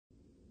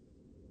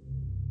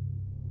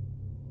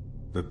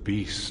The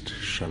beast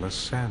shall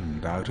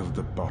ascend out of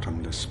the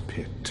bottomless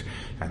pit,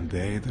 and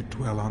they that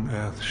dwell on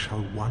earth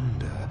shall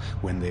wonder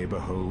when they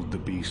behold the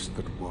beast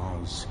that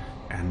was,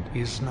 and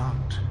is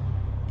not,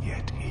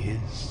 yet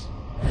is.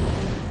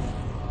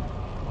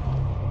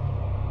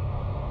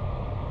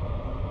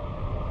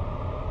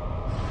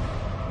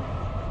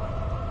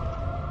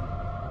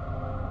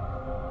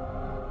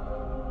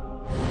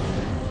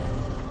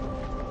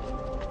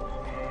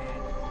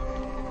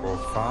 For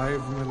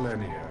 5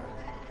 millennia,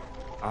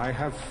 I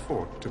have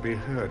fought to be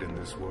heard in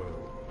this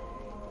world,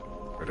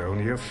 but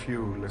only a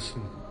few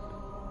listened.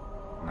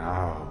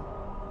 Now,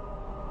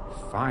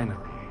 finally,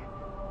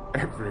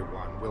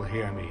 everyone will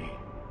hear me.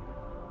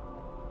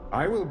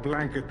 I will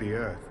blanket the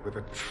earth with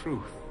a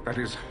truth that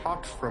is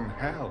hot from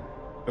hell.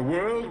 The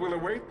world will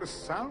await the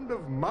sound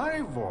of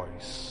my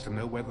voice to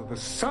know whether the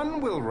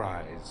sun will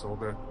rise or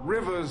the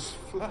rivers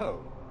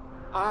flow.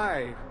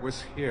 I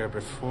was here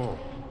before,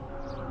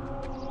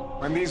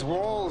 when these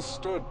walls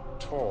stood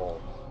tall,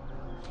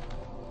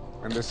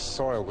 when this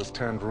soil was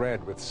turned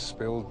red with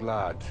spilled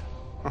blood.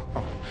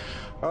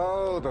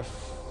 Oh, the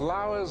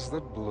flowers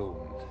that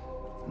bloomed.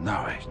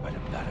 Nourished by the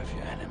blood of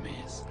your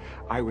enemies.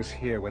 I was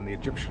here when the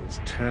Egyptians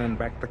turned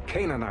back the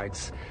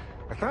Canaanites,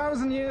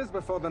 1,000 years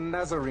before the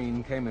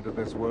Nazarene came into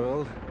this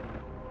world.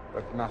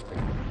 But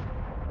nothing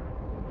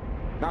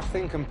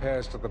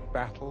compares to the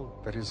battle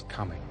that is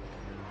coming.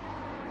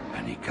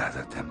 And he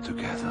gathered them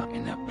together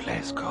in a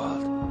place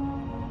called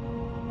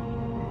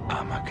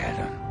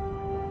Armageddon.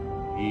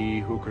 He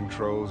who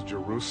controls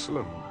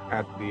Jerusalem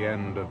at the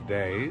end of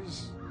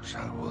days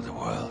shall rule the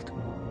world.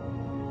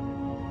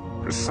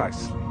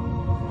 Precisely.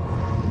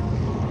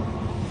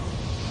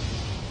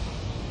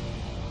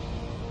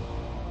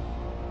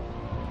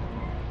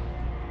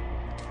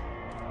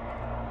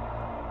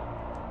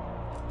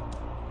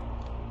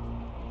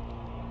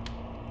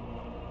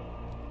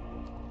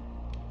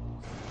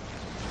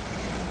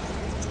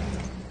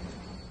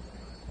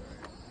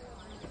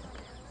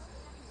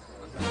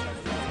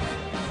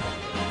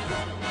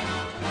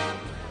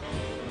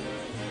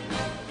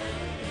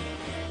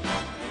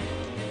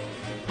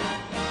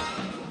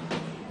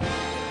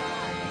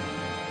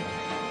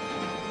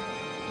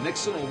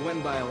 Nixon will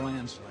win by a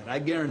landslide, I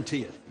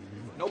guarantee it.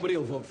 Nobody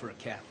will vote for a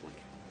Catholic.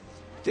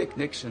 Dick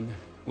Nixon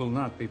will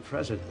not be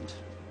president.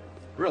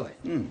 Really?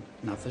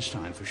 Not this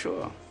time, for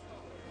sure.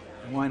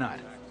 And why not?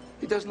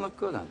 He doesn't look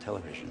good on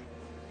television.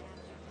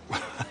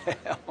 Well,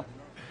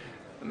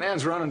 the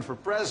man's running for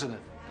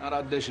president, not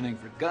auditioning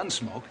for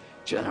Gunsmoke.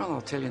 General,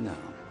 I'll tell you now,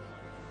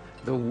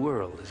 the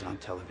world is on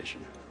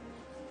television.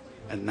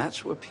 And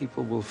that's where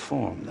people will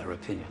form their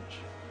opinions.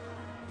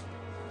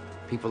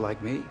 People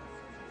like me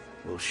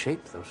will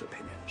shape those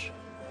opinions.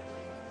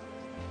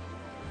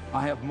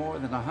 I have more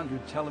than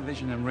 100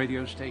 television and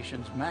radio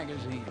stations,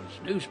 magazines,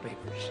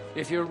 newspapers.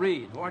 If you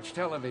read, watch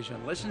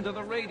television, listen to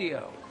the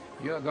radio,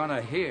 you're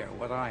gonna hear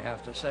what I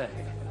have to say.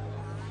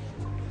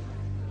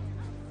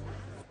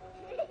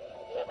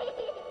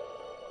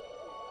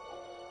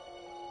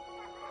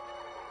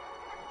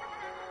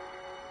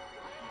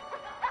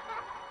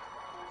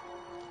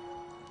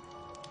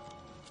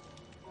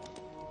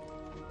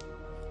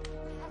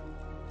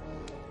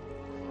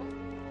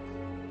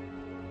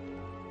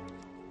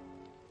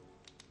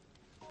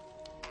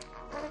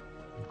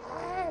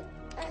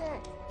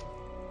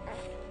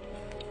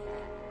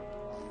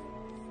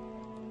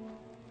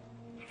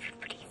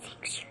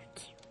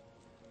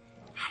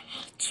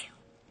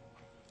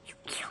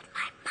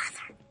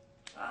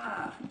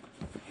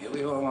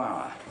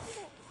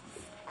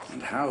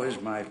 And how is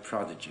my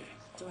prodigy?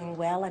 Doing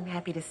well, I'm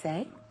happy to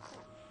say.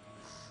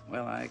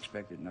 Well, I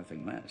expected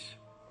nothing less.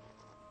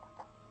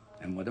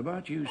 And what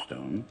about you,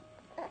 Stone?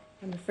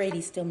 I'm afraid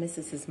he still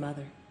misses his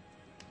mother.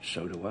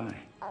 So do I.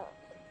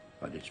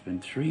 But it's been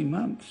 3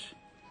 months.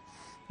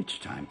 It's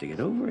time to get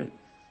over it.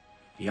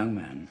 Young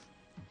man,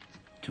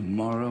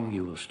 tomorrow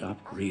you will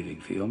stop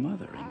grieving for your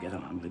mother and get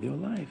on with your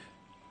life.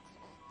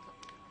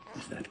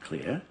 Is that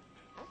clear?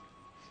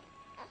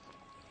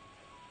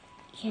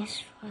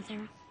 Yes,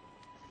 Father.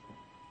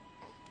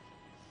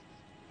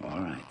 All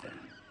right, then.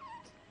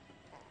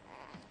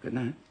 Good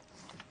night.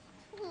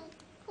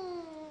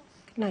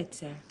 Good night,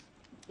 sir.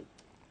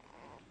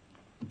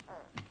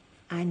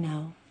 I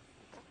know.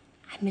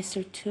 I miss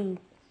her, too.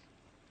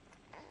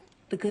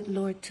 The good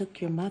Lord took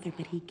your mother,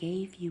 but he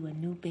gave you a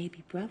new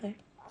baby brother.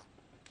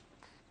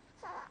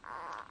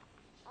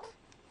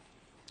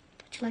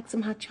 Would you like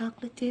some hot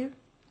chocolate, dear?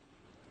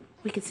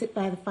 We could sit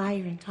by the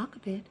fire and talk a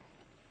bit.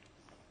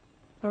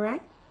 All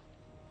right?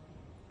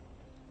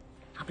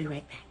 I'll be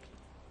right back.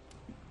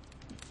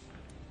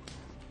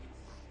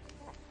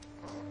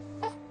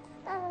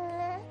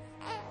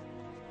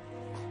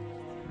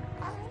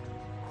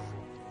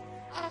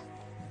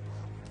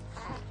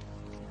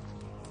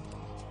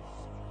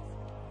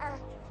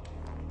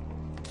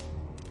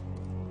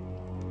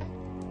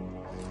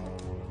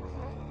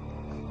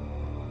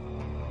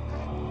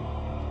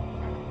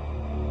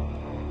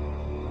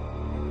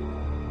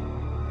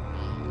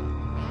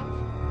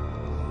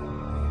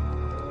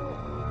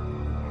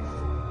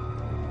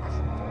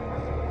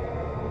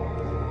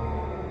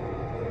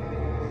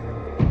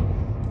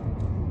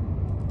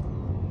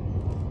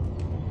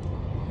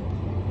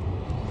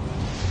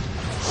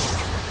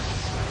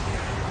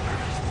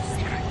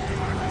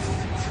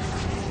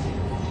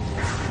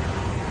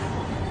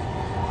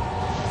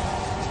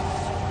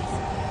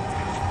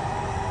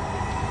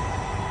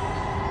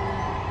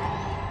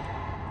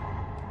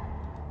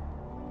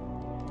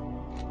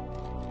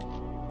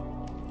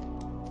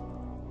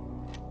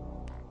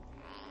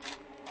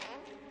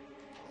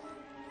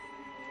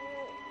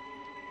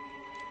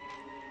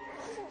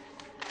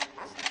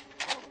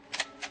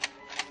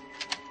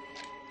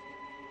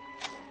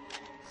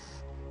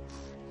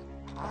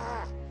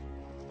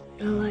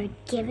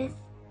 giveth.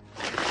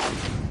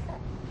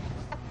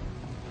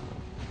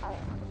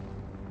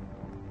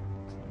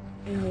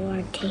 And the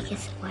Lord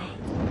taketh away.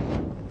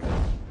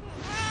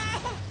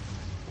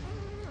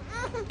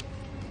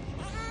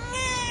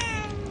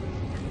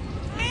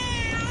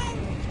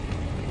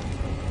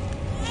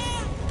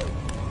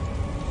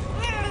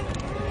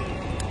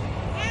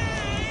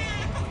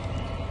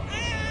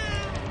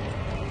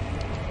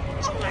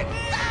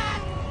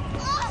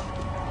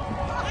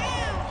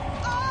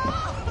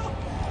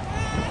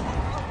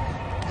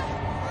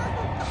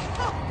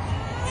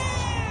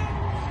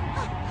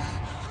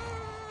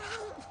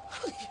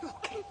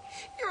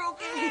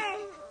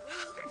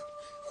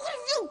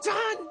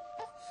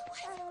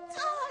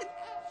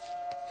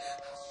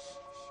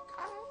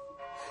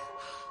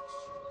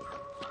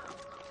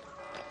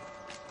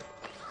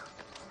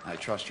 I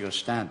trust your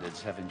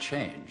standards haven't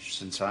changed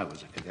since I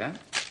was a cadet.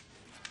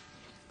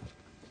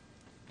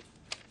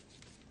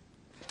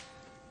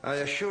 I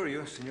assure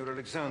you, Senor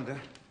Alexander,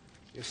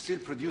 you're still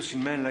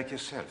producing men like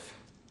yourself.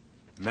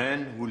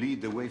 Men who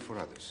lead the way for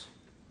others.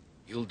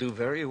 You'll do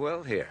very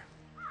well here.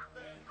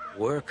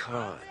 Work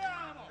hard.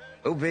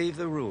 Obey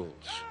the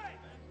rules.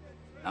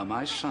 Now,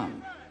 my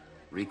son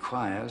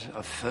requires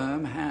a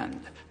firm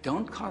hand.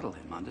 Don't coddle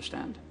him,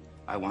 understand?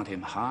 I want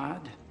him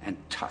hard and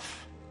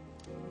tough.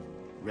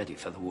 Ready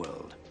for the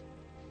world.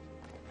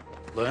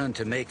 Learn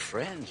to make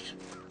friends.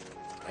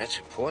 That's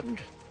important.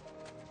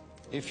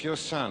 If your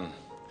son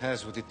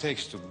has what it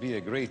takes to be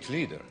a great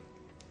leader,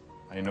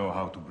 I know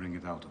how to bring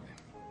it out of him.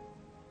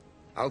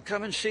 I'll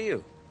come and see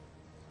you,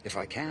 if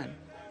I can.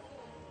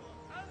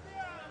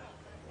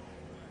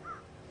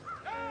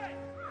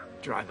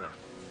 Driver.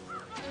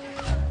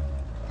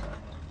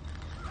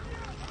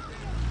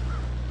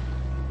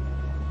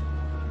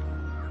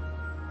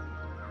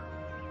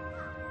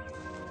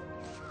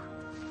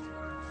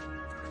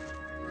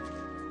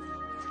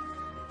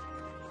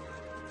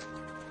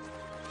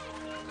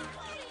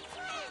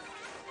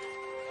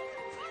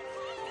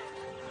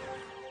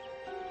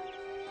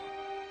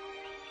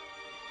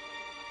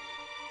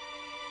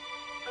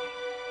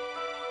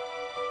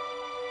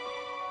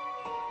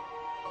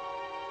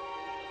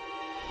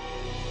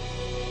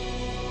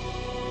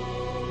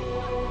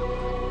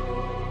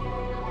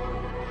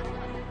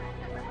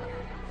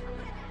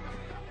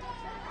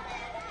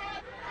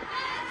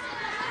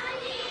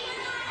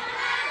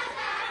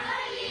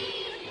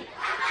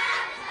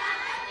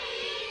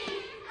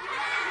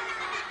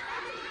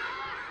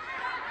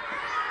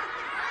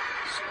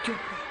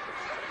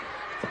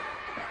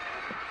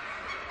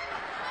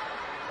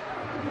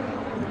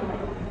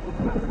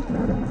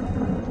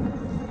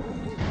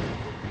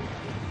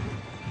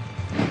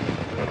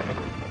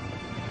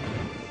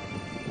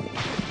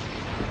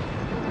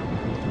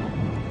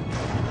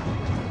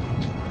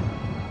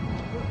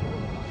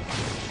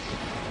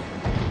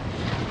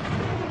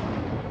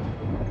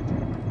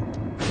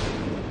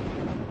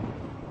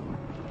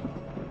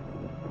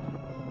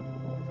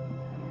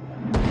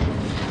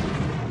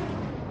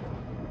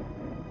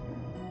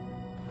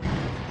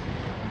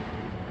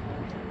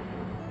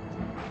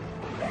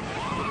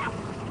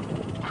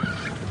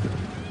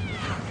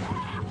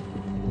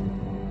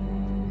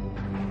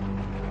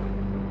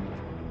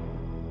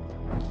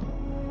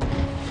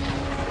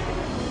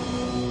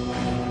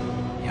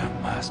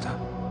 Master,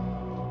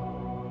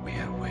 we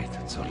have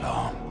waited so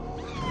long.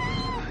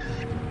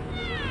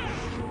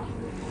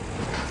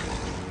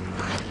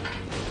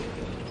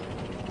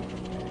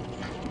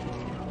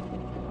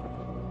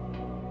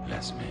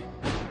 Bless me,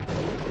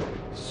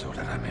 so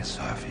that I may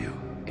serve you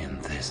in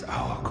this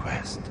our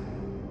quest.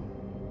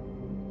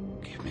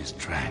 Give me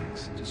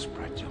strength to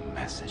spread your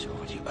message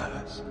over the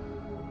earth.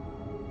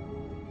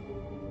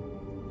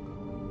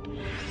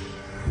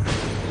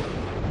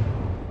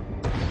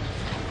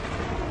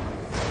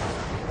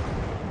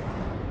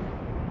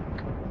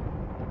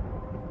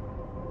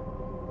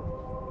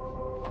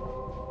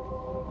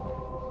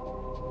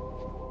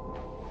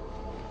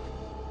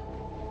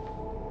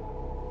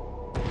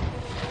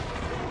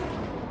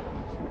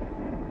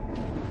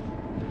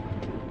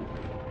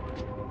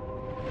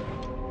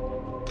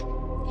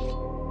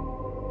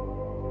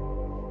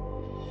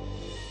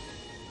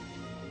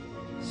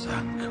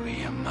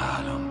 Sanguia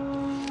malum,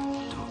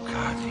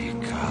 ducati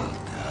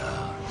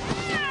calda.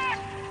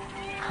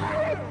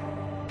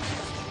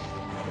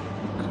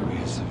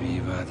 Quis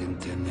vivat in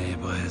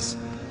tenebris,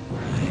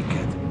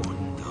 regit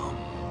mundum.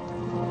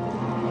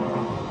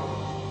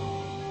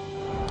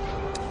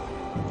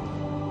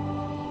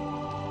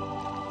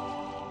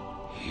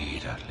 He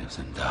that lives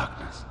in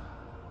darkness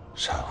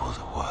shall rule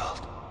the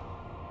world.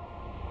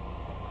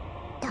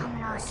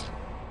 Dominus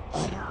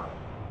Ero.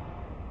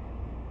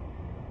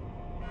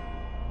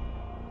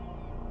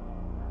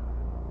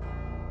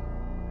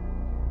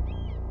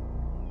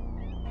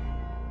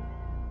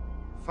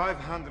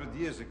 500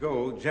 years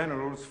ago,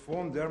 generals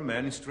formed their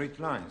men in straight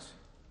lines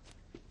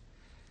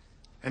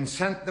and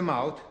sent them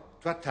out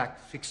to attack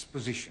fixed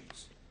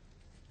positions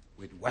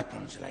with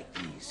weapons like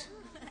these.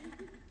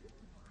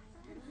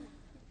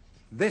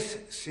 This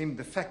seemed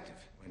effective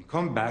when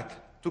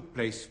combat took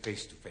place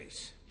face to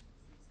face.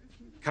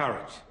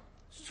 Courage,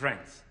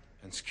 strength,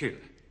 and skill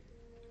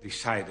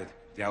decided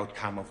the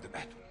outcome of the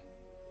battle.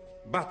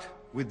 But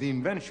with the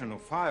invention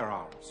of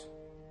firearms,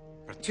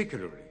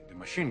 particularly the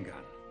machine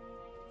gun,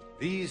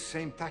 these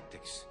same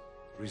tactics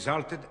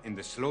resulted in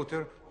the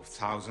slaughter of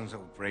thousands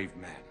of brave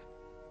men.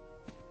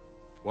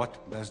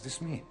 What does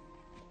this mean?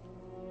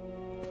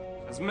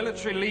 As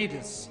military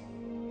leaders,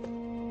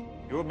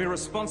 you will be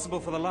responsible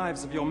for the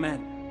lives of your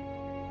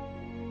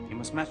men. You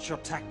must match your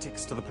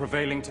tactics to the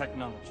prevailing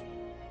technology.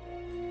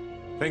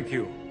 Thank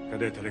you,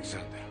 Cadet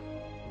Alexander.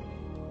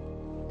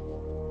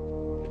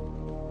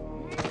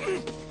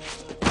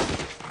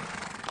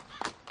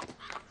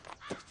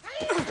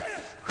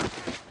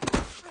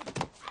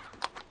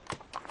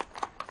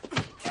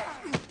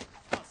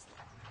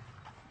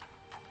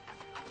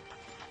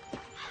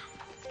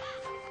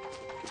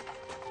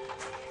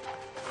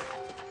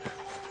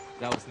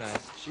 That was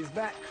nice. She's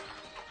back.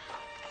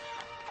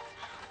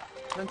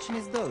 Non ci ne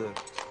sdodo.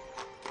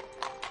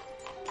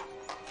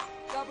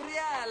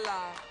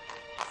 Gabriella!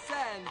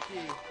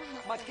 Senti,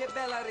 ma che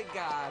bella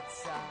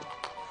ragazza!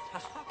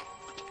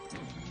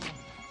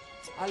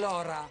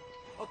 Allora,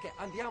 ok,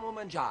 andiamo a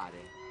mangiare.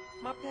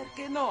 Ma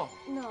perché no?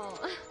 No.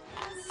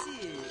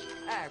 Sì,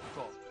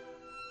 ecco.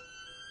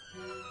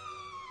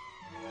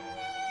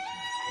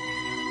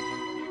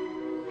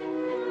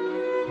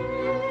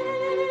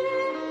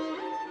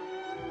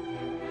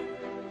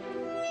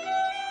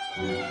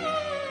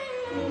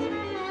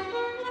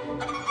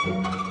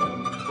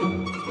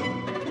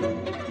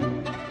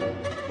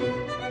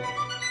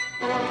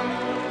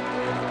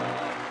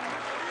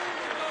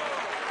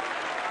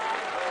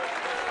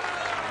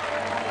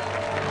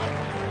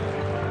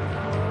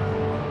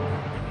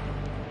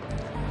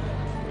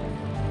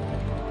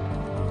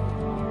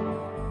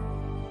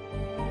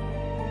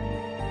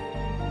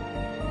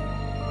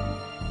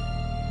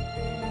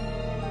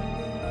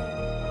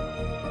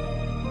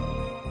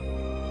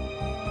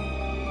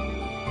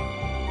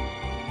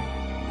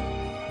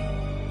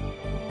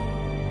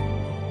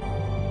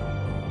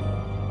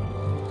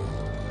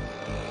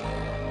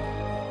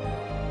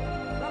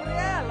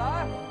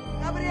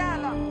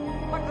 Gabriella,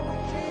 ma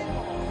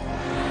cappuccino!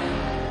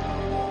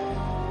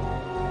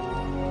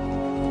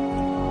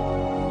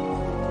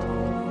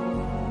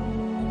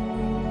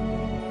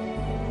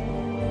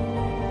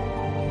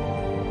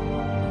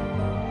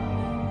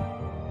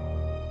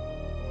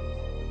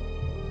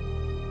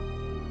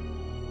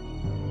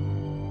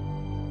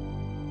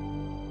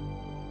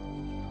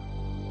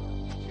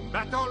 In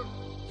battle,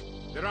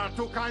 there are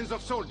two kinds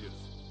of soldiers.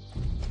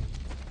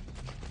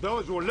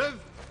 Those who live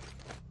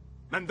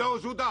and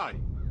those who die.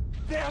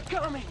 They are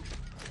coming!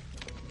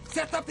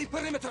 Set up the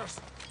perimeters!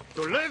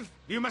 To live,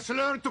 you must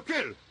learn to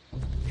kill.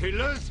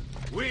 Killers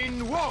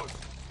win wars.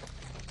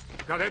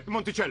 Cadet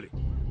Monticelli,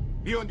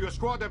 you and your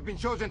squad have been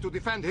chosen to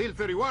defend Hill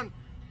 31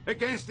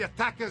 against the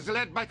attackers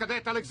led by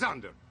Cadet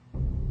Alexander.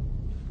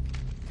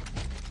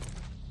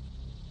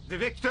 The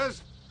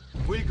victors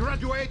will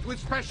graduate with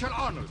special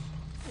honors.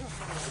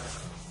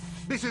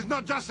 This is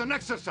not just an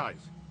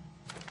exercise.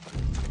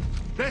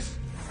 This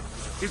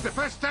is the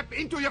first step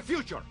into your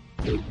future.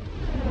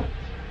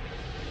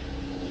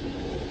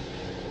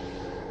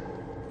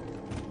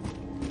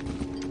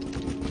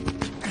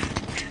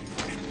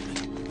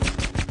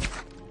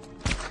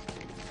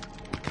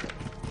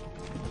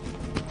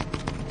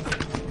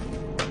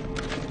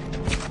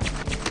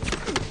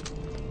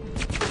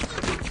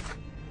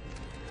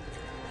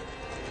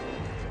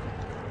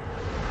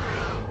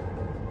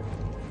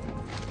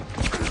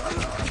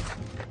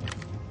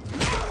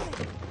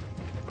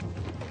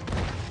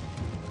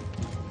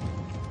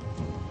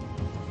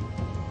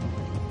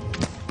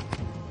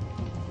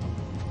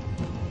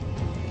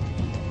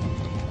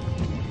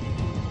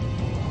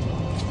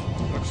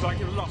 Looks like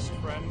you're lost,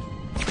 friend.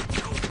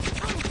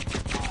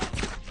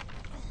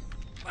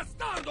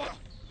 Bastardo!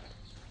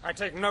 I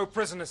take no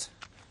prisoners.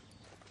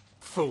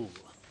 Fool.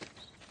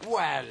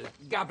 Well,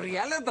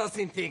 Gabriella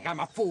doesn't think I'm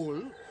a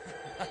fool.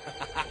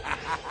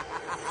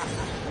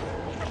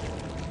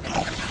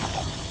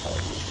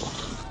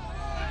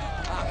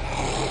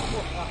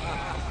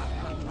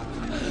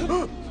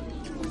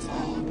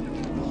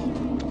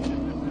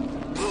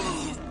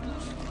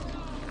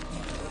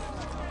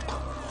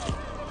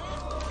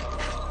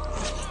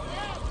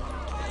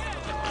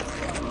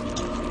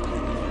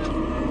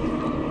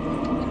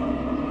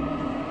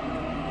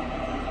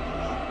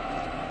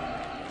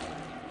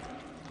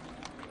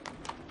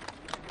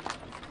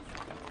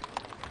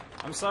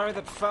 I'm sorry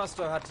that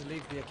Fausto had to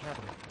leave the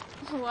academy.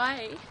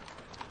 Why?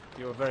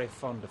 You were very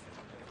fond of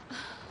him.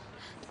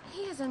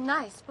 He is a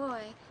nice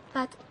boy,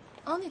 but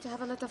only to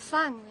have a lot of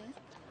fun with.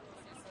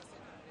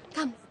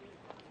 Come.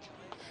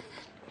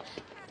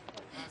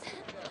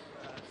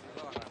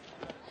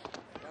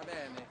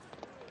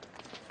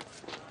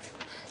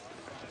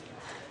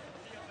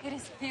 It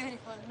is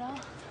beautiful, no?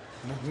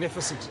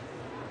 Magnificent.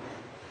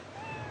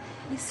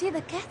 You see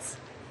the cats?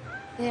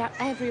 They are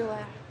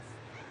everywhere.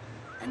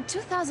 And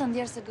 2,000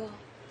 years ago,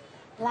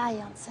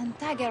 lions and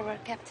tigers were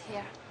kept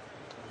here.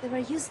 They were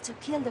used to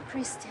kill the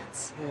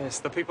Christians. Yes,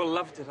 the people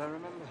loved it, I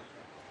remember.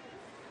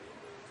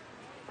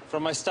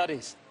 From my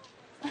studies.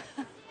 Yes,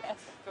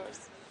 of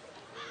course.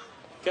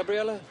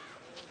 Gabriella,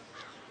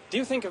 do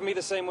you think of me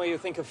the same way you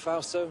think of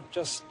Fausto?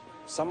 Just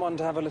someone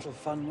to have a little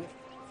fun with?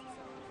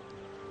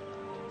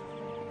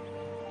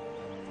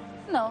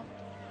 No.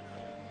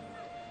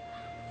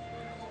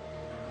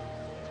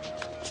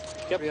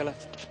 Gabriella,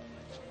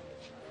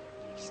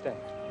 stay.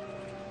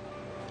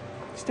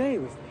 Stay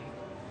with me.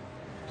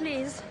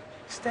 Please.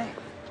 Stay.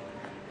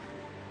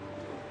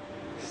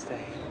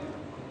 Stay.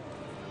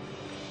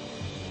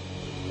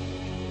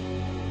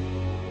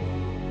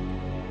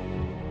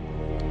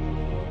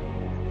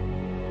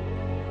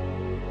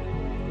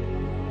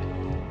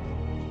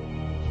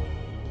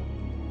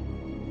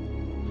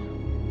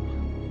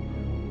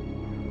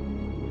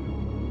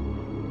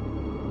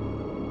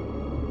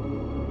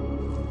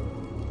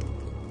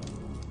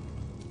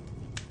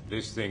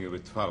 This thing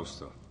with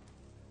Fausto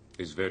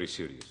is very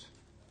serious.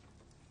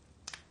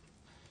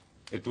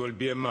 It will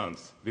be a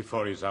month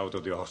before he's out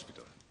of the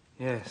hospital.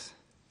 Yes.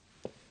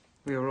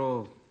 We are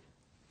all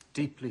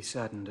deeply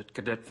saddened at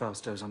Cadet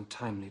Fausto's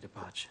untimely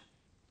departure.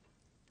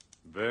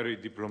 Very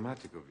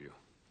diplomatic of you.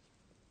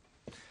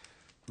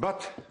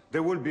 But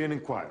there will be an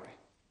inquiry.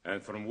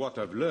 And from what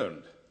I've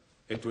learned,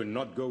 it will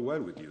not go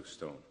well with you,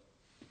 Stone.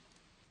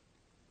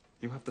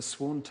 You have the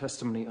sworn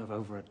testimony of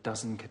over a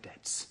dozen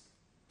cadets.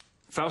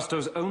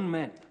 Fausto's own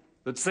men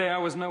that say I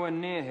was nowhere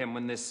near him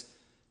when this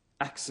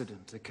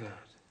accident occurred.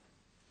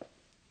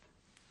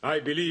 I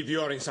believe you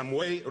are in some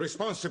way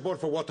responsible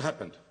for what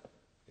happened.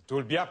 It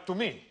will be up to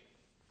me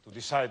to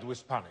decide who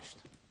is punished.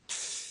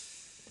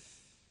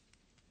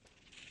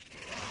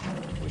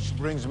 Which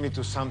brings me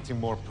to something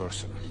more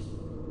personal.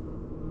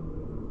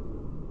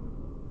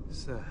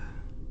 Sir.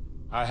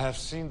 I have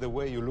seen the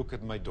way you look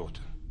at my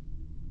daughter.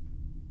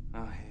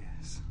 Ah,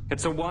 yes.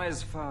 It's a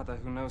wise father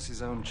who knows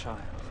his own child.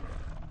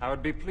 I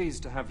would be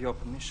pleased to have your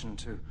permission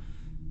to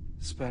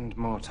spend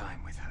more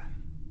time with her.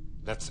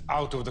 That's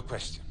out of the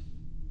question.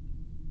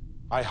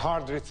 I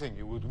hardly think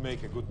you would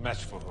make a good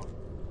match for her,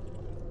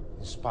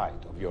 in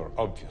spite of your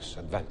obvious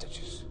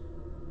advantages.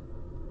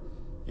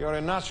 You're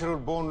a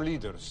natural-born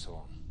leader,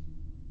 Stone,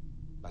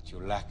 but you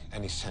lack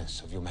any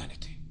sense of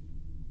humanity.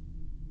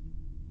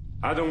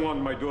 I don't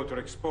want my daughter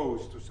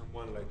exposed to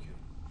someone like you.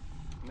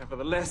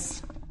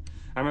 Nevertheless,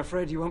 I'm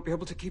afraid you won't be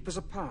able to keep us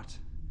apart.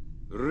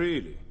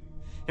 Really?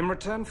 In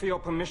return for your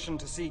permission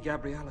to see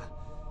Gabriella,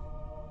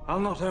 I'll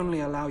not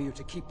only allow you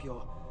to keep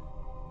your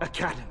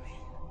academy,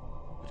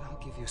 but I'll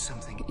give you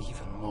something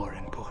even more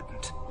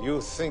important. You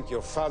think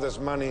your father's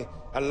money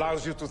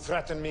allows you to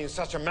threaten me in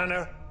such a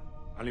manner?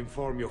 I'll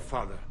inform your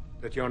father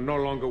that you are no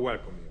longer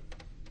welcome here.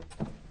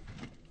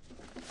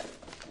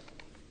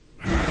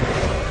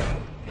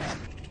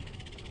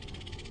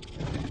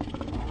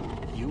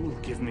 You will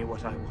give me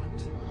what I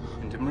want,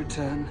 and in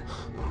return,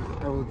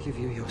 I will give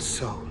you your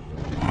soul.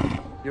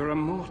 Your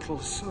immortal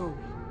soul.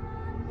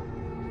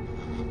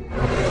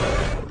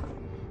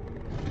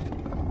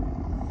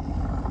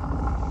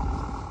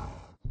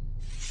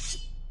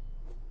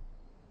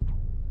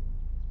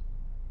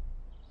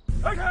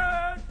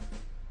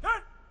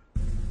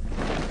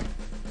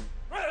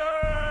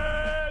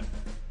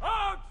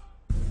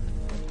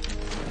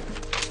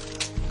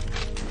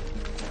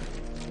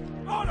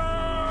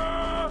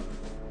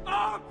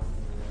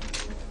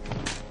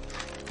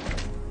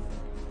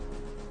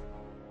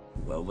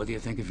 Well, what do you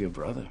think of your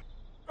brother?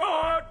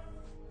 I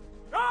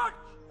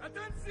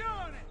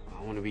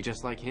want to be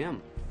just like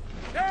him.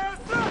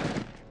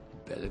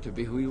 Better to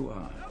be who you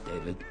are,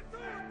 David.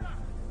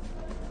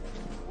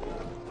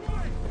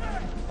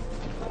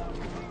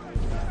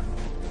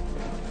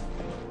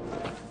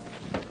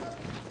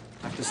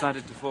 I've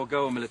decided to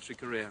forego a military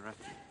career. I've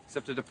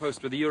accepted a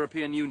post with the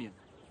European Union.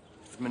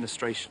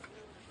 Administration.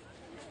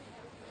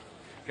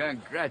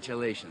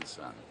 Congratulations,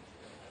 son.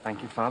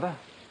 Thank you, Father.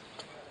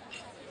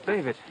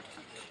 David.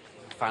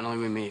 Finally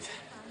we meet.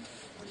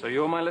 So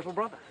you're my little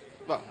brother?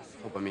 Well,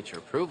 hope I meet your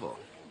approval.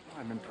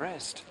 I'm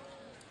impressed.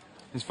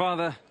 Is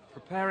Father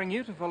preparing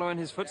you to follow in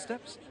his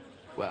footsteps?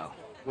 Well,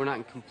 we're not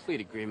in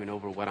complete agreement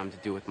over what I'm to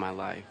do with my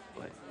life,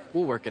 but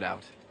we'll work it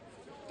out.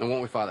 And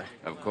won't we, Father?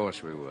 Of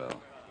course we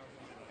will.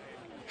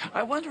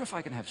 I wonder if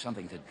I can have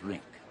something to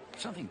drink.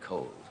 Something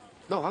cold.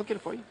 No, I'll get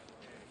it for you.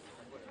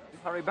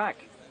 Hurry back.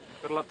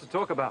 Got a lot to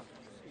talk about.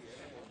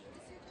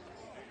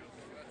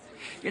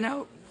 You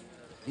know,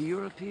 the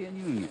European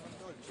Union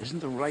isn't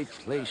the right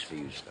place for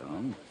you,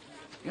 Stone.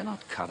 You're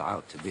not cut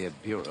out to be a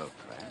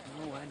bureaucrat.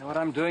 Oh, I know what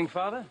I'm doing,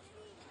 Father.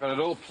 Got it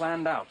all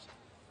planned out.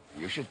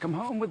 You should come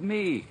home with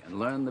me and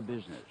learn the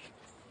business.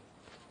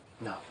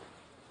 No.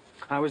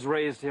 I was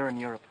raised here in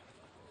Europe.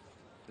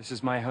 This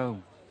is my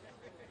home.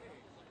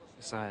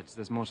 Besides,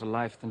 there's more to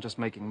life than just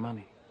making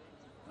money.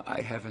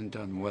 I haven't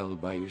done well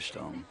by you,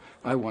 Stone.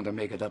 I want to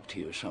make it up to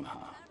you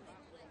somehow.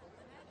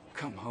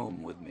 Come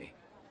home with me.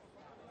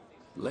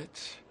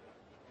 Let's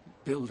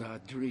build our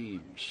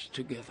dreams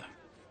together.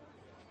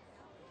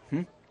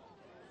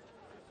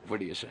 What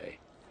do you say?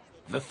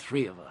 The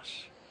three of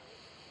us.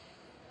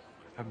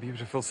 A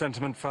beautiful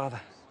sentiment,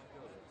 Father.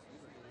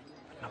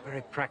 Not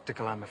very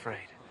practical, I'm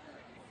afraid.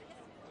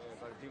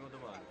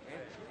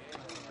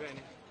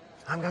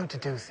 I'm going to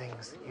do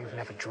things that you've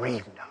never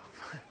dreamed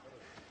of.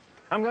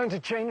 I'm going to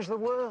change the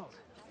world.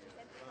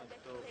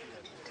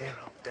 Dear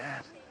old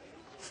Dad.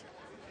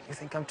 You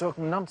think I'm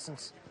talking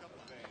nonsense?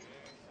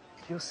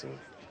 You'll see.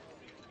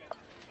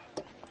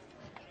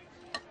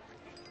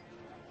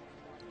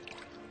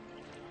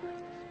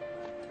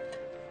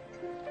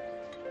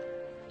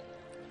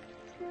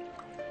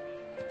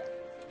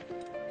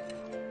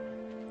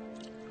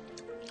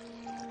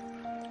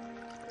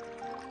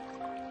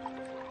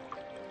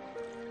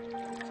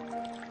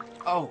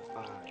 Oh,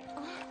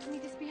 Mi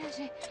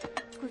dispiace.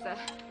 Scusa.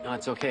 no,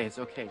 it's okay, it's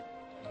okay.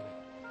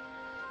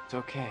 It's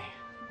okay.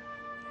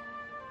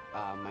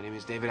 My name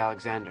is David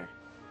Alexander.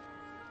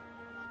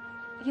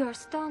 You're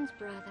Stone's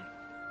brother.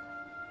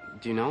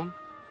 Do you know him?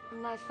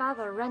 My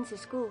father runs a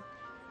school,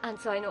 and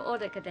so I know all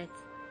the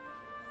cadets.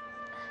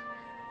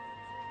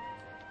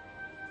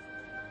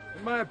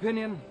 In my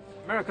opinion,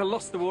 America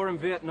lost the war in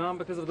Vietnam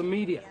because of the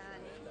media.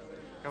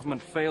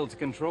 Government failed to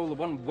control the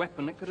one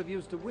weapon it could have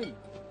used to win.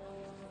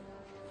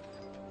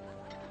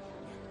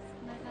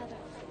 My father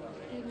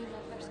gave me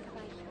my first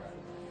caballo.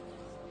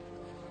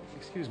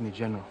 Excuse me,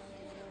 General.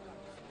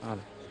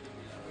 Father.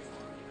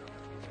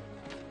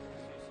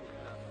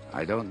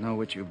 I don't know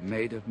what you've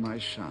made of my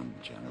son,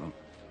 General.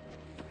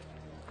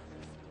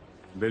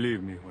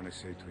 Believe me when I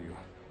say to you,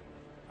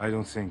 I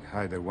don't think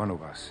either one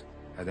of us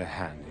had a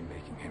hand in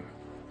making him.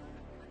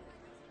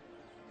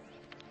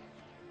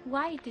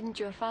 Why didn't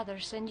your father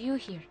send you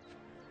here?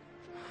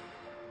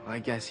 Well, I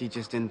guess he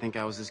just didn't think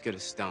I was as good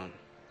as Stone.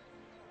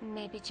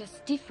 Maybe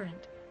just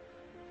different.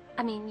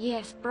 I mean,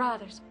 yes,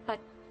 brothers, but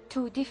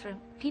two different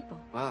people.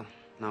 Well,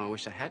 now I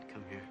wish I had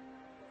come here.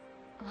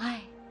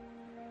 Why?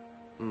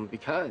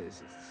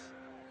 Because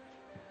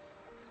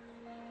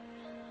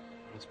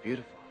it's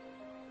beautiful.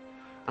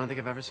 I don't think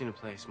I've ever seen a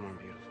place more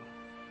beautiful.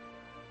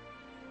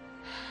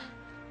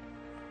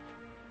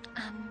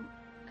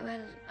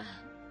 Well,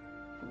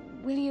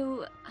 will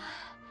you...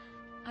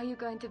 are you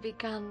going to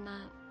become,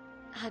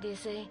 how do you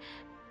say,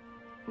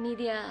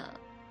 media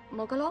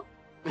mogul?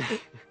 A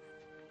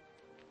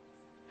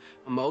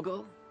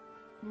mogul?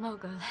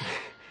 Mogul.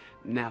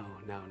 No.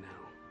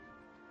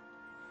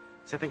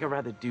 So I think I'd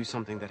rather do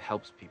something that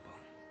helps people.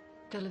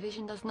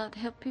 Television does not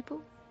help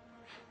people?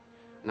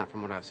 Not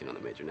from what I've seen on the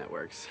major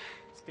networks.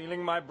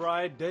 Stealing my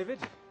bride, David?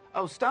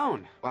 Oh,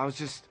 Stone. Well, I was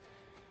just...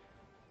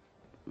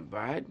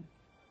 Bride?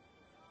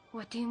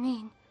 What do you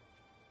mean?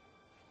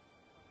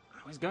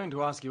 I was going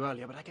to ask you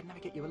earlier, but I could never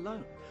get you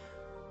alone.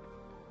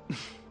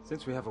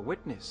 Since we have a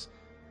witness.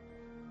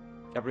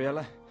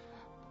 Gabriella,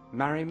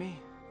 marry me.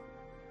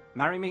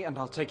 Marry me and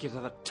I'll take you to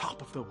the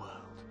top of the world.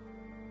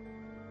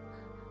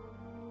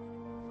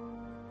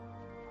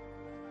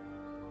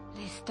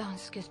 Please don't,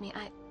 excuse me.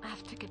 I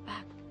have to get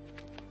back.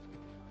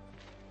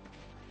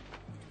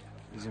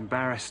 He's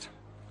embarrassed.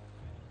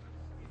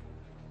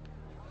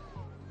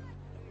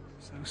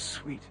 So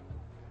sweet.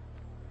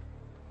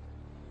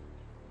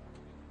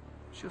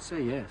 She'll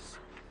say yes.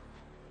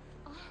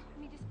 Oh,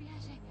 mi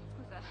dispiace.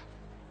 Scusa.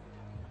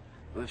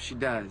 Well, if she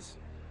does.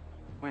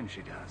 When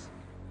she does.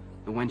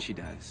 But when she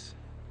does.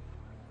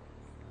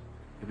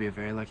 You'll be a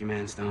very lucky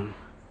man, Stone.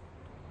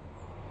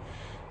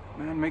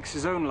 Man makes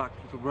his own luck,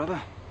 little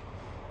brother.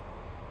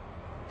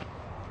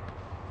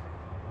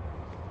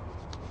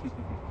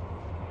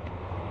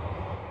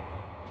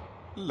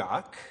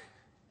 Luck?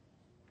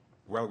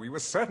 Well, we were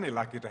certainly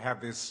lucky to have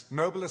this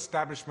noble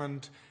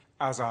establishment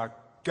as our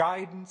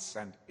guidance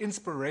and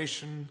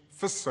inspiration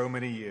for so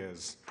many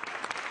years.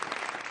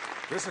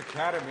 This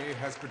academy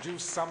has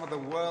produced some of the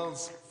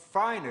world's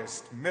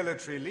finest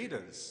military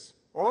leaders,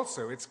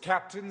 also its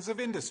captains of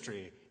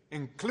industry,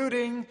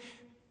 including,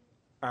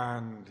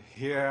 and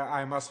here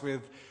I must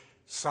with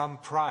some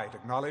pride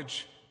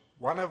acknowledge,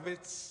 one of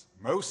its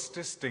most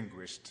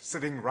distinguished,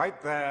 sitting right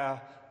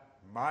there,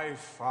 my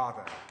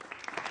father.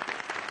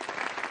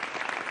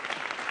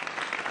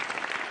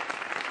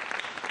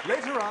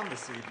 Later on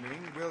this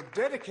evening, we'll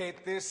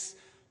dedicate this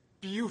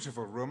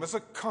beautiful room as a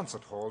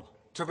concert hall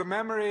to the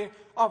memory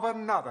of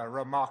another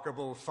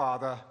remarkable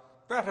father,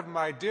 that of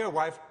my dear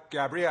wife,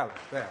 Gabriella,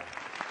 there.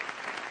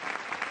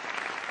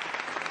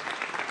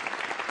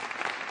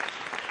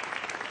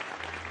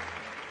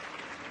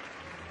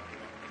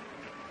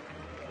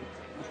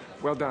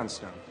 Well done,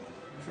 Stone.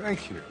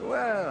 Thank you.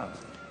 Well,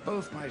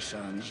 both my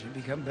sons have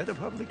become better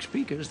public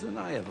speakers than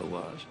I ever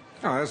was.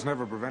 Oh, that's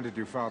never prevented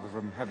you, Father,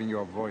 from having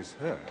your voice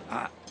heard.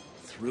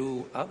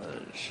 Through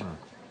others.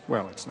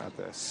 Well, it's not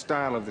the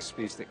style of the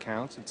speech that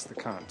counts, it's the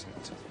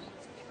content.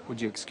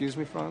 Would you excuse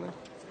me, Father?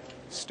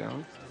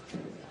 Stone?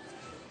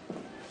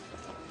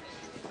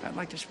 I'd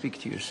like to speak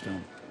to you,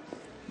 Stone.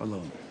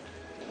 Alone.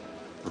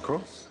 Of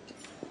course.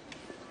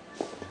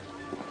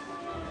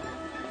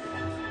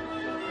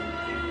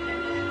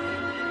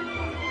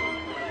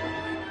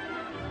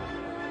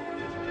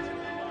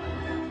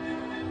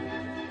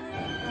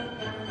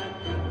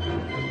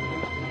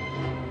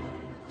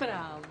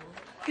 Bravo.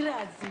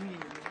 Grazie mille.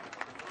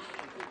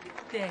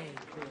 David.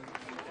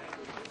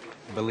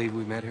 I believe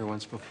we met here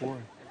once before.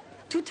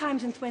 2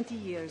 times in 20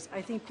 years,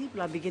 I think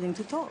people are beginning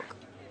to talk.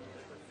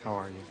 How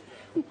are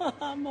you?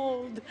 I'm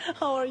old.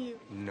 How are you?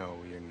 No,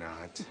 you're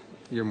not.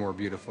 You're more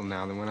beautiful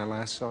now than when I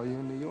last saw you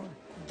in New York.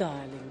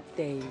 Darling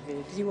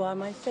David, you are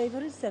my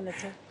favorite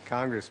senator.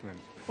 Congressman.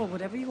 Or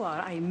whatever you are,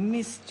 I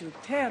missed you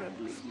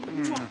terribly.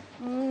 Mwah.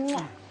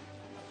 Mwah.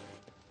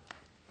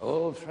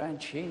 Old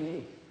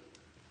Franchini.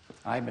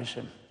 I miss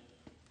him.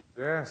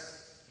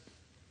 Yes.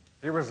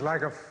 He was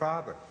like a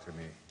father to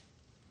me.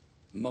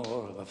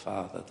 More of a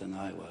father than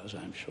I was,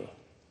 I'm sure.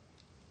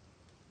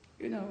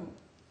 You know,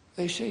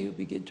 they say you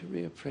begin to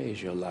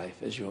reappraise your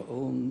life as your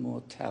own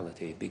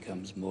mortality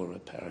becomes more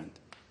apparent.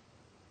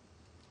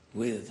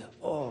 With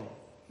all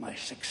my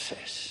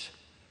success,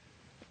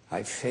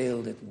 I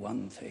failed at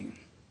one thing.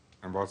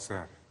 And what's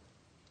that?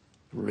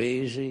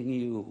 Raising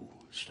you,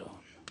 Stone.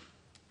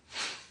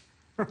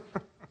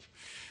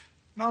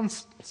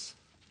 Nonsense.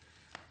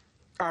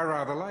 I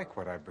rather like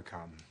what I've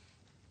become.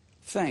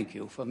 Thank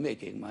you for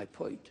making my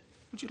point.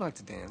 Would you like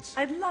to dance?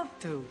 I'd love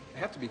to. I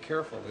have to be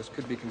careful. This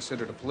could be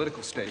considered a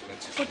political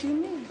statement. What do you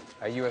mean?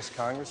 A U.S.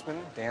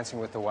 congressman dancing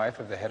with the wife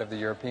of the head of the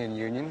European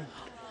Union?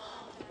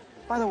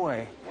 By the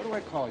way, what do I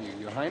call you,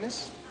 Your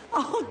Highness?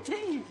 Oh,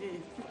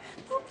 David,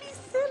 don't be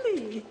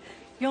silly.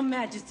 Your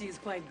Majesty is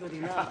quite good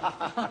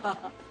enough.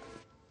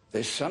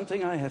 There's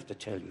something I have to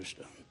tell you,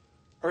 Stone.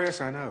 Oh,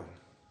 yes, I know.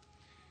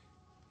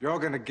 You're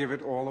going to give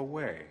it all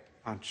away,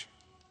 aren't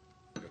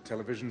you? Your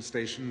television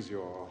stations,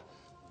 your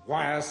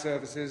wire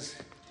services,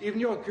 even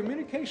your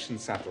communication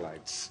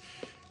satellites.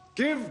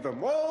 Give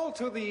them all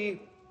to the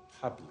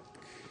public.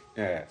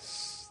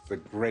 Yes, the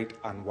great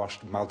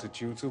unwashed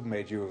multitudes who've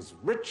made you as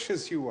rich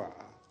as you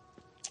are.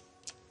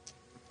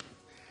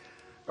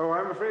 Oh,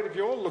 I'm afraid if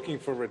you're looking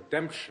for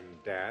redemption,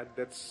 Dad,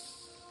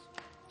 that's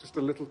just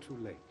a little too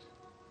late.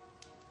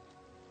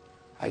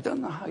 I don't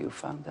know how you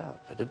found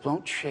out, but it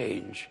won't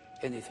change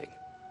anything.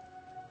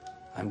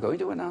 I'm going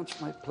to announce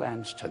my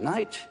plans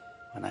tonight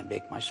when I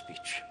make my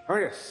speech. Oh,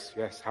 yes,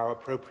 yes, how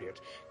appropriate.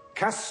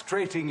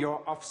 Castrating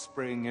your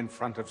offspring in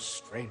front of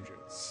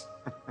strangers.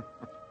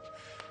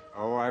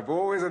 Oh, I've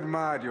always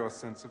admired your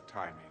sense of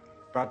timing.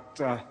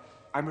 But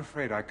I'm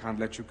afraid I can't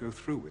let you go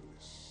through with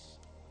this.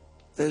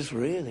 There's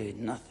really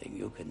nothing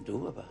you can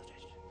do about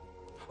it.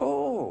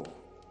 Oh,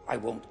 I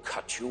won't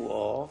cut you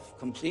off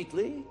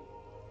completely.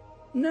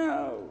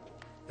 No.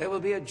 There will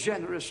be a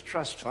generous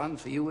trust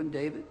fund for you and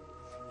David.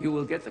 You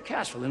will get the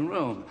castle in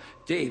Rome.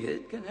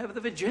 David can have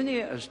the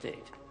Virginia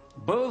estate.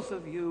 Both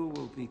of you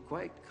will be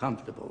quite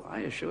comfortable,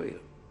 I assure you.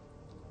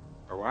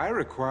 Oh, I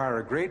require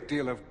a great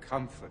deal of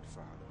comfort,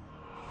 Father.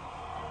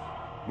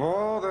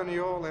 More than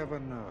you'll ever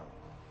know.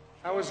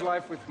 How is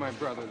life with my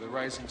brother, the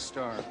rising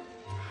star?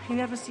 He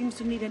never seems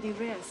to need any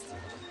rest.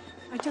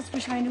 I just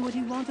wish I knew what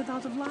he wanted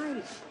out of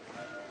life.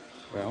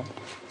 Well,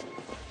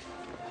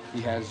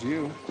 he has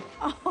you.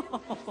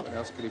 What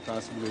else could he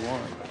possibly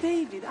want?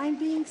 David, I'm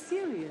being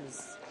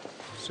serious.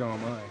 So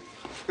am I.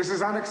 This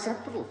is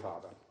unacceptable,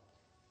 Father.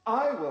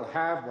 I will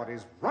have what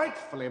is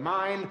rightfully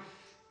mine,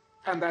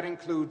 and that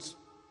includes,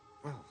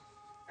 well,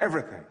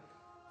 everything.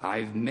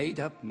 I've made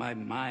up my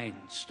mind,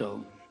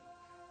 Stone,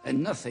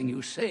 and nothing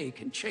you say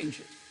can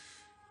change it.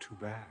 Too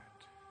bad.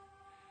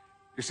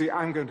 You see,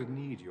 I'm going to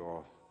need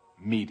your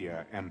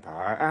media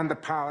empire and the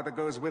power that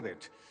goes with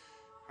it.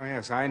 Oh,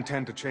 yes, I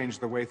intend to change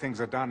the way things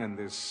are done in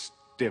this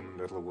dim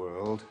little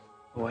world.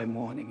 Oh, I'm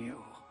warning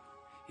you.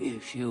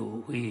 If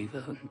you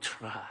even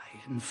try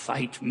and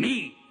fight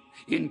me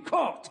in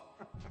court.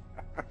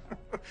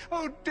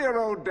 Oh, dear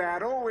old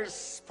Dad, always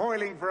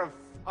spoiling for a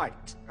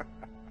fight.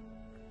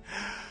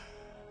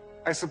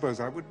 I suppose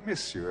I would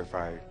miss you if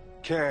I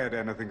cared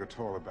anything at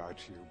all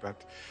about you,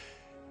 but...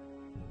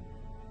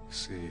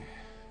 see...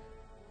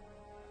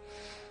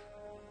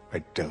 I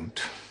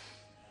don't.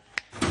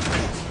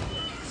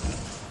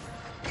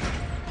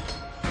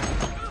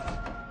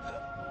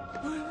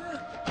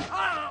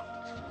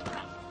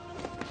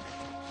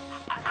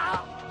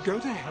 Go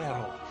to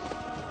hell.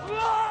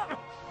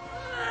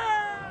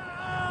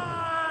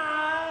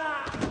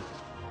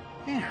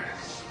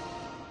 Yes.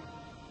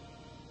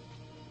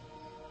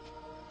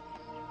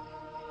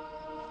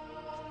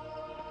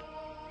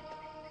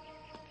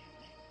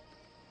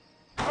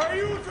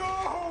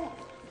 Aiuto!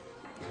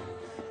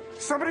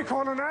 Somebody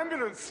call an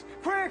ambulance!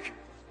 Quick!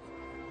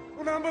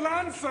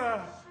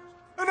 Un'ambulanza!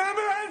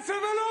 Un'ambulanza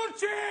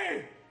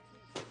veloce!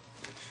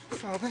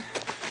 Father?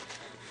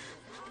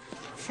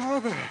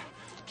 Father!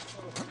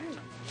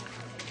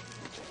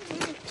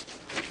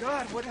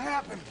 God, what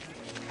happened?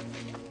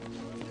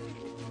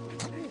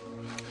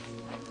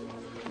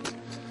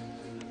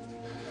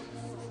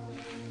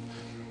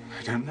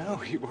 I don't know.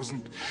 He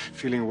wasn't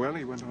feeling well.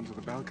 He went onto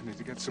the balcony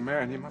to get some air,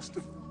 and he must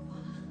have...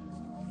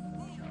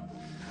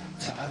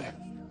 Father.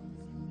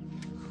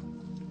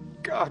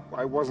 God,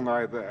 why wasn't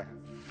I there?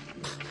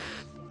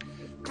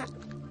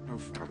 No,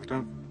 Father,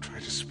 don't try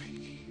to speak.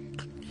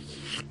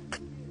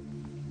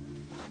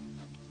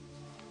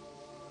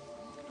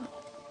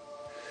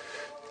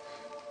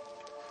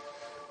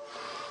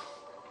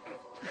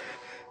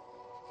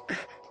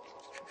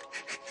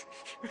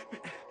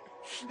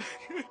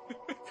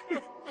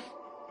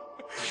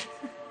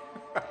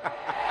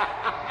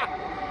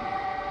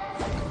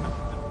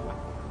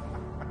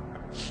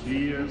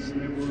 dies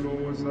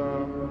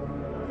nebulosa,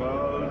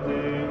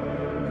 valde,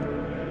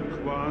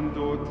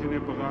 quando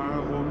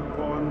tenebrarum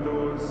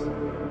pondos,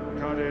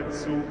 cadet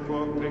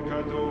super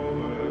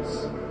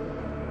pecadores.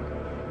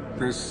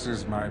 This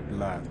is my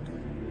blood,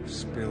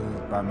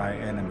 spilled by my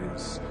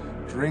enemies.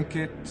 Drink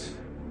it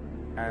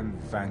and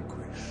vanquish.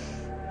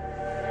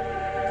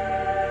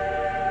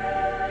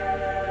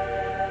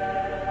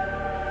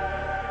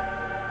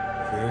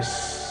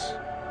 This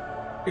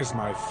is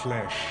my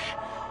flesh,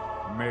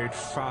 made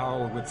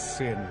foul with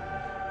sin.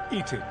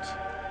 Eat it,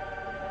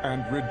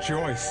 and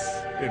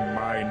rejoice in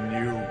my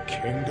new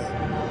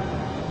kingdom.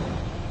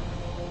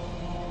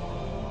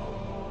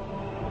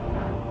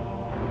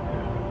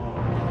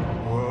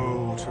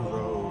 Woe to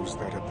those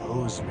that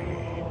oppose me,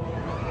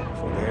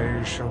 for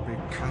they shall be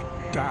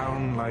cut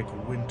down like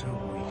winter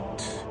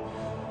wheat.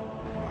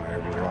 My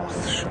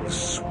wrath shall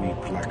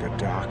sweep like a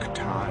dark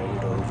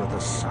tide over the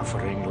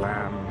suffering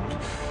land.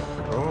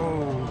 Oh,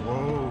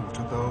 woe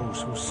to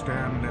those who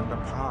stand in the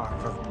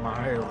path of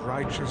my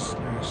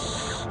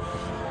righteousness.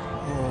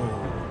 Oh,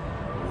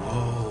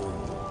 woe.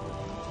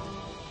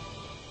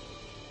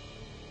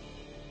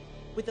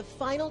 With the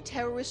final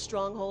terrorist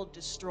stronghold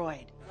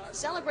destroyed,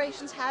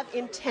 celebrations have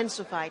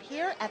intensified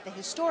here at the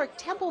historic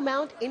Temple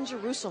Mount in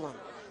Jerusalem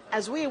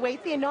as we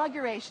await the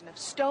inauguration of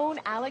Stone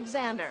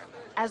Alexander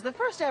as the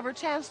first ever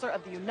Chancellor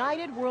of the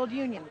United World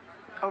Union.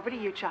 Over to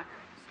you, Chuck.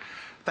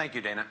 Thank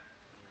you, Dana.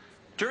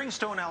 During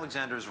Stone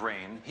Alexander's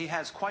reign, he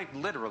has quite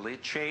literally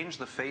changed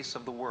the face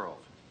of the world.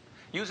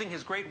 Using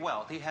his great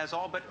wealth, he has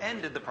all but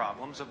ended the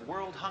problems of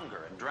world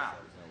hunger and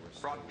drought,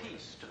 brought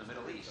peace to the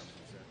Middle East,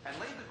 and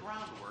laid the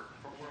groundwork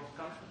for world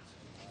governance.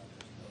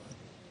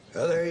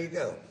 Well, there you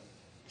go.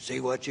 See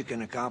what you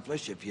can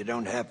accomplish if you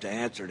don't have to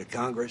answer to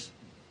Congress.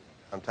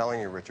 I'm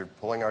telling you, Richard,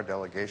 pulling our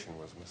delegation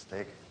was a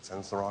mistake. It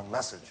sends the wrong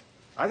message.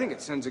 I think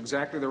it sends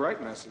exactly the right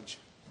message.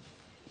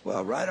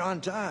 Well, right on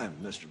time,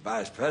 Mr.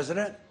 Vice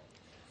President.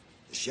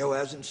 The show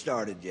hasn't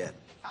started yet.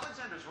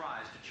 Alexander's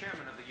rise to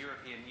chairman of the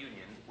European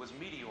Union was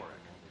meteoric.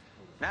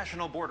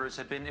 National borders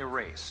had been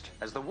erased,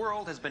 as the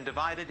world has been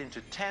divided into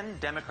 10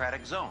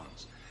 democratic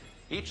zones.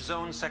 Each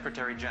zone's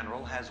Secretary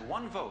General has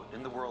one vote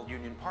in the World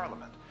Union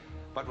Parliament.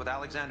 But with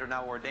Alexander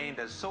now ordained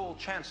as sole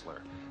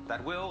Chancellor,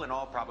 that will, in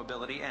all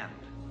probability, end.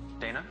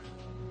 Dana?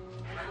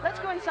 Let's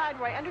go inside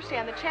where I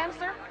understand the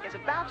Chancellor is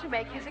about to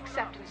make his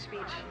acceptance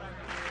speech.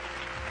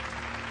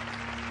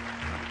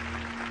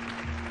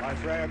 My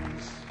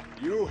friends,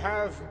 you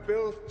have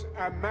built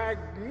a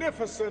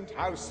magnificent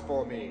house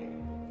for me.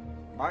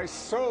 My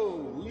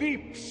soul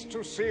leaps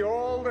to see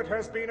all that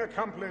has been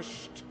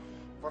accomplished,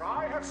 for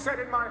I have said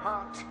in my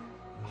heart,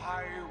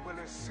 I will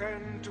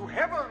ascend to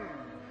heaven,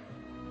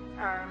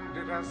 and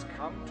it has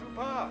come to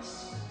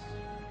pass.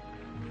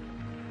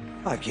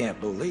 I can't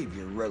believe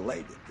you're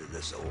related to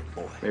this old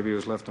boy. Maybe he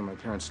was left on my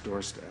parents'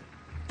 doorstep.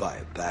 By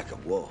a pack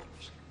of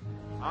wolves.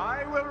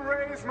 I will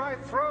raise my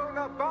throne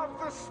above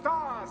the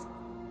stars,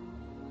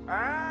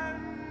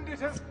 and it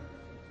has...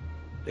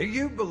 Do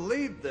you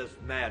believe this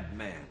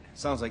madman?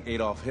 Sounds like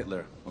Adolf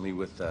Hitler, only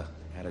with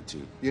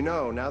attitude. You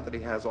know, now that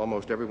he has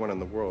almost everyone in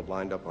the world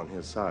lined up on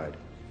his side,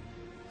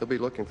 he'll be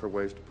looking for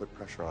ways to put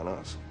pressure on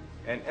us.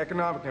 An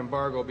economic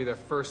embargo will be the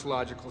first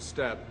logical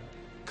step.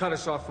 Cut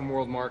us off from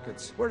world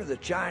markets. Where do the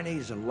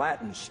Chinese and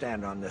Latins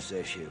stand on this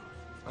issue?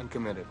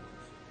 Uncommitted.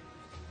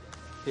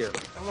 Here,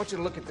 I want you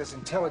to look at this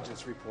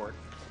intelligence report.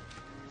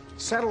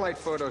 Satellite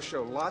photos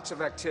show lots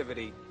of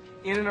activity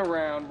in and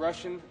around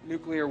Russian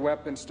nuclear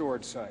weapon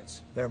storage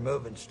sites. They're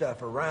moving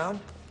stuff around?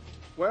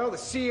 Well, the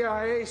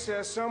CIA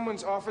says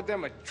someone's offered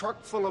them a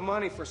truck full of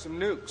money for some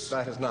nukes.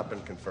 That has not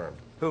been confirmed.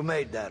 Who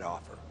made that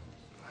offer?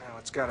 Well,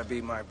 it's gotta be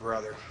my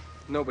brother.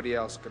 Nobody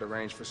else could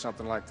arrange for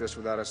something like this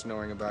without us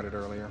knowing about it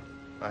earlier.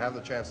 I have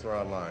the Chancellor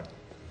online.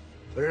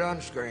 Put it on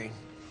the screen.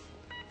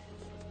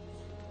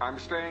 I'm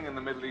staying in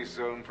the Middle East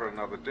zone for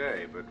another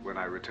day, but when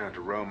I return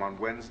to Rome on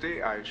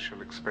Wednesday, I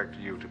shall expect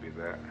you to be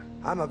there.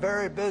 I'm a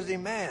very busy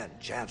man,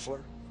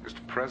 Chancellor.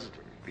 Mr.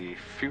 President, the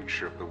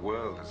future of the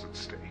world is at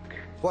stake.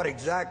 What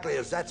exactly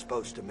is that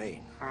supposed to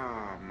mean?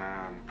 Oh,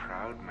 man,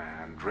 proud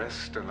man,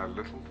 dressed in a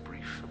little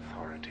brief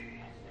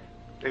authority.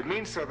 It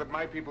means, sir, that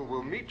my people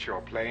will meet your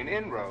plane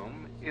in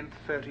Rome in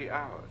 30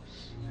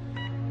 hours.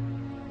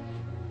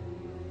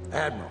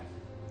 Admiral,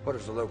 what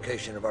is the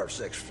location of our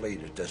Sixth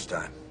Fleet at this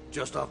time?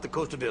 Just off the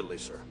coast of Italy,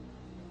 sir.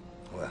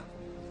 Well,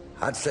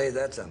 I'd say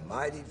that's a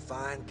mighty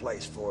fine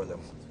place for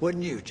them.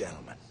 Wouldn't you,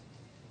 gentlemen?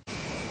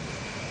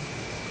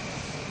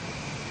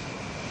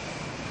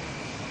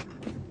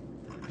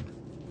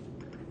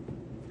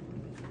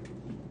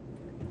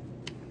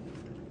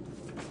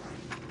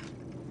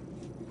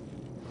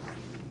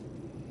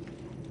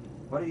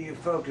 What are you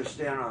focused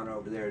in on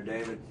over there,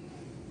 David?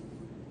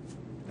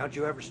 Don't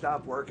you ever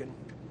stop working?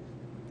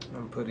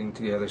 I'm putting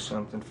together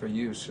something for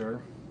you,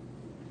 sir.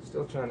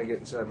 Still trying to get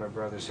inside my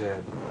brother's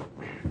head.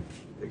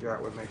 Figure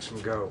out what makes him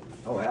go.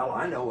 Oh, hell,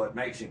 I know what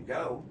makes him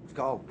go. It's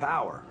called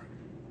power.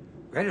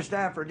 Greatest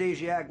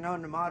aphrodisiac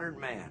known to modern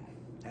man.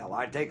 Hell,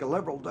 I take a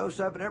liberal dose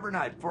of it every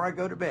night before I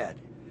go to bed.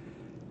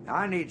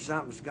 I need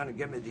something that's gonna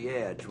give me the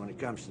edge when it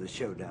comes to the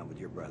showdown with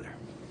your brother.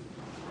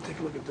 Take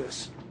a look at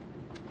this.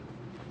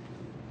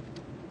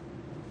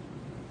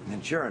 An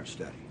insurance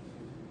study.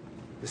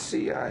 The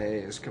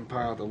CIA has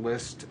compiled a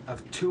list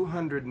of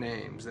 200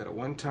 names that at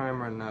one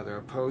time or another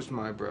opposed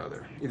my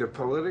brother, either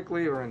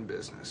politically or in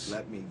business.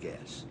 Let me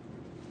guess.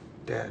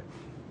 Dead.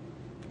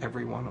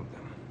 Every one of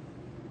them.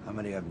 How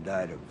many of them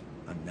died of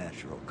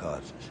unnatural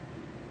causes?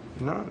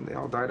 None. They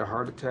all died of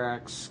heart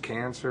attacks,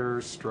 cancer,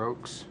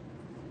 strokes.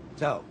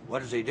 So, what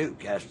does he do?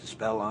 Cast a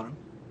spell on him?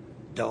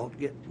 Don't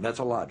get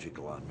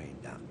mythological on me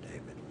now,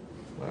 David.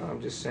 Well,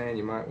 I'm just saying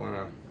you might want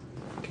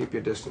to keep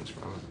your distance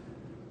from him.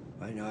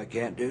 I know I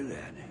can't do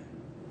that.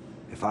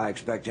 If I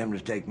expect him to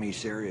take me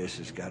serious,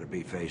 it's got to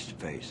be face to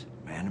face,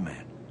 man to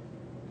man.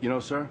 You know,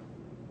 sir,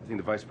 I think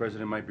the vice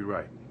president might be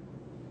right.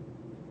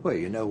 Well,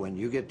 you know, when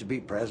you get to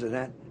be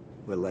president,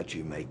 we'll let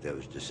you make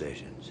those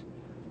decisions.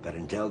 But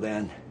until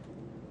then,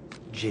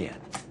 gin.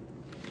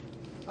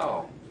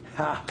 Oh.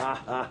 Ha ha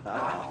ha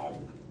ha.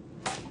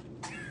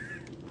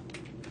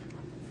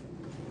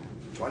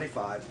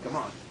 25, come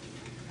on.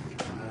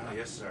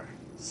 Yes, sir.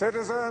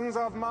 Citizens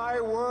of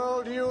my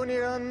world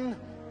union,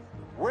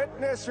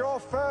 witness your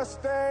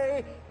first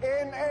day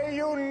in a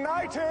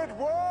united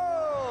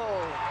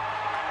world.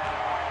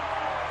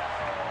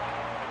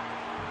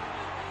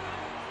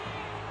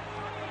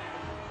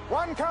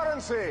 One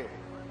currency,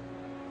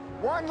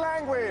 one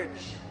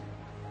language,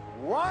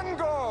 one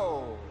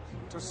goal,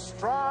 to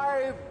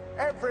strive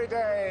every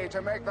day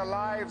to make the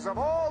lives of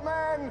all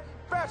men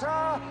better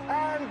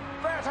and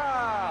better.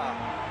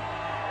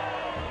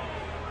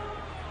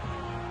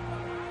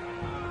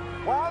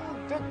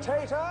 One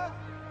dictator?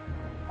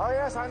 Oh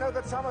yes, I know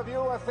that some of you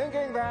are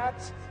thinking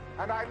that,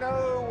 and I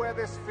know where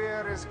this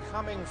fear is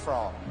coming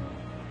from.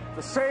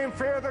 The same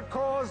fear that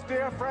caused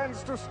dear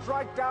friends to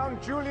strike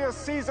down Julius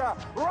Caesar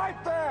right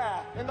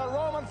there in the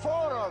Roman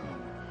Forum.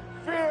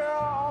 Fear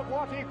of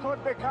what he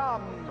could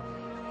become.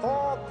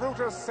 For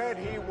Brutus said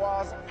he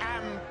was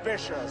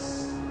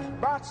ambitious.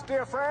 But,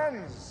 dear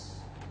friends,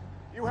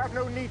 you have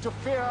no need to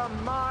fear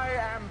my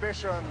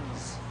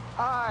ambitions.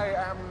 I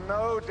am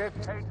no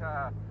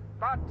dictator,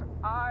 but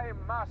I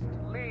must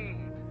lead.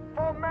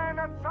 For men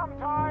at some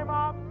time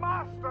are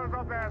masters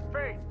of their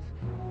fate.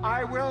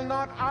 I will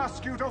not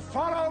ask you to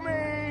follow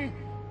me,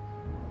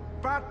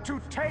 but to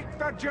take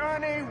the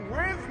journey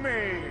with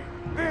me.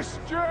 This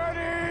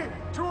journey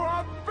to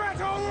a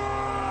better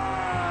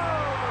world!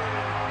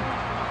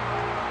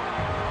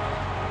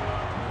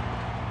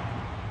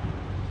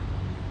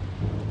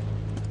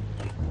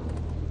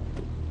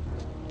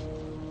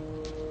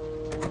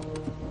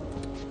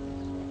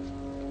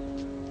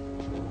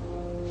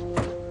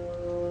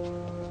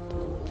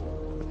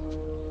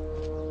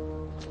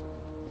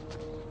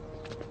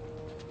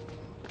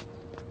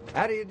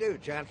 How do you do,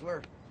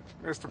 Chancellor?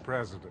 Mr.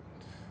 President.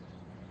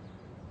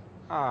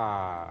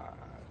 Ah,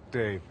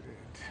 David.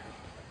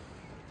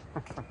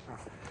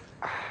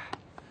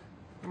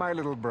 My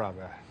little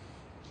brother.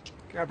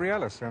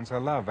 Gabriella sends her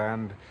love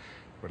and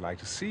would like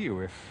to see you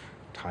if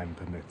time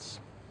permits.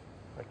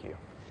 Thank you.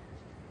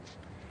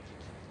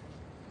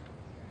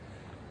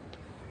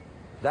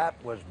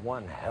 That was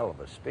one hell of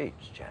a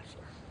speech,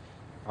 Chancellor.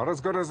 Not as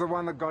good as the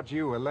one that got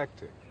you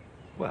elected.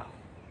 Well,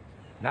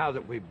 now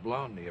that we've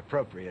blown the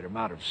appropriate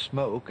amount of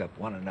smoke up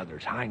one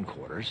another's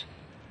hindquarters,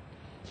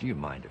 do you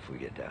mind if we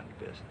get down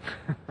to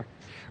business?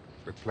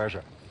 With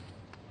pleasure.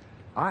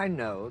 I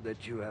know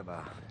that you have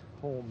a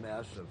whole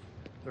mess of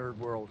third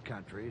world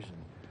countries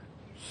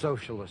and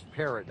socialist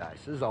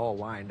paradises all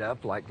lined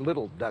up like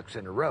little ducks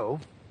in a row,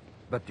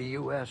 but the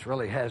U.S.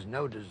 really has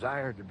no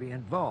desire to be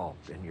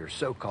involved in your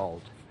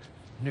so-called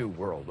New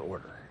World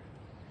Order.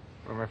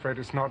 Well, I'm afraid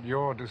it's not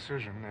your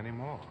decision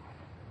anymore.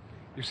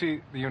 You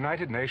see, the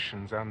United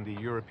Nations and the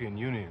European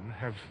Union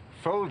have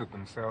folded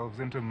themselves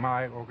into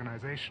my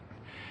organization.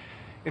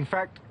 In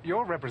fact,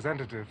 your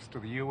representatives to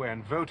the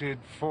UN voted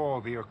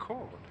for the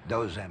accord.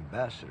 Those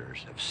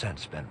ambassadors have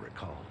since been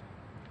recalled.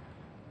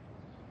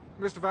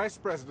 Mr. Vice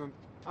President,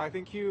 I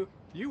think you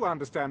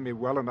understand me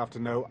well enough to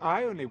know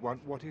I only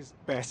want what is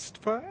best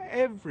for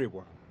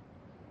everyone.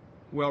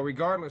 Well,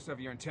 regardless of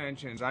your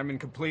intentions, I'm in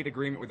complete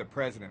agreement with the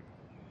President.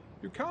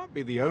 You can't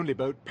be the only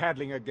boat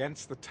paddling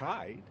against the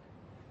tide.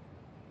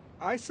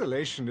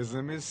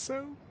 Isolationism is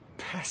so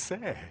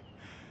passé.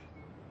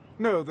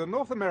 No, the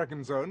North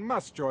American zone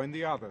must join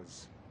the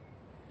others.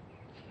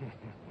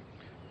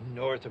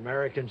 North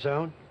American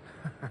zone?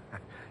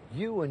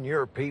 You and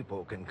your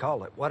people can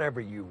call it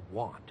whatever you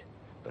want,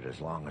 but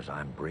as long as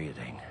I'm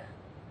breathing,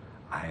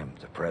 I am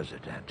the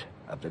president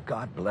of the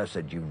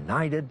God-blessed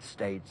United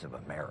States of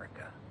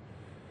America.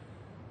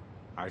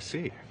 I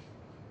see.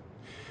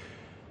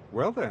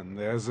 Well then,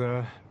 there's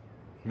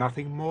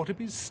nothing more to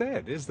be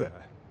said, is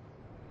there?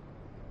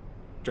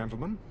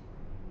 Gentlemen?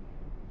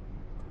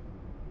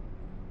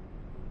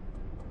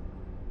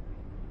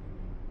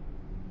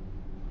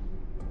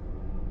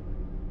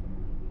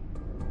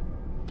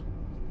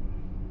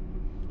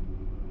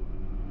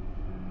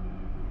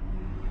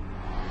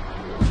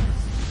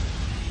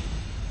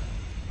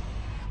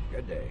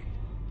 Good day.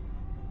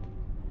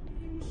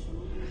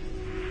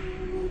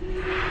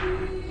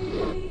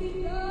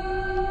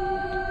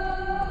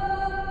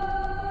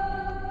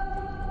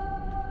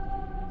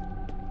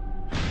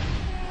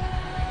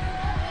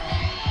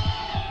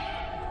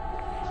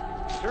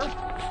 Sir?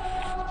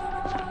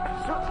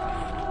 Sir?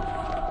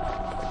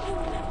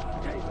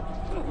 David.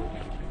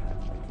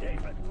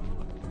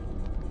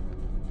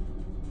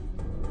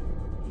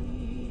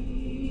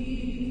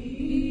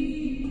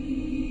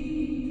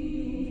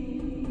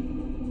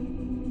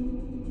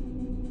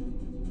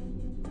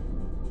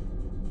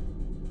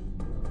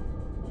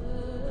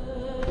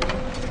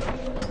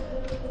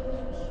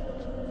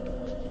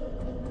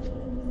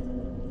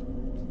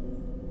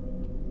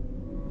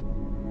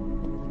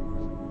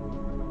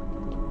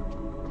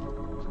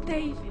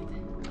 David.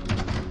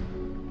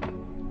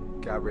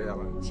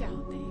 Gabriella. Ciao,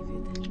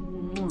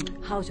 David.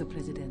 How's your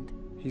president?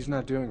 He's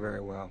not doing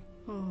very well.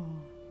 Oh.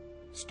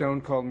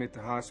 Stone called me at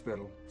the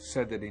hospital,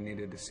 said that he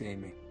needed to see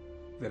me,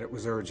 that it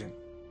was urgent.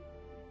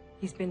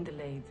 He's been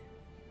delayed.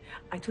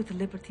 I took the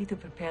liberty to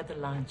prepare the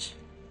lunch.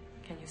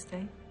 Can you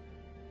stay?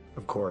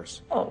 Of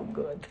course. Oh,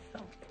 good.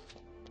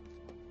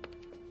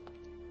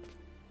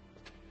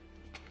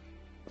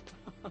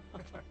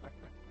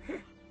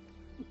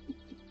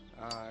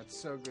 It's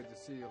so good to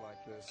see you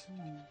like this.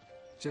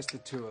 Just the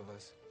two of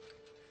us.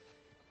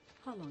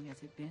 How long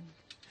has it been?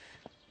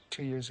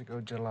 2 years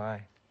ago,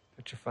 July,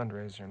 at your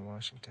fundraiser in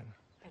Washington.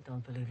 I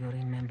don't believe you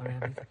remember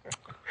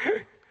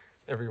everything.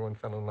 Everyone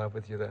fell in love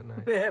with you that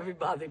night.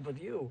 Everybody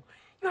but you.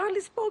 You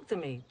hardly spoke to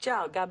me.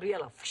 Ciao,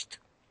 Gabriella.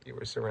 You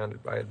were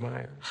surrounded by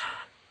admirers.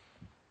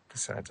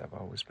 Besides, I've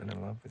always been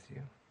in love with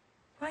you.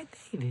 Why,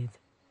 David?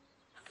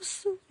 How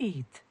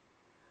sweet.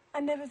 I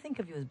never think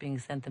of you as being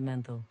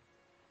sentimental.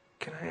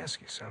 Can I ask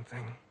you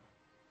something?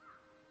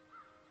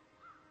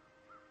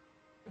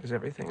 Is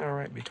everything all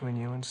right between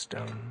you and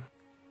Stone?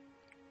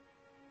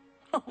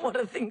 What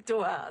a thing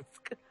to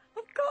ask.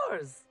 Of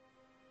course.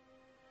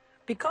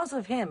 Because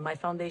of him, my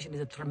foundation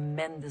is a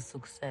tremendous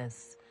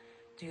success.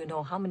 Do you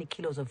know how many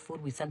kilos of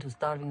food we sent to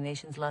starving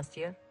nations last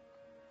year?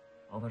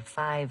 Over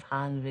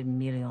 500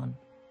 million.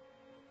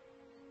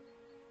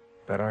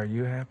 But are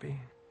you happy?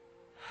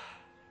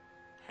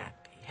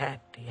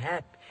 Happy.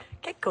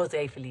 Che cosa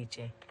è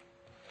felice?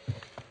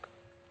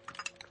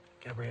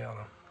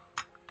 Gabriella,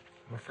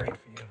 I'm afraid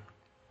for you.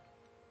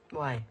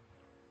 Why?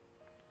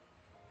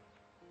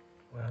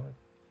 Well,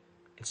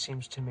 it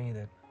seems to me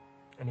that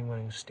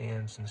anyone who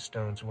stands in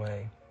Stone's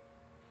way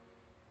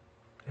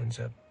ends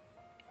up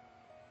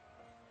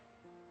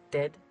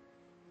dead?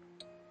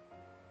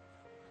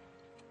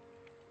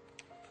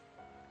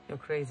 You're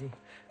crazy.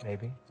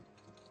 Maybe.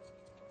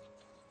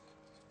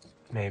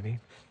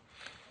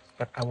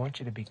 But I want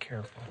you to be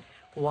careful.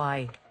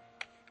 Why?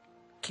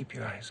 Keep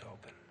your eyes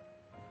open.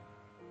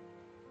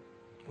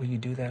 Will you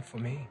do that for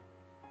me?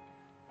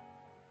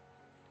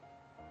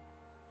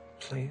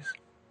 Please?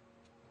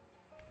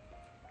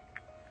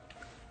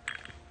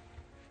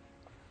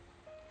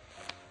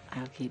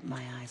 I'll keep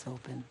my eyes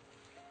open.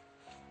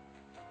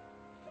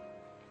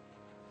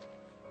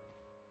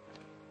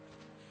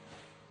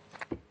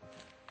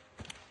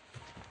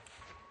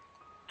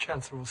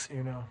 Chancellor will see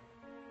you now.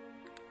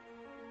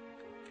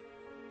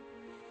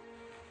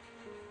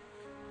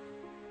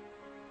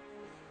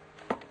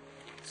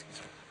 Excuse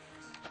me.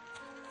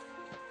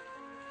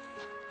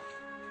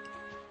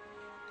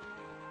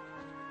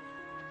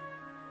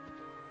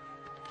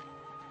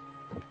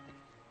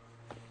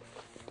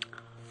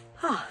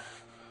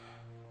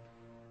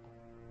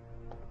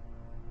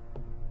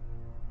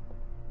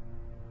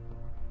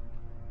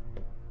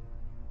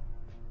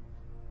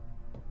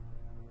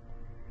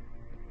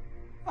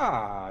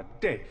 Ah,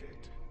 David.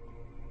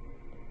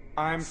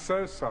 I'm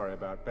so sorry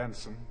about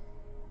Benson.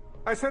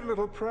 I said a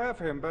little prayer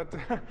for him, but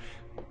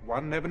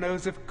one never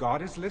knows if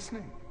God is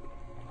listening.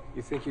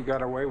 You think you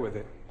got away with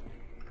it?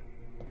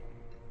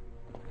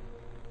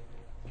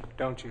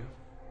 Don't you?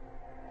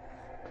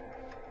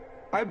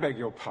 I beg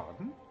your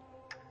pardon?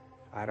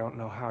 I don't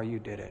know how you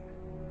did it,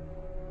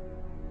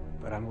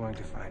 but I'm going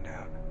to find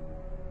out.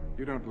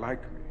 You don't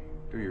like me,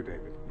 do you,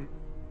 David?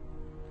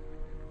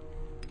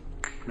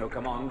 No,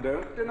 come on,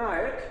 don't deny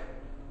it.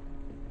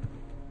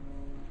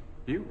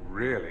 You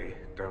really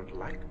don't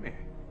like me.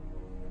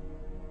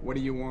 What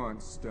do you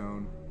want,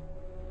 Stone?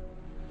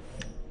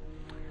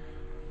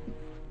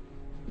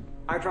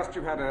 I trust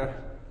you had a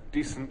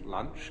decent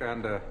lunch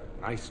and a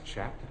nice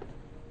chat.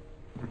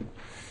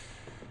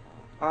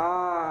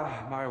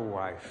 Ah, my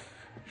wife.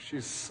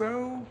 She's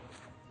so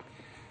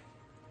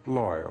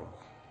loyal.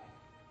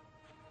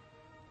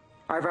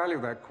 I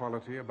value that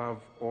quality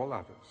above all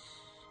others.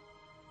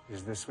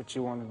 Is this what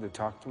you wanted to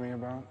talk to me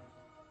about?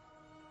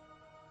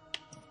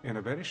 In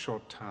a very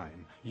short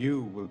time,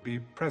 you will be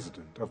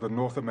president of the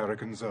North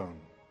American Zone.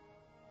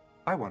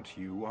 I want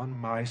you on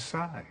my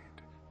side.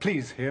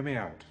 Please hear me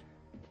out.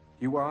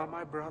 You are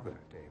my brother,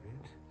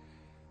 David.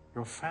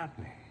 Your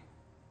family.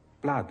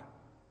 Blood.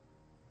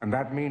 And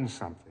that means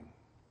something,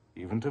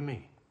 even to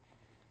me.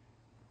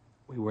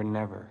 We were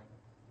never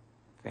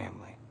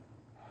family.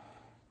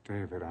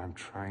 David, I'm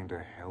trying to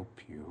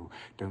help you.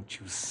 Don't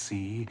you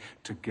see?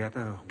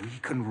 Together we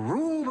can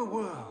rule the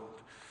world.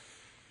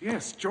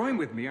 Yes, join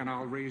with me and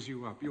I'll raise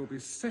you up. You'll be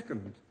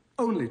second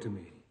only to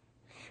me.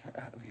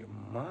 You're out of your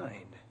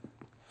mind.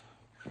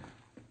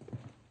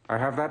 I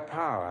have that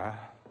power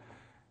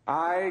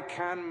I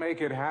can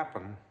make it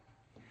happen.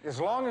 As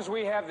long as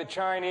we have the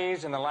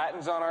Chinese and the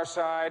Latins on our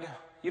side,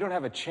 you don't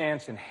have a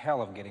chance in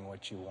hell of getting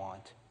what you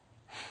want.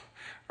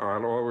 Oh,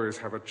 I'll always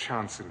have a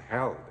chance in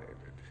hell, David.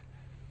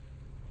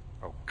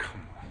 Oh,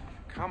 come on.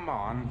 Come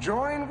on.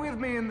 Join with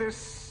me in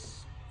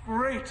this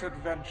great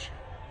adventure.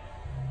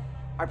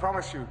 I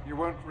promise you, you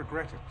won't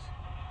regret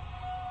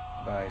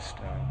it. Bye,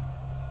 Stone.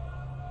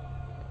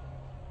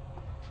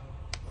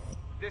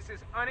 This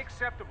is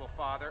unacceptable,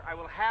 Father. I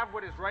will have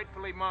what is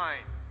rightfully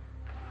mine.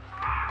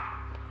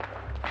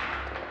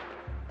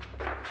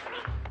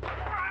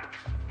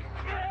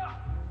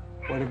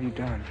 What have you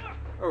done?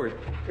 Oh, it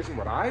isn't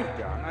what I've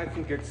done. I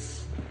think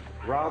it's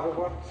rather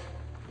what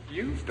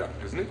you've done,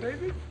 isn't it,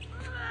 David?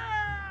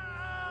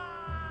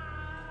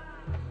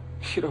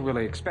 You don't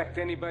really expect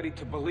anybody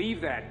to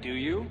believe that, do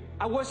you?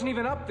 I wasn't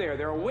even up there.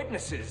 There are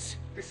witnesses.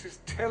 This is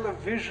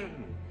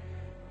television.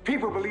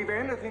 People believe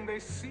anything they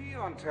see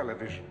on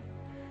television.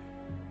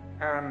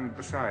 And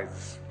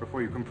besides,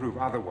 before you can prove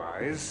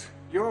otherwise,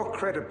 your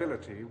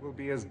credibility will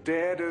be as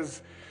dead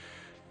as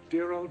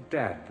dear old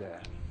Dad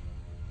there.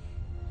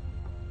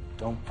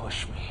 Don't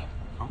push me.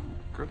 Oh,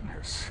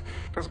 goodness.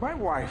 Does my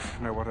wife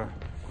know what a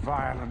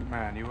violent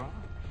man you are?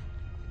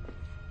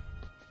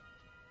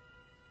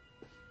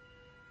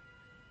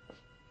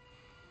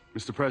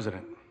 Mr.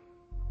 President.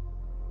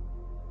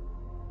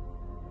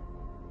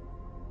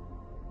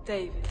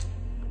 David.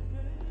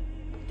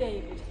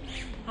 David,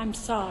 I'm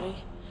sorry.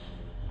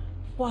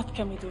 What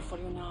can we do for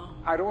you now?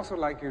 I'd also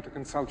like you to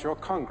consult your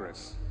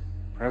Congress,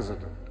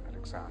 President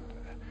Alexander.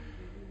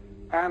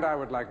 And I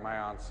would like my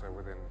answer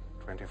within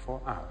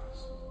 24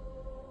 hours.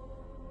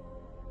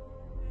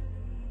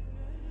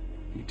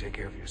 You take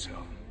care of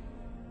yourself.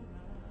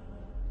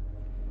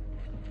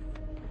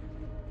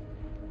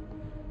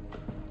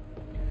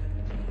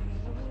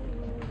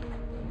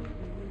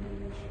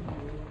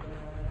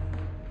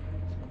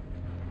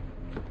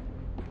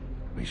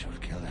 We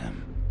should kill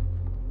him.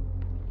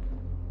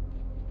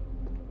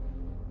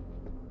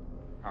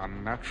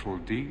 Unnatural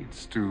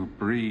deeds do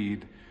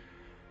breed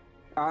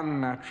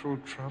unnatural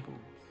troubles.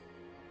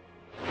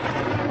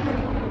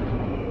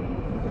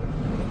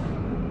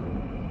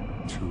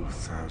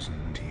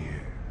 2,000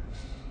 years.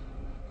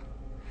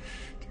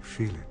 Do you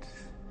feel it?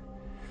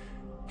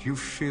 Do you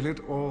feel it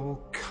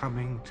all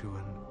coming to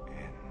an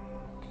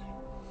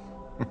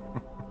end?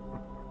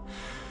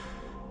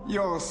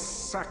 Your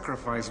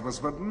sacrifice was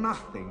but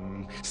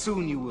nothing.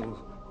 Soon you will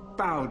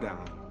bow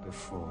down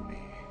before me.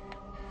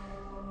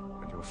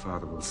 And your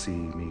father will see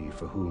me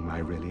for whom I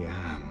really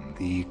am,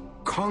 the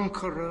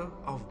conqueror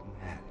of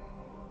men,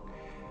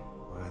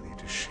 worthy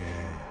to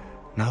share,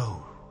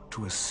 no,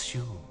 to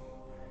assume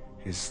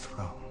his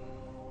throne.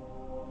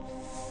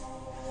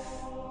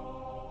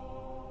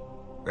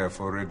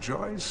 Therefore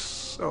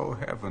rejoice, O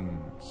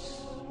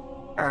heavens,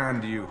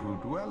 and you who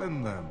dwell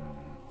in them.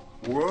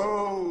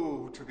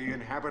 Woe to the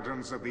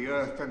inhabitants of the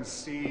earth and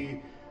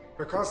sea,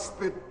 because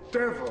the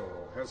devil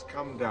has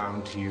come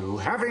down to you,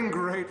 having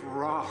great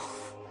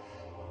wrath,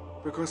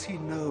 because he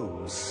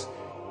knows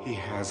he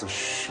has a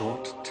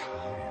short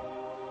time.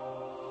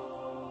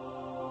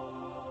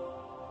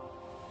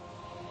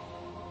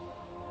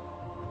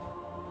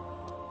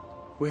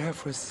 We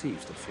have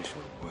received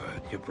official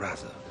word. Your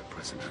brother, the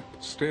president,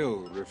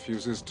 Still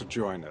refuses to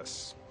join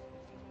us.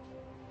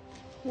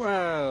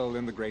 Well,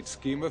 in the great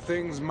scheme of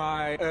things,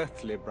 my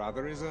earthly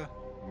brother is a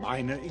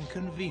minor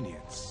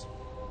inconvenience.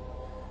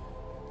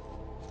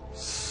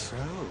 So,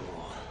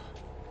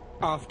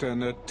 after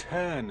an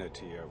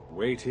eternity of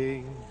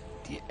waiting...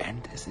 The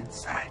end is in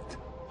sight.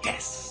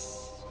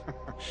 Yes!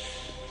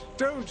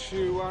 Don't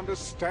you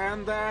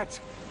understand that?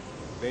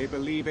 They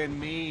believe in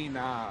me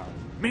now.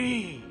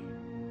 Me!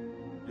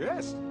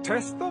 Yes,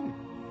 test them.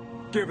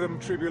 Give them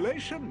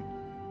tribulation.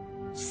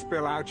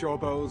 Spill out your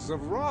bowls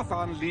of wrath,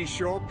 unleash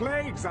your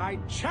plagues, I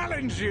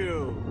challenge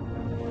you!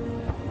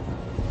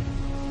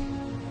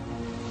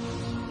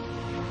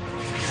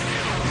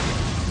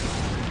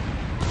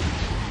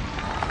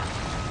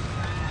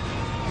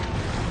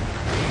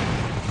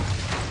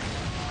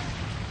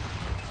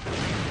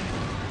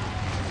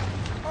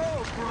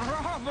 Oh,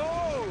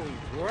 bravo!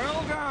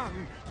 Well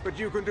done! But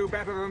you can do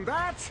better than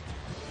that!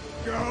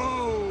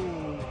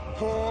 Go!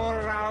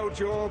 Pour out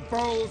your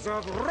bowls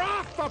of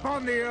wrath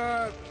upon the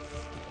earth!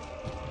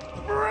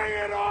 Bring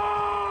it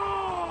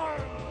on!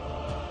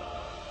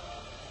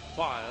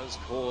 Fires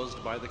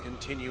caused by the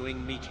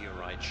continuing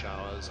meteorite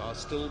showers are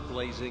still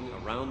blazing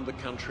around the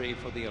country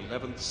for the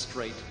 11th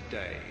straight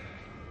day,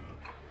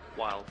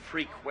 while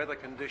freak weather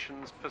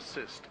conditions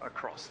persist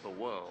across the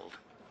world.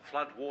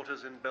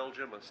 Floodwaters in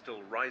Belgium are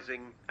still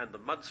rising, and the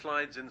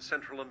mudslides in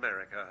Central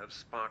America have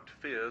sparked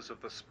fears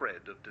of the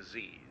spread of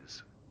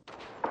disease.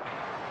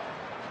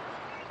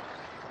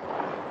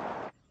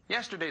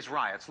 Yesterday's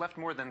riots left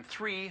more than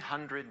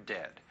 300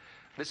 dead.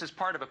 This is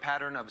part of a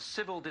pattern of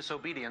civil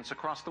disobedience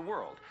across the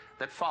world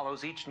that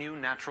follows each new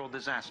natural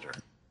disaster.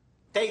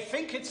 They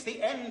think it's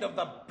the end of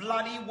the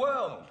bloody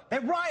world. They're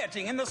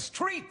rioting in the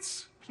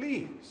streets.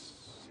 please.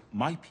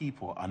 My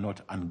people are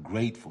not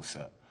ungrateful,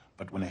 sir,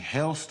 But when a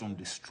hailstorm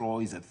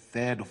destroys a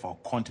third of our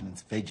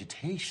continent's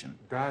vegetation,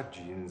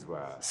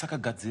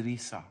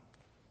 sakagadzirisa.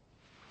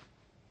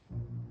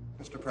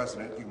 Mr.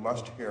 President, you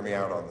must hear me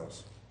out on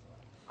this.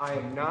 I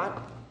am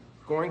not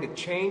going to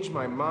change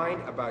my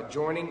mind about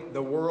joining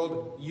the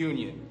World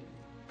Union.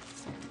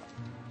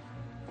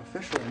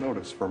 Official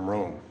notice from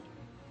Rome.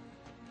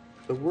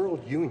 The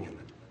World Union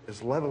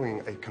is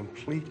leveling a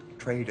complete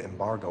trade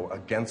embargo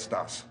against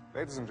us.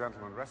 Ladies and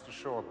gentlemen, rest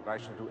assured that I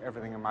shall do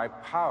everything in my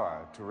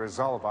power to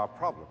resolve our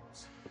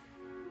problems.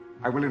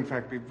 I will, in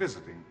fact, be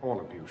visiting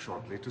all of you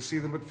shortly to see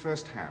them at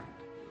first hand.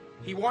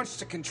 He wants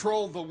to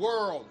control the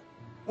world.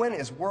 When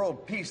is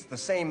world peace the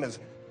same as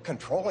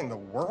controlling the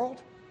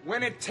world?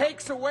 When it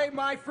takes away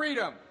my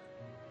freedom.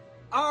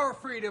 Our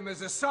freedom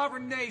as a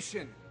sovereign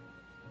nation.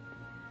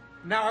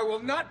 Now, I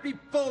will not be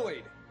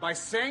bullied by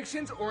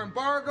sanctions or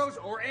embargoes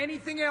or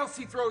anything else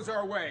he throws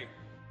our way.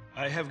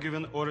 I have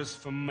given orders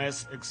for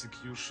mass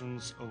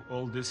executions of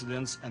all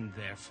dissidents and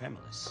their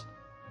families.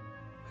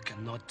 I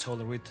cannot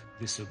tolerate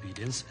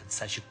disobedience at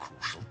such a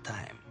crucial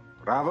time.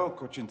 Bravo,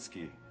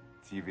 Koczynski.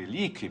 Ty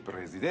wielki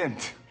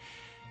prezydent.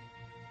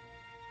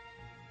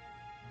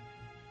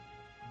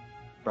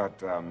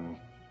 But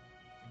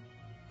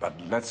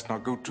let's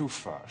not go too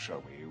far,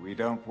 shall we? We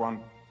don't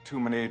want too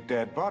many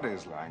dead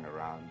bodies lying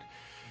around.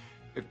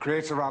 It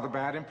creates a rather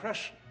bad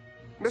impression.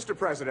 Mr.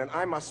 President,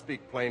 I must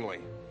speak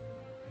plainly.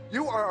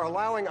 You are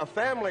allowing a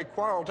family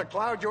quarrel to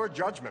cloud your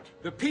judgment.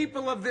 The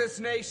people of this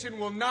nation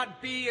will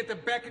not be at the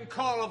beck and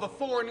call of a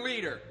foreign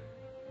leader.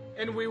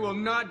 And we will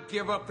not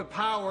give up the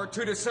power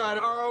to decide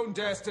our own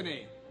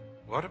destiny.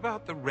 What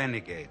about the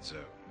renegade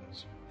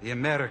zones? The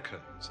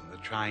Americans and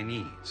the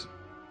Chinese?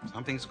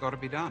 Something's got to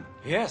be done.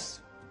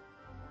 Yes.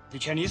 The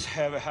Chinese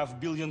have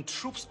 500 million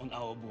troops on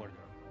our border.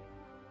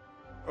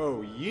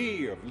 Oh,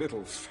 ye of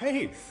little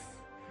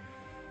faith.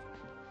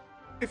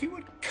 If you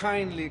would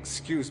kindly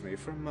excuse me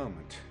for a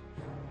moment.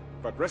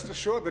 But rest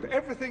assured that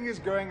everything is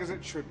going as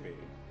it should be.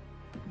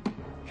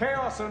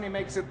 Chaos only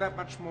makes it that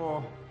much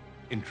more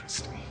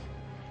interesting.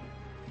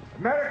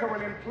 America will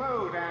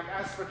implode, and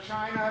as for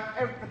China,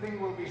 everything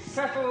will be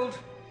settled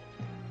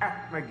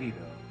at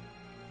Megiddo.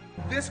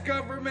 This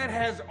government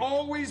has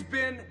always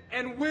been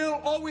and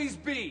will always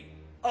be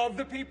of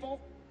the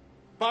people,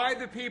 by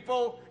the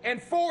people,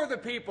 and for the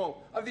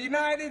people of the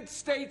United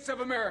States of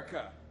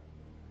America.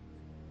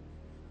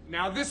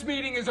 Now, this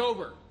meeting is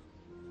over.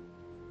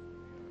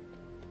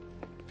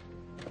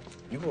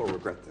 You will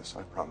regret this,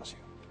 I promise you.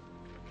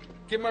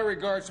 Give my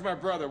regards to my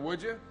brother,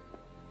 would you?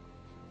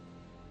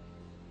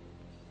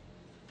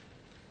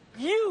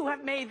 You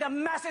have made the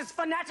masses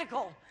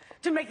fanatical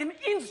to make them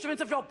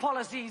instruments of your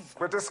policies.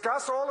 We'll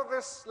discuss all of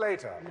this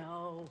later.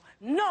 No,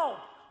 no,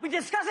 we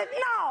discuss it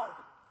now.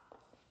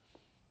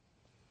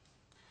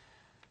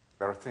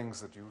 There are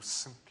things that you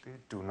simply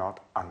do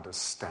not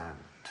understand.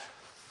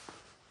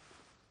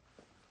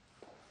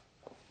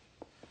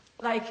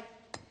 Like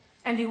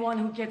anyone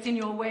who gets in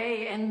your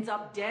way ends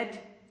up dead.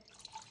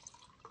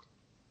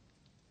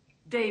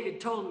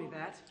 David told me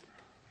that.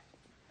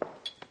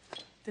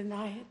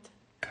 Deny it?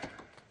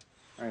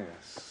 Oh,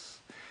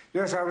 yes.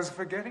 Yes, I was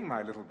forgetting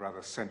my little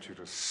brother sent you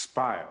to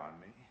spy on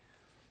me.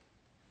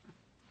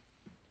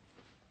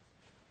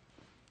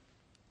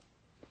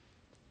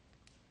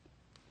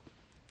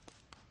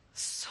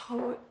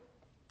 So,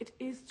 it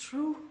is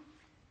true?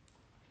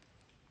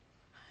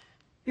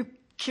 You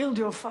killed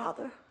your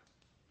father?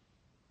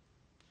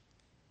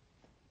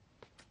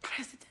 The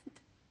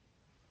president?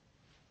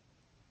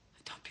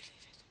 I don't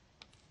believe it.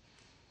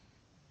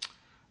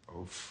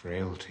 Oh,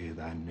 frailty,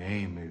 thy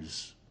name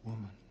is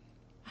woman.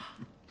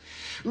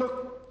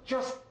 Look,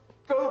 just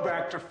go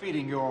back to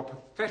feeding your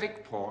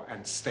pathetic poor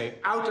and stay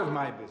out of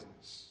my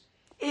business.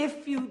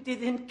 If you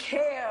didn't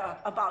care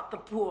about the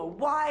poor,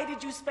 why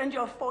did you spend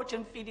your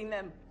fortune feeding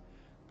them?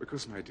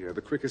 Because, my dear,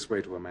 the quickest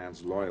way to a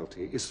man's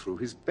loyalty is through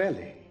his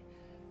belly.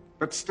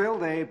 But still,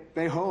 they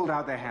hold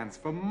out their hands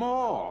for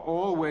more,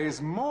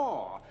 always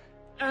more.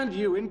 And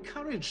you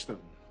encourage them.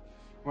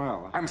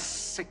 Well, I'm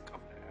sick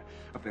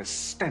of their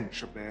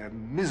stench, of their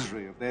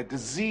misery, of their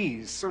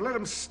disease. So let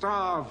them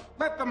starve.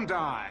 Let them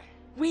die.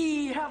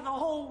 We have the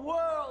whole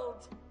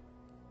world.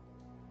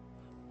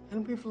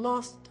 And we've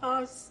lost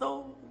our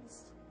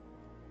souls.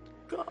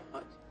 God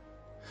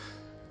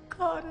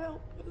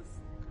help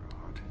us.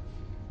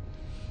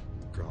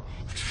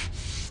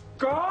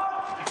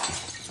 God!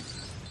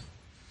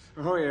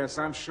 Oh, yes,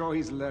 I'm sure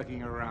he's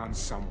lurking around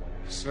somewhere.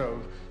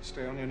 So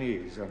stay on your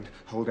knees and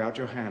hold out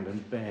your hand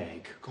and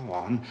beg. Go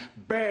on,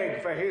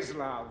 beg for his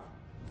love.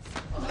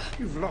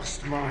 You've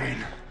lost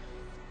mine.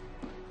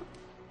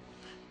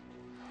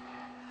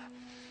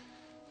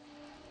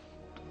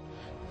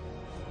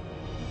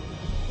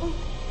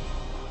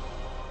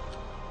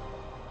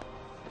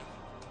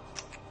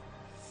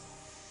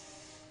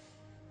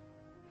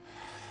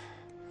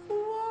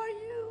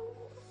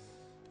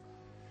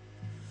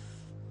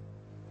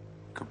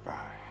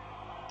 Goodbye.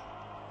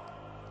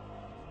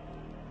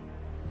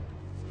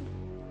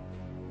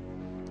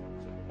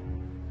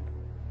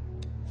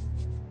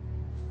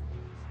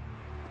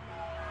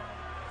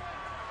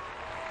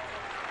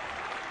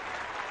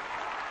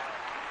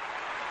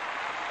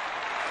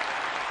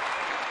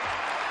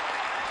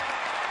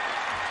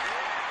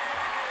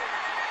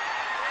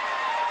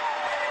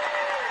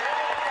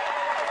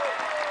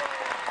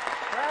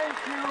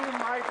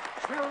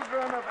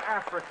 children of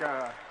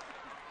Africa,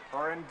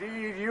 for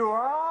indeed you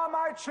are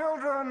my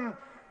children,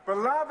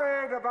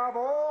 beloved above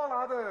all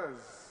others.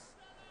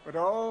 But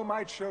oh,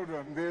 my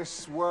children,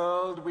 this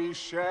world we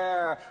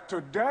share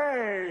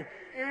today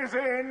is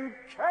in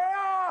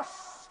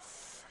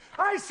chaos.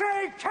 I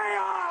say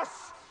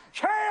chaos!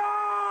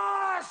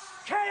 Chaos!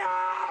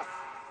 Chaos!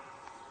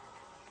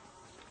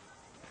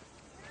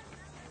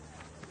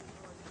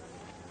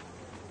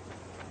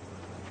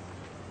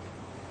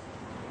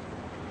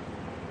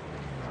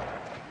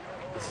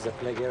 This is a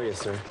plague area,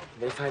 sir.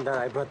 They find out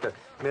I brought the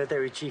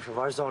military chief of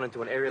our zone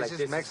into an area like this.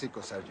 This is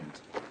Mexico, Sergeant.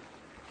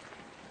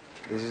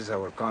 This is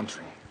our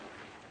country,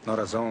 not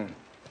a zone.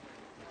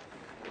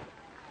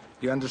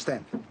 You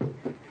understand?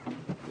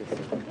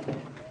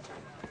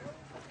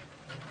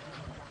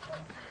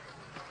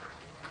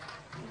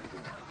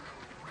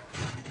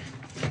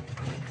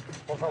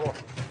 Por favor.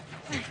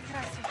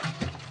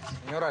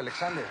 Señora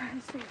Alexander,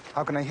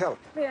 how can I help?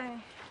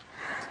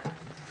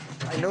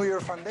 I knew your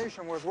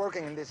foundation was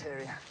working in this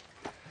area.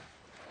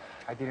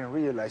 I didn't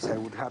realize I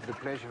would have the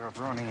pleasure of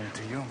running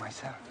into you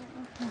myself.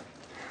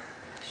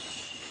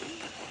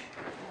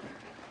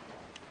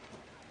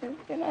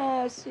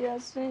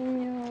 Gracias,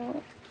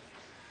 señor.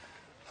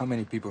 How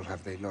many people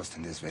have they lost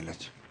in this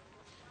village?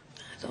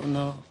 I don't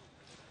know.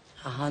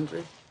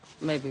 100,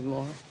 maybe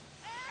more.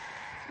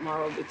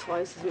 Tomorrow will be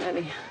twice as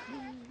many.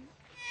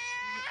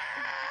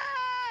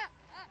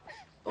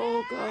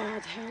 Oh,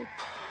 God, help.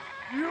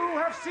 You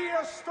have seen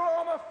a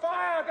storm of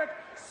fire that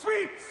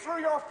sweeps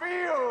through your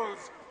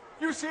fields.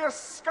 You see a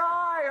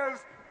sky as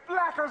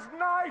black as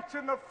night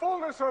in the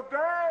fullness of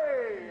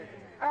day.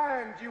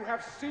 And you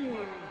have seen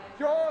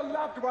your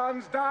loved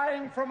ones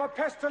dying from a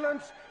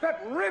pestilence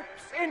that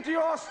rips into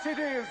your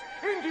cities,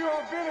 into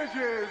your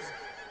villages.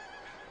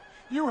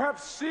 You have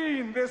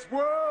seen this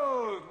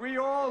world we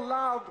all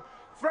love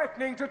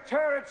threatening to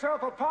tear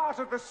itself apart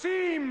at the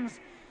seams.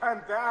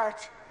 And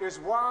that is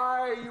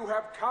why you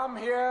have come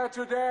here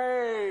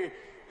today.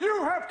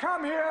 You have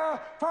come here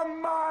for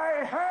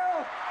my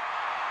help.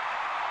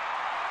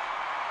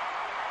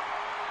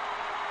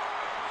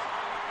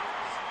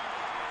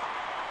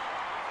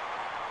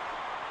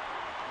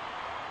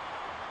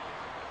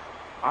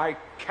 I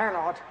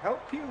cannot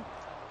help you.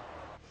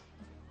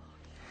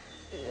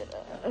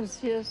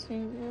 Gracias,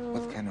 señor.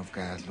 What kind of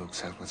God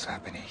looks at what's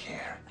happening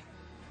here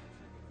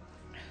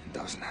and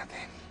does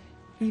nothing?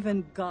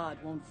 Even God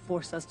won't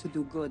force us to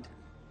do good.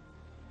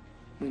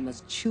 We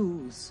must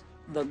choose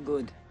the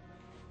good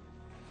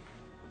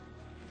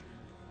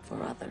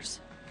for others.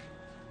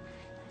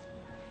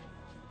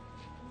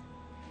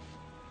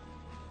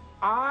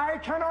 I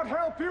cannot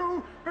help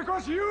you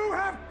because you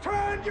have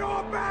turned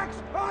your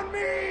backs on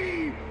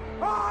me!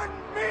 On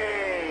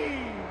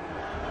me!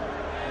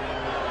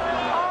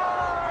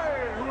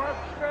 I, who have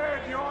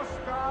fed your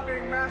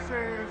starving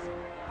masses.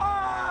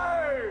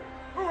 I,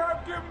 who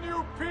have given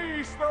you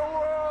peace the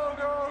world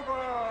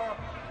over.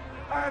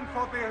 And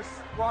for this,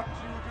 what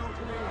you do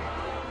to me?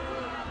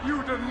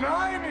 You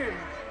deny me!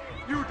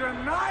 You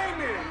deny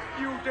me!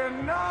 You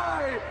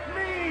deny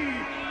me!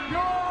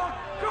 Your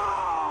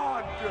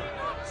God!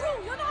 Not true!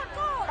 You're not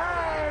God!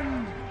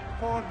 And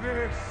for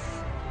this,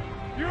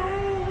 you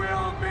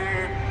will be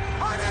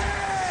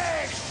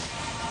punished!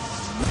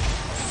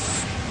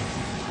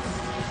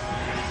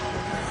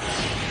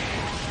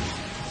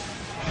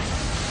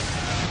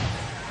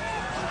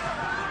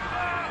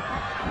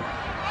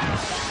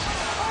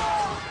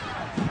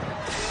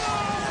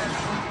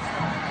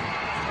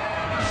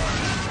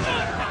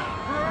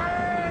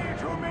 Pray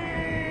to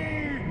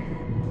me!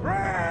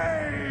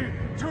 Pray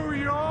to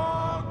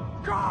your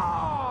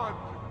God!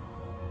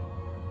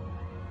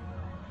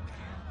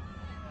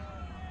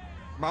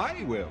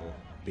 My will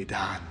be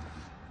done.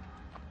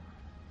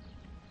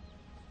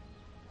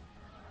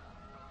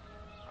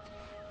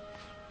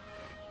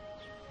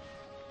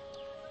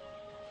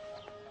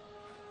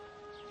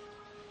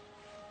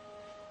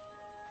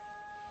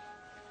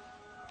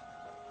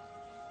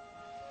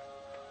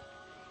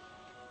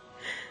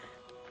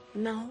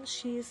 Now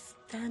she is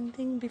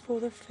standing before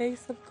the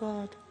face of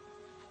God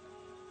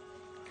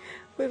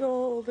with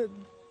all the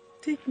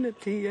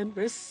dignity and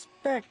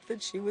respect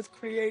that she was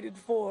created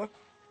for.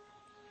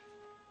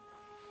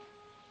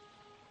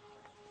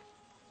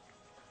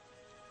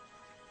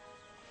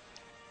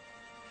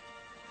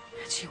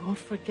 And she won't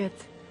forget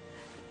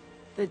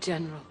the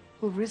general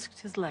who risked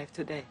his life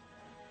today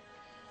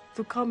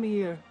to come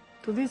here,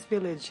 to this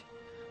village,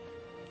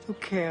 to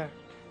care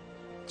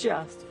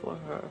just for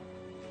her.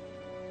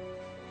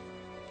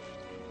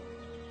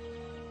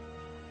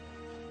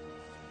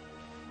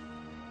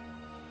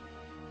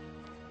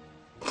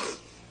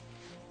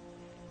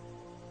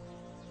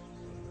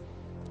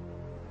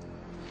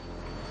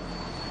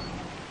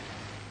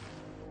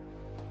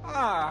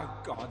 Ah,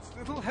 God's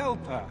little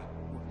helper.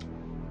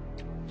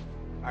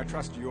 I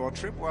trust your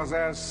trip was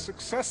as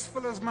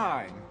successful as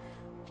mine.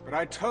 But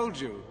I told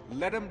you,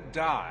 let him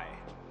die.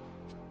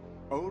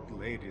 Old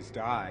ladies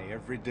die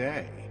every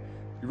day.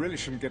 You really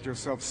shouldn't get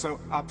yourself so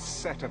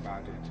upset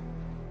about it.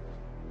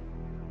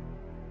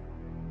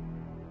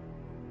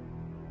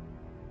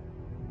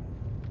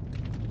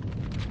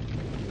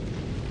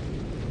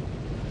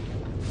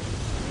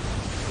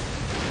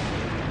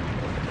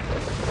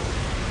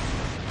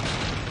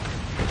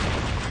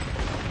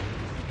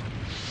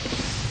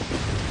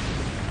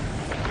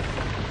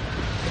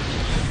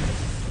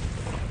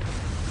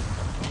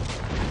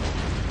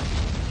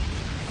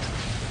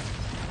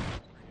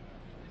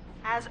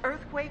 As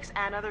earthquakes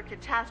and other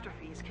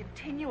catastrophes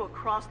continue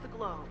across the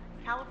globe,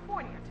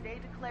 California today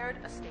declared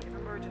a state of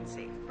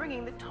emergency,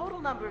 bringing the total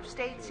number of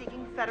states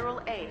seeking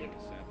federal aid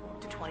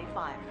to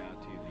 25.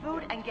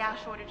 Food and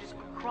gas shortages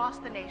across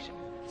the nation.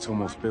 It's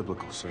almost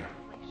biblical, sir.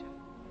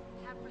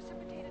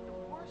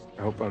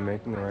 I hope I'm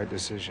making the right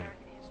decision.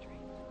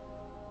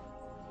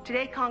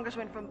 Today,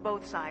 congressmen from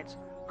both sides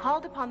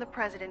called upon the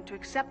president to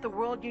accept the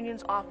World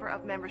Union's offer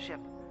of membership,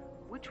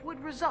 which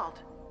would result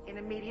in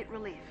immediate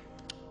relief.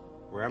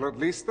 Well, at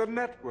least the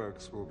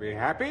networks will be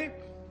happy.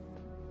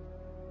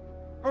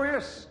 Oh,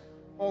 yes.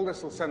 All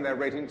this will send their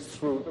ratings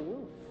through the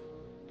roof.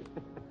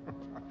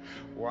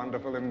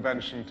 Wonderful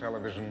invention,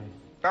 television.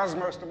 Does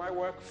most of my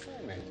work for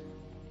me.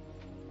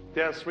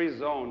 There are 3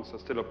 zones that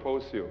still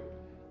oppose you.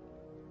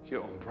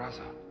 Your own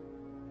brother.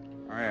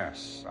 Oh,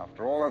 yes.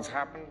 After all that's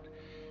happened,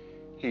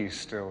 he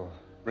still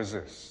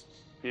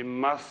resists. We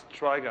must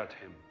strike at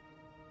him.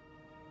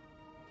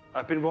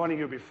 I've been warning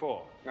you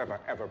before.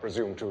 Never, ever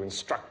presume to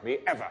instruct me,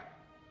 ever.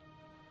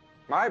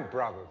 My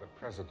brother, the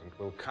president,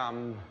 will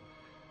come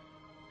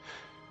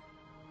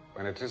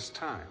when it is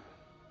time.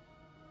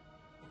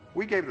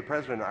 We gave the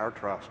president our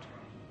trust.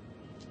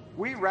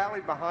 We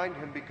rallied behind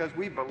him because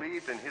we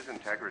believed in his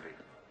integrity.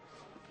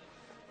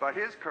 But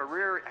his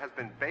career has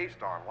been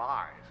based on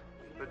lies.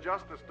 The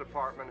Justice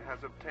Department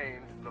has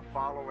obtained the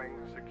following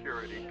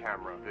security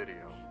camera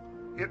video.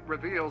 It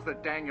reveals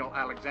that Daniel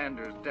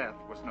Alexander's death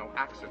was no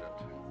accident.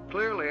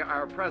 Clearly,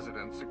 our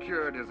president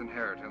secured his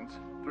inheritance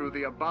through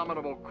the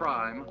abominable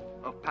crime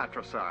of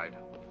patricide.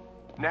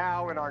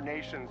 Now, in our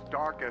nation's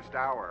darkest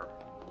hour,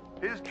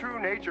 his true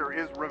nature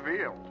is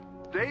revealed.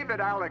 David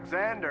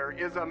Alexander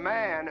is a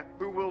man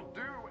who will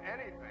do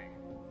anything,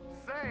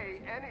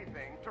 say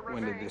anything to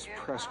remain. When did this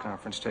press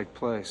conference take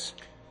place?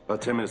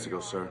 About 10 minutes ago,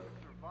 sir.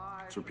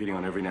 It's repeating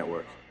on every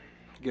network.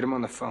 Get him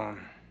on the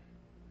phone.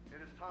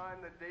 It is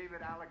time that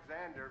David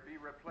Alexander be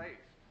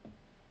replaced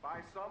by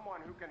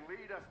someone who can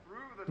lead us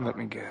through the Let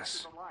me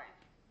guess.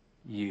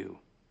 You.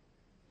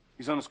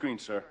 He's on the screen,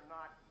 sir.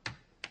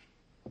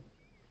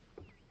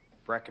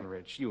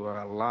 Breckenridge, you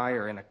are a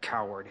liar and a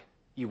coward.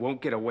 You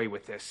won't get away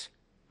with this.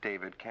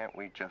 David, can't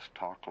we just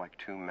talk like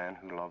 2 men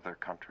who love their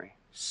country?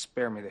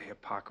 Spare me the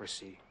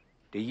hypocrisy.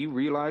 Do you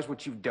realize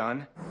what you've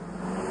done?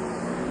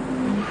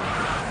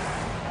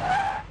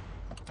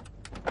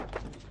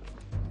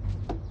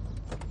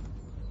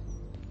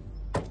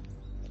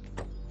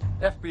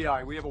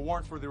 FBI, we have a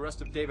warrant for the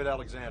arrest of David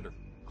Alexander.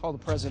 Call the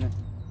president.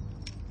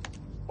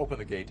 Open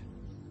the gate.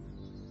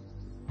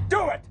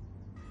 Do it!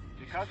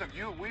 Because of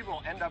you, we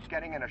will end up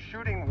getting in a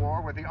shooting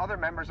war with the other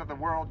members of the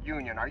World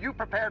Union. Are you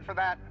prepared for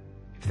that?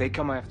 If they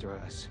come after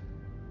us,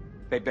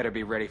 they better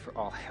be ready for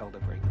all hell to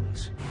break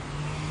loose.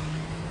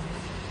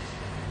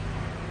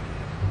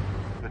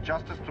 The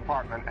Justice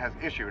Department has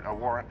issued a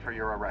warrant for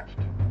your arrest.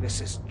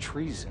 This is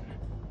treason.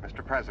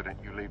 Mr. President,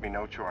 you leave me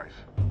no choice.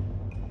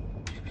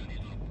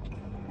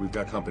 We've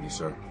got company,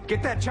 sir.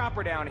 Get that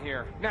chopper down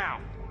here, now!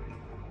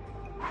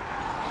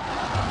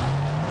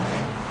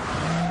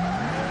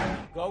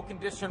 Go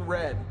condition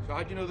red. So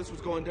how'd you know this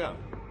was going down?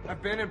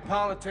 I've been in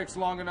politics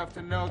long enough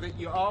to know that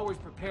you always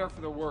prepare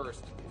for the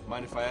worst.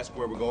 Mind if I ask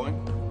where we're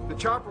going? The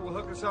chopper will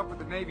hook us up with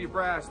the Navy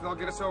brass. They'll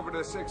get us over to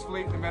the 6th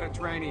Fleet in the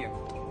Mediterranean.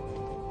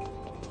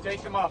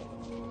 Take them up.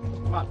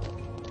 Come on.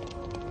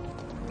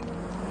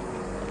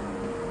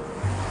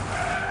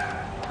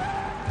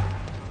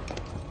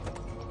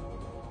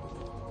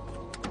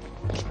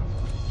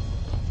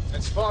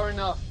 That's far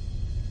enough.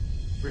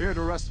 We're here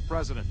to arrest the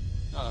president.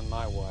 Not on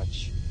my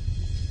watch.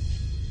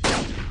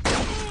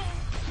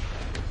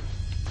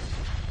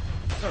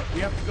 Sir,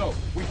 we have to go.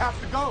 We have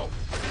to go!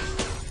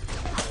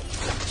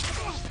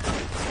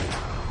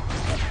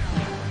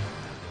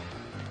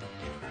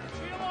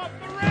 Seal off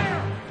the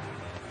rear!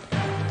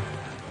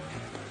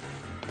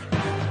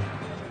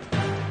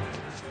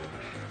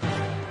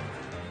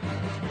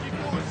 Keep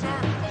moving, sir.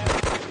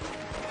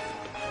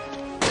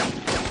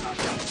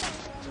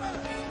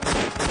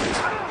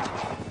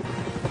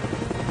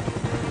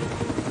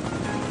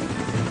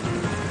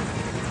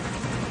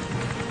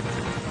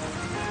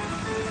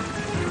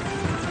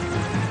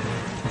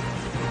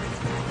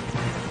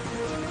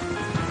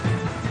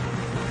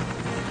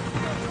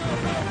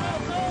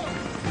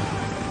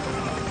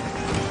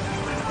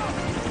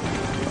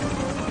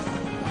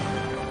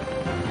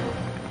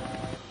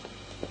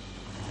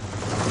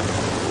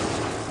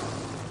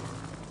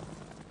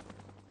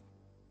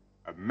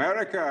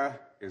 America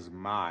is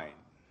mine.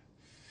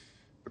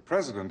 The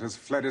president has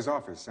fled his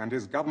office, and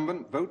his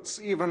government votes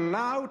even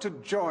now to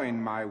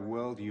join my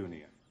world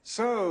union.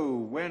 So,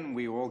 when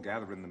we all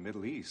gather in the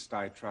Middle East,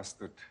 I trust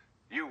that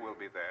you will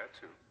be there,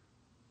 too.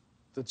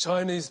 The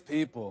Chinese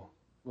people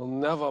will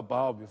never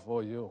bow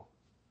before you.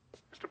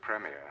 Mr.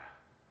 Premier,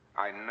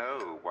 I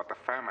know what the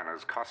famine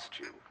has cost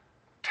you.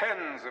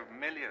 Tens of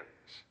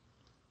millions.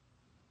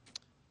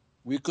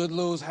 We could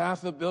lose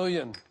 $500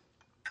 million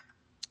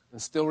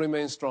and still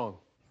remain strong.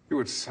 You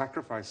would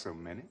sacrifice so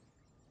many?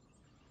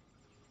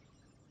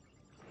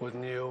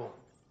 Wouldn't you?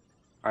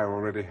 I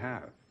already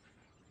have.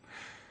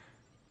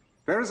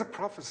 There is a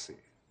prophecy.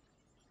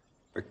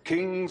 The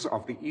kings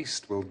of the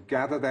East will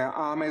gather their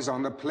armies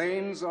on the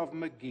plains of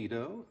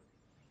Megiddo,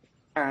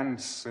 and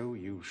so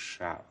you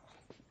shall.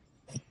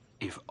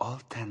 If all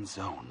 10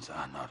 zones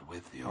are not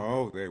with you...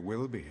 Oh, they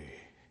will be.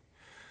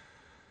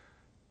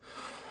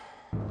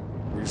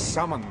 We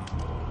summon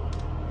them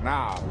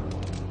now.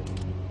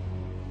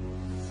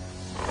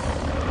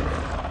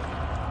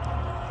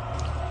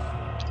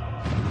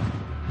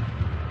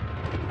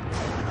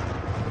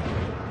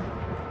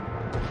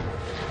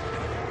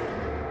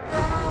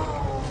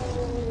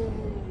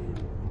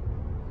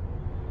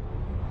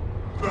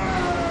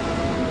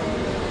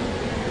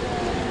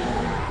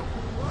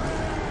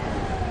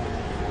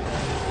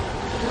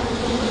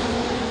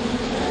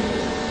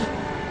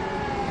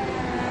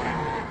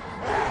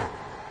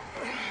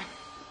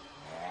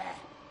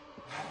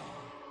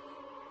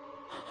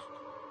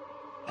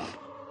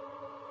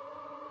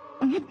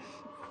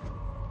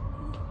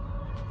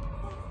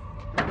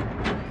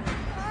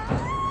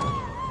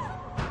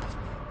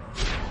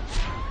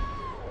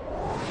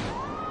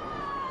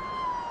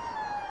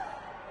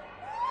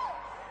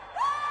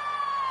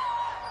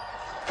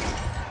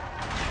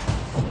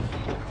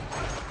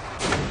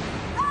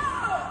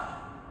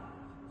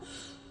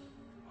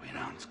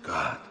 Renounce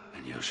God,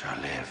 and you shall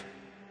live.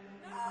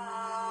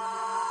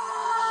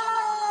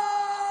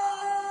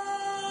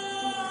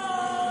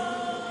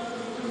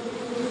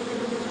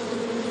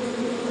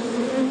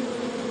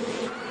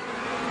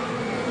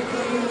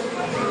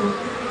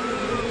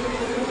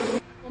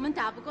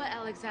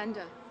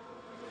 Alexander.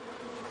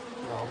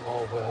 老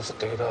母不要是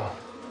对的，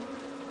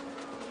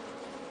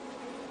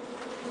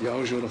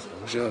夭壽的後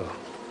生，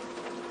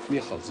你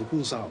好自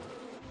顧上。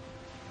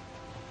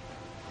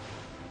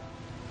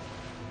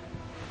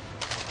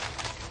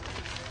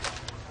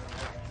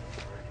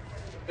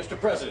 Mr.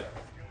 President,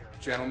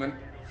 gentlemen,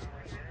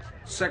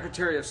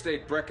 Secretary of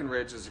State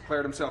Breckinridge has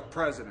declared himself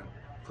president,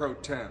 pro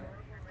tem,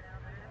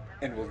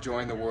 and will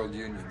join the World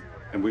Union.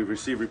 And we've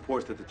received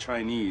reports that the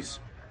Chinese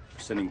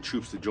are sending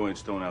troops to join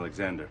Stone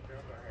Alexander.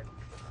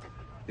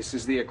 This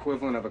is the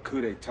equivalent of a coup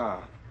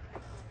d'etat.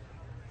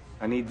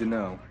 I need to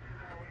know,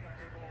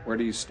 where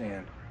do you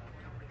stand?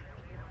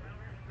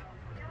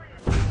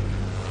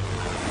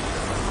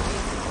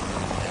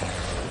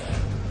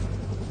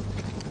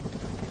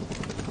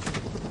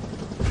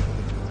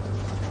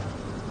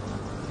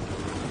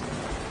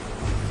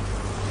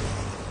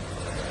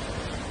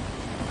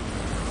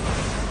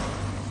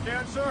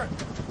 Sir?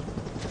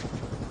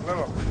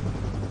 Little.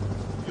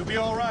 You'll be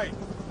all right.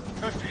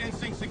 Trust your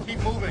instincts and keep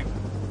moving.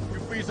 If you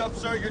freeze up,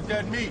 sir, you're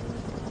dead meat.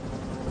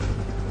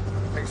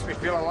 Makes me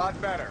feel a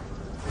lot better.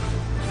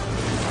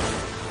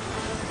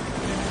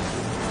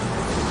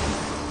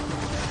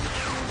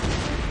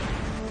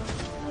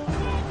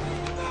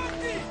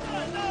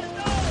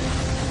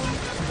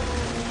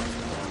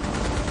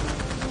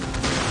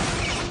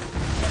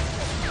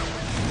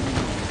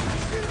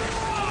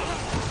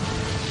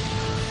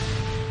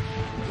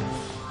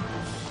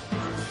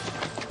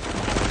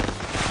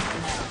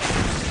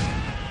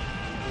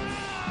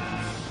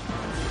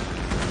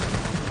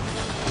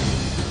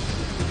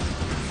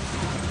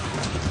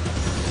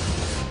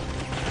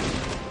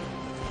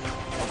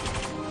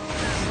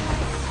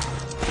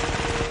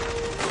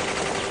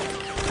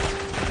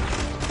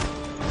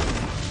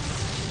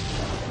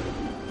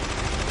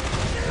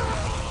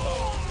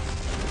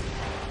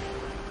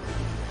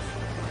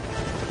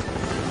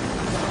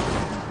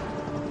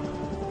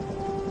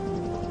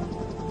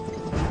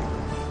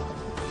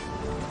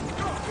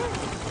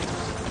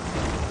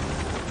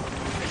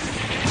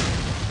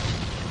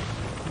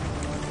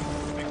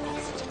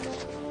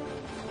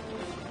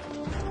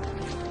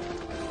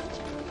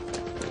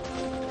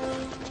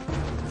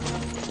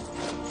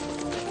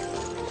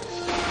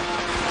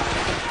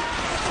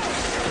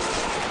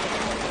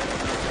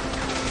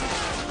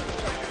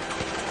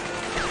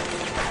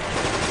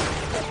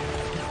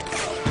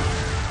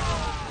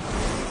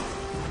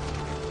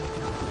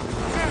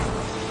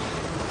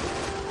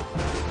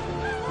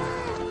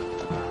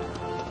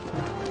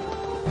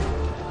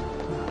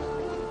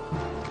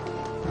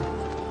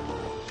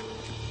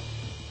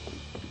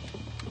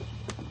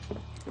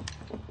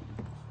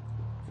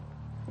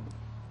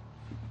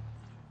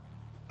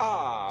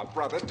 Ah,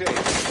 Brother Dave.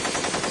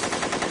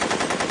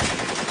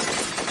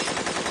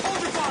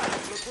 Hold your fire!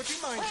 Look, would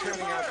you mind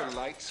turning out the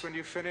lights when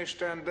you've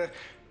finished? And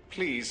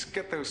please,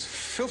 get those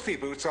filthy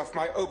boots off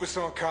my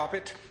Aubusson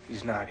carpet.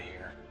 He's not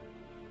here.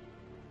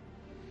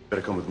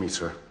 Better come with me,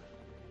 sir.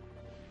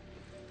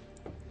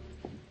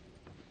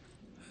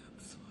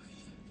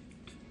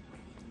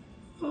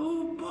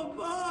 Oh,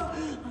 Papa,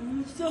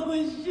 I'm so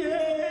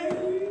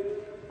ashamed.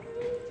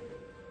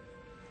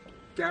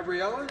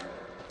 Gabriella?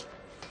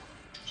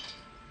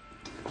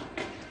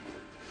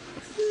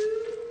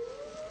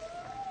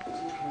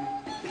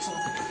 It's all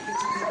good.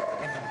 It's all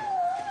good.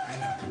 I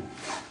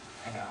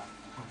know.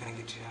 We're gonna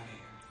get you out of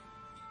here.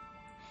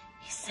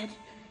 He said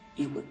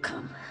you would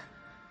come.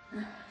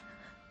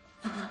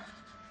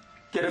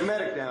 Get a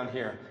medic down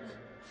here.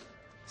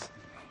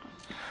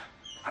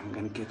 I'm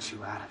gonna get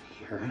you out of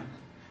here.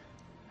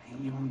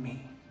 you and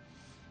me.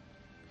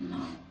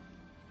 No.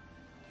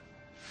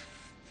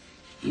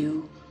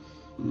 You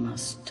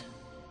must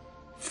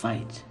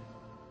fight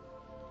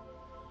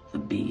the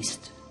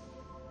beast.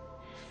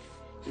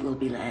 You will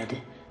be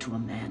led to a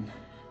man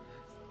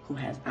who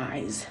has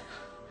eyes,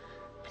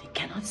 but he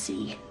cannot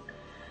see.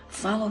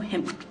 Follow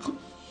him.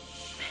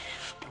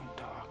 Don't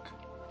talk.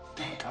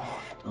 Don't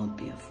talk. Don't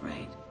be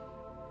afraid.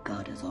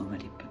 God has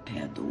already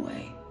prepared the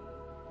way.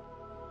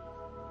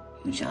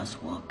 You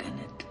just walk in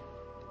it.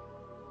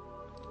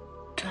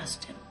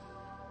 Trust him.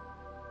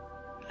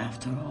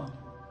 After all,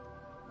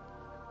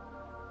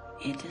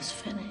 it is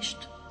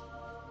finished.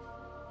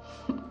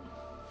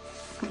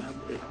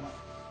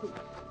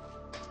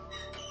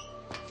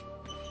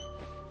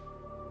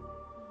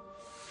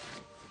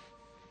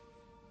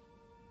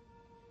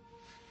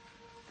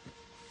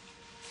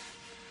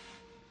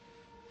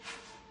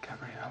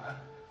 Gabriella.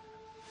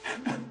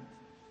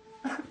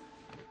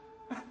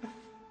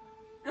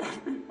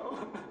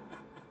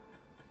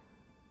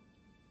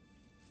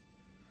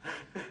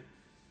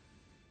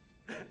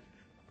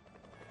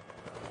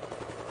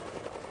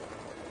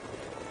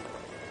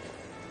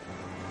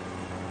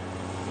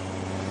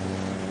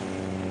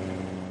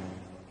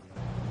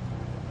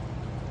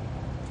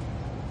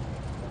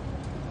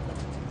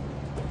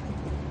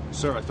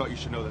 Sir, I thought you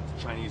should know that the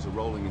Chinese are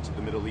rolling into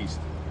the Middle East.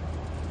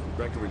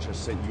 Breckinridge has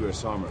sent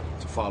U.S. armor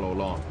to follow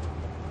along.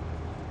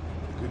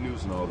 The good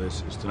news in all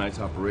this is tonight's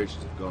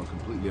operations have gone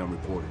completely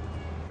unreported.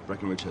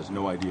 Breckinridge has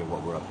no idea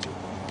what we're up to.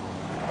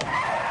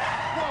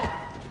 Whoa!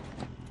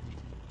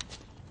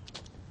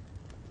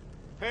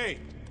 Hey,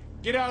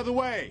 get out of the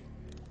way!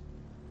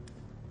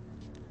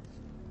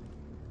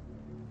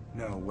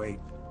 No, wait.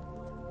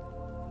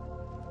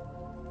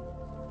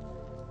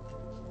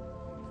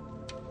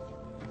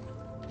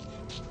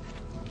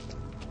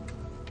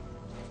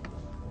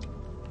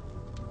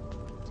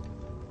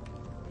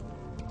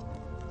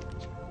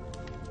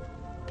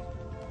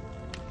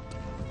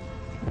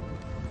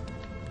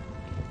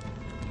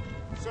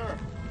 Sir!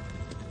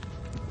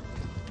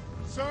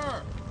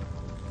 Sir!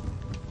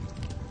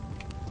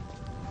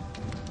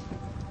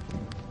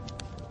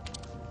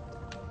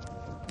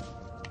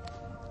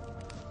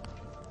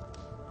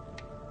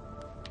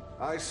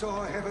 I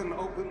saw heaven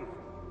open,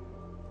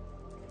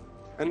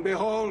 and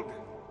behold,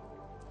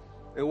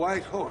 a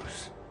white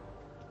horse.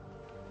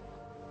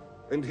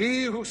 And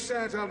he who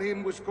sat on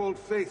him was called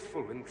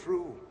Faithful and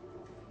True.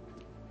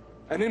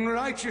 And in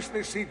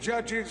righteousness he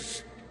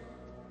judges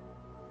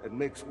and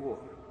makes war.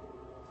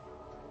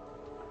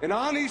 And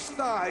on his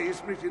thigh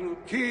is written,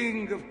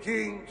 King of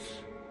Kings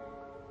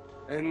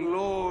and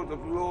Lord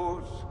of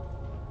Lords.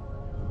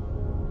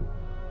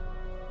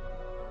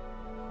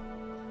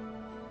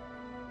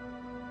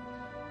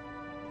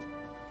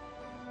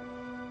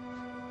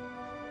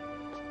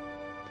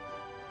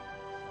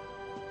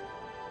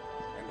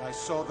 And I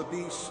saw the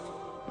beast,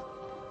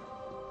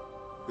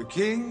 the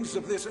kings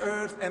of this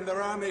earth and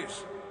their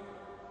armies,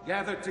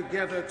 gathered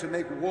together to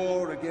make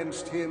war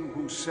against him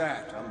who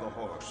sat on the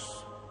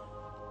horse.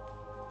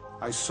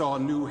 I saw a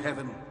new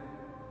heaven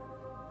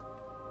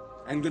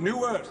and a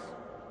new earth.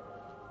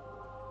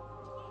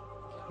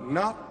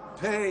 Not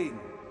pain.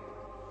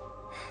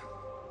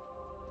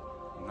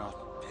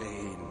 Not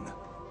pain.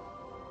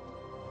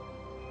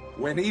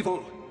 When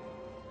evil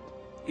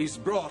is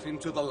brought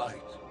into the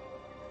light,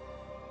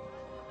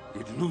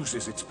 it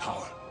loses its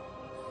power.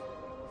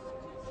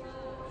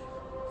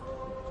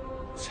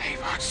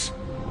 Save us.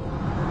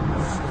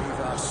 Save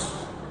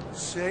us.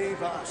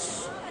 Save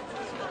us.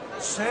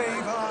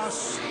 Save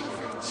us. Save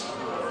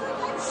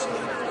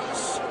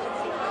us.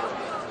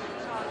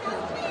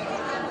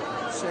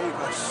 Save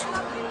us.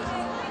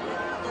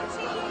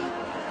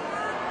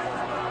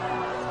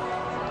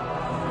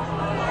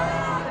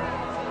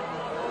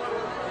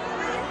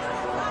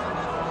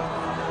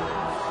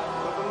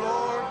 For the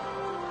Lord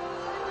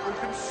will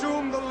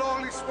consume the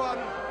lawless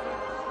one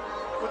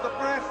with the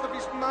breath of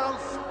his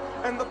mouth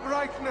and the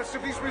brightness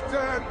of his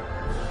return.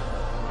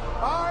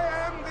 I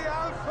am the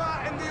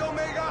Alpha and the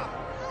Omega,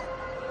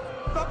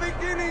 the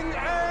beginning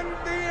and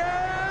the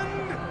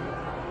end.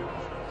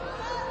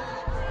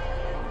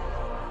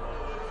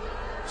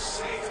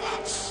 Save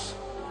us.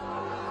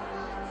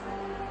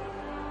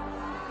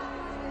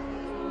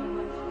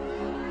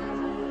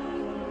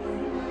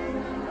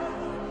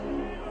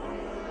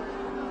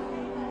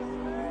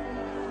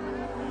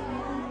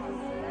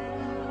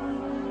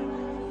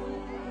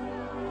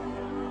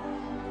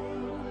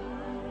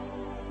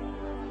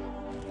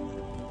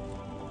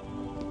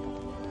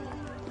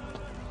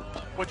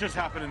 What just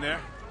happened in there?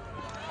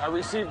 I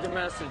received a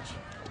message.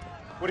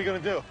 What are you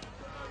gonna do?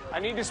 I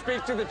need to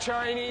speak to the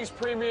Chinese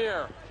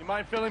premier. You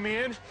mind filling me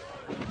in?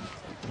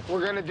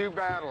 We're gonna do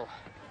battle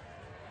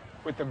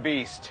with the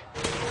beast.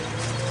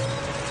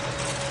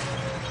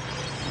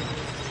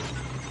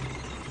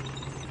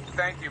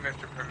 Thank you,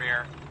 Mr.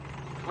 Premier.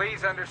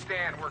 Please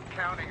understand we're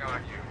counting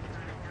on you.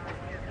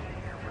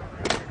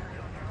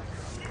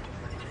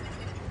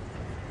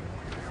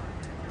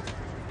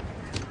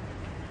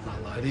 哪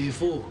來呢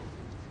夫？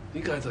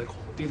點解就係狂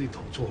啲呢度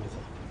做過？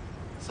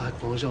撒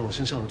光向我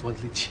身上的多的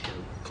钱，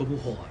可不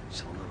好啊，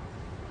小呢。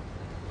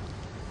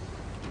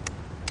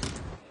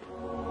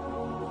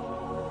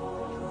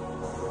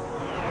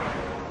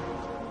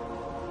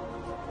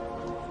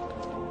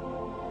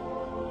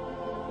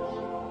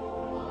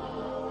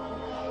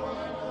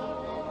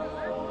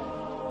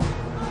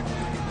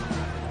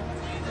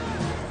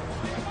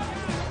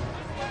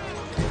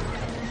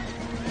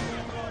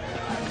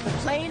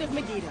 Plain of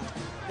Megiddo,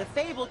 the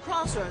fabled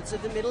crossroads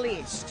of the Middle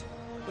East.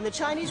 When the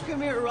Chinese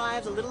premier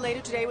arrives a little later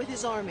today with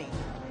his army,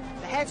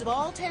 the heads of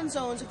all 10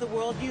 zones of the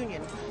World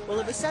Union will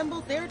have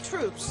assembled their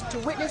troops to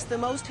witness the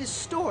most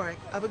historic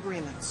of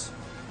agreements.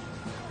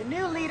 The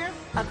new leader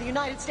of the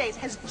United States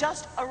has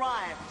just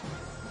arrived.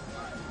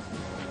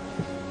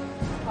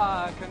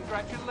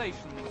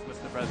 Congratulations,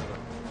 Mr. President.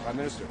 Prime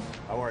Minister,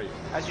 how are you?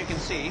 As you can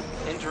see,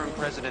 interim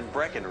President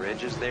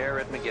Breckinridge is there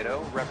at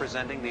Megiddo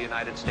representing the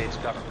United States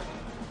government,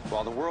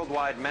 while the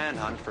worldwide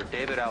manhunt for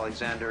David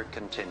Alexander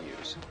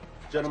continues.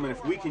 Gentlemen,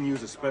 if we can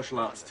use a special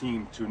ops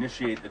team to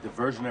initiate a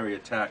diversionary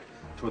attack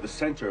toward the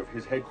center of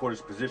his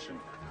headquarters position,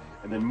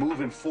 and then move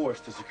in force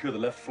to secure the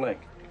left flank,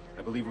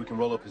 I believe we can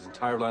roll up his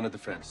entire line of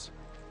defense.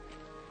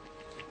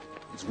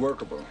 It's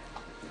workable,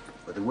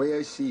 but the way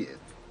I see it,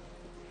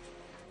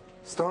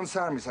 Stone's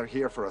armies are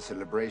here for a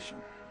celebration.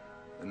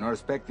 They're not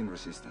expecting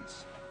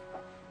resistance.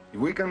 If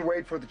we can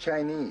wait for the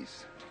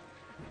Chinese,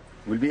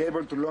 we'll be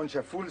able to launch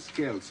a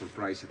full-scale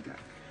surprise attack.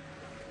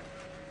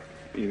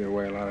 Either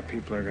way, a lot of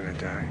people are gonna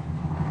die.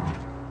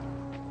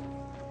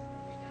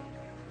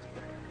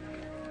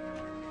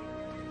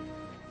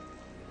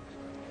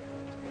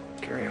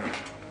 Carry on.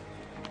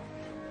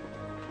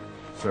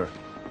 Sir.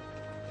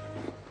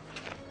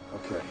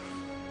 Okay.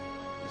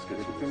 Let's get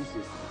the defense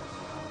system.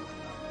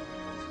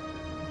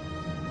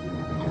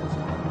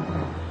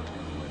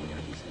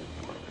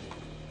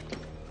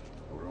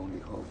 Our only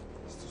hope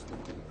is to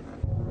stick to the plan.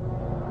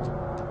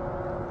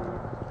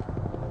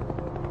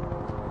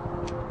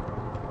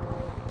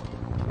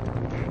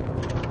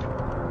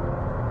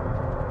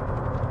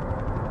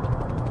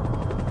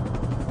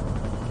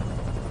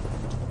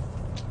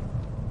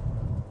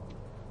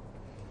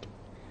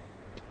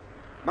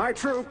 My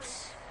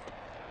troops,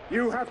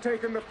 you have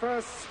taken the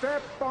first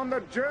step on the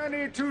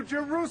journey to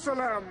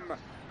Jerusalem,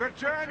 the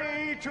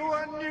journey to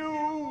a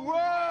new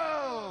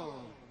world.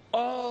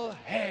 All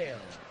hail,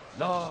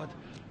 Lord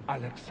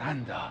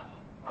Alexander.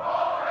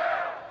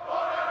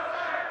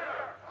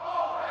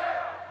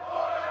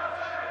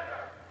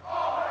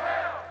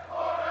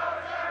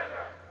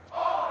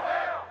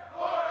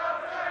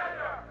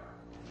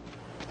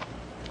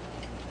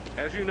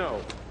 As you know,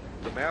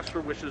 the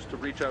Master wishes to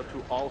reach out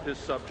to all his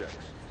subjects.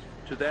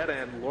 To that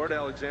end, Lord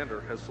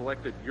Alexander has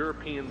selected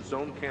European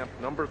Zone Camp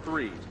Number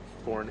 3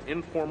 for an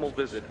informal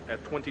visit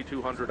at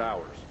 2200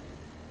 hours.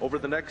 Over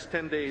the next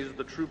 10 days,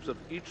 the troops of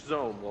each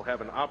zone will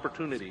have an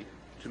opportunity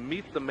to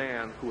meet the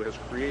man who has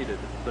created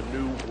the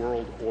New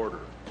World Order.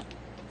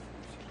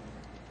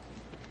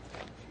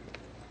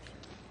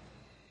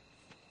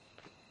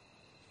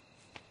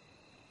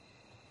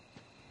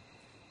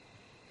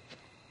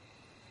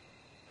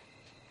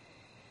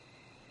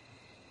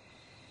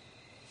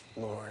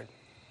 Lord,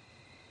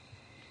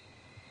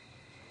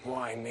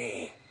 why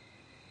me?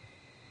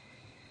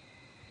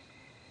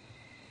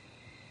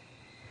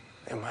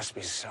 There must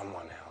be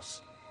someone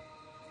else.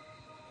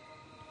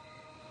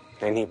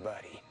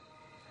 Anybody.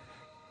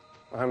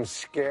 I'm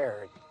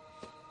scared.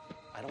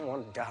 I don't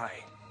want to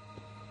die.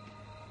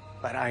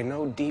 But I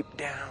know deep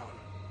down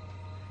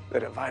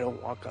that if I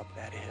don't walk up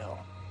that hill,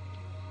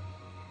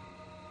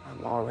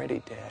 I'm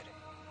already dead.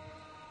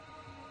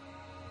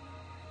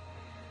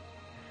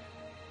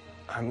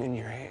 I'm in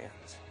your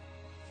hands.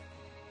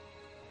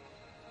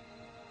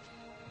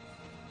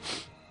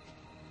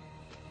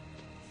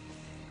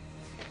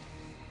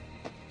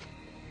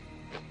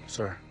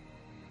 Sir,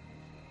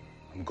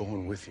 I'm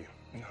going with you.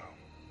 No.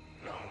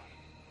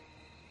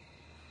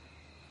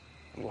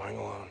 I'm going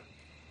alone.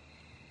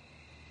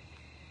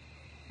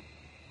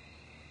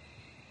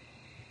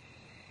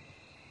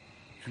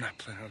 You're not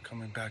planning on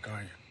coming back,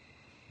 are you?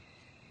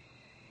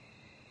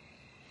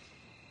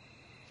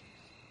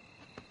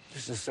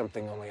 This is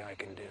something only I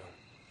can do.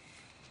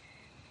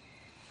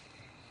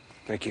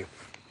 Thank you.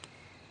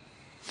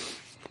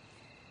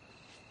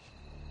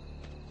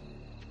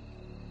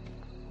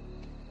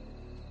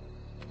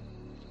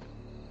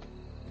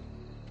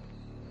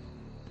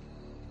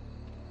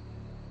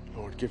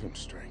 Lord, give him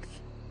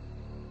strength.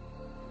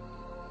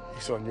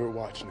 He's on your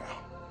watch now.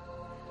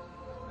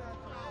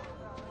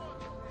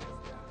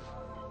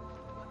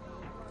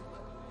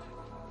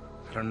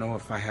 I don't know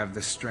if I have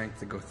the strength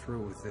to go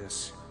through with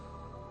this.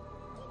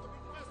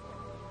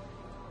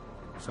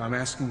 So I'm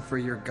asking for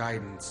your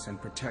guidance and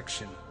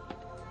protection.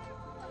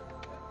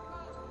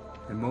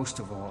 And most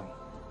of all,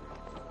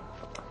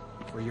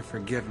 for your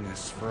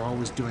forgiveness for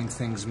always doing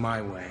things my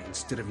way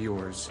instead of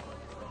yours.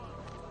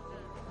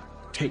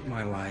 Take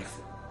my life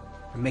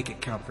and make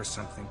it count for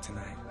something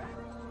tonight.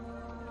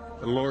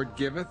 The Lord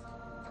giveth,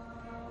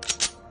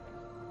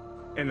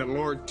 and the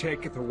Lord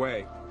taketh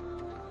away.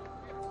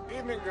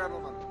 Evening,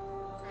 gentlemen.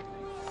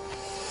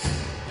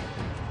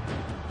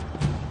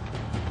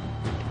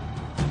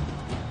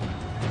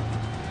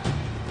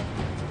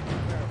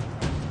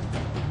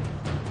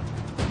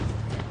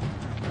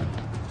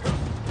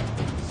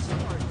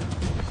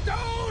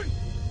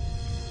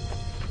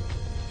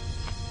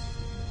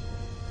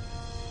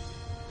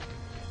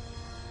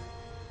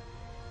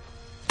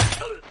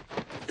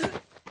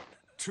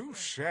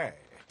 Touché.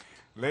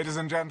 Ladies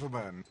and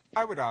gentlemen,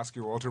 I would ask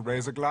you all to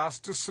raise a glass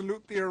to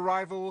salute the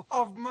arrival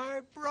of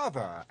my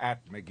brother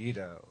at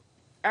Megiddo,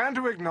 and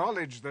to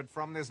acknowledge that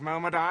from this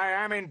moment I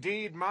am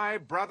indeed my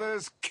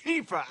brother's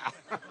keeper.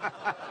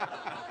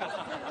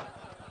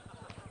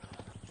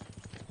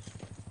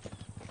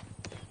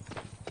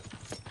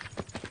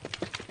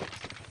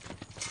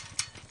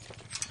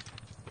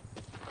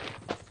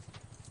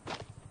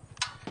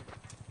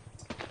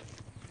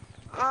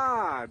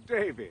 Ah,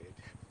 David.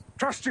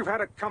 Trust you've had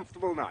a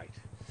comfortable night.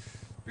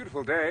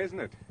 Beautiful day, isn't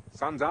it?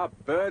 Sun's up,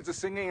 birds are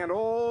singing, and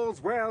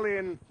all's well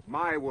in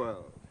my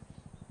world.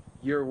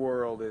 Your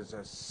world is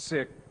a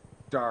sick,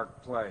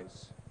 dark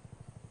place.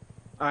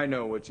 I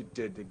know what you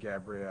did to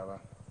Gabriella.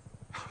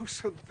 Oh,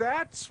 so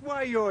that's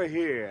why you're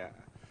here.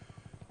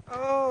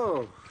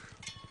 Oh,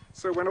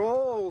 so when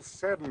all's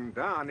said and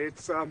done,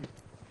 it's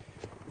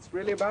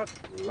really about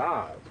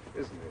love,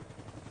 isn't it?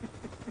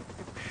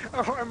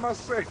 Oh, I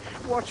must say,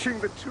 watching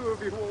the two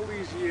of you all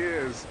these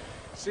years,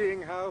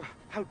 seeing how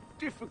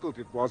difficult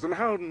it was and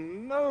how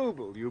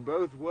noble you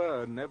both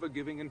were, never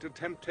giving in to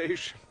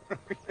temptation.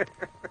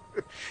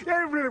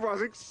 Yeah, it really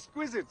was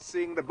exquisite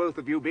seeing the both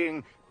of you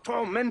being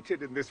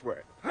tormented in this way.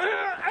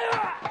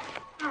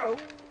 Oh,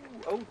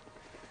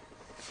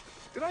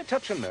 did I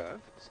touch a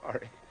nerve?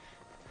 Sorry.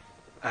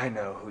 I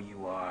know who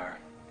you are.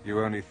 You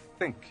only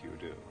think you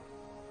do.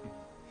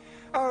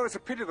 Oh, it's a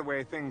pity the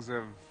way things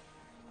have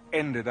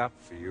ended up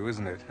for you,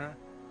 isn't it, huh?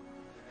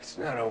 It's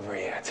not over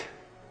yet.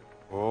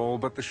 All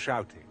but the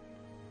shouting.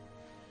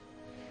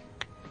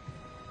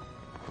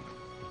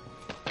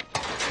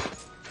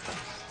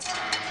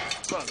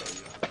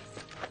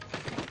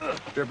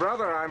 Dear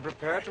brother, I'm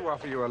prepared to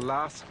offer you a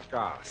last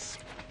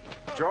gasp.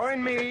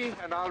 Join me,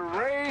 and I'll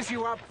raise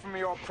you up from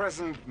your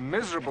present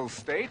miserable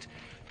state,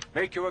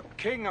 make you a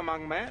king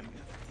among men.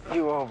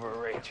 You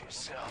overrate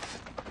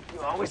yourself. You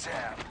always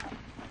have.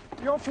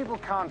 Your people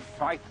can't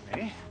fight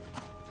me.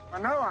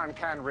 Well, no one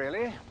can,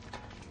 really.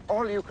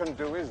 All you can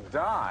do is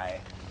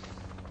die.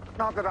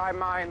 Not that I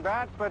mind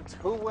that, but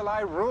who will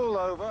I rule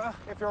over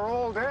if you're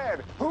all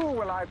dead? Who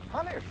will I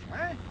punish,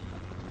 eh?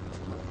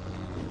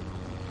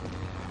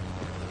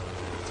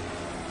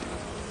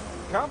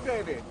 Come,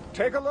 David,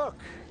 take a look.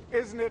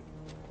 Isn't it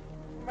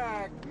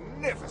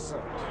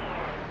magnificent?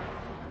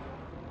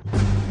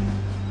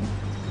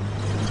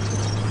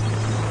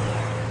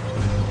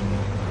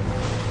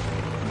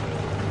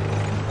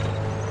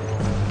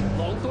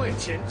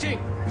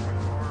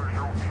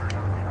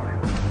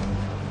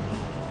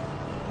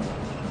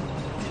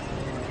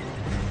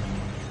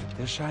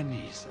 The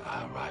Chinese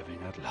are arriving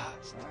at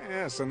last. Ah,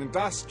 yes, an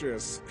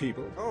industrious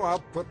people. Oh,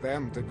 I'll put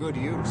them to good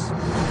use.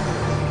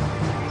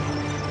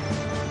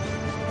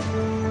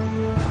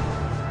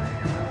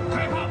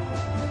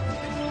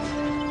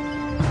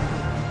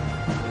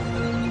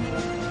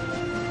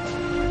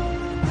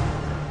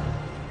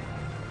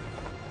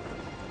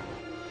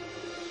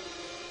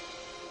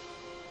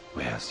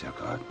 Where's your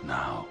god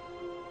now?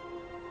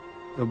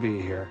 He'll be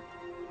here.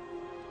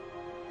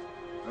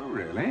 Oh,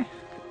 really?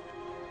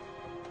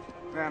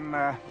 Then,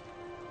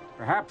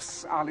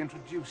 perhaps I'll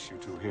introduce you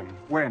to him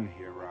when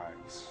he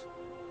arrives.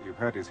 You've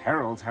heard his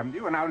heralds, haven't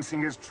you,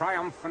 announcing his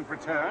triumphant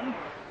return?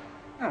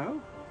 No?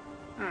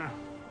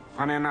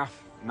 Funny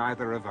enough,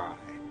 neither have I.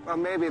 Well,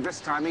 maybe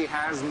this time he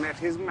has met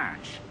his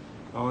match.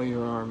 All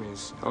your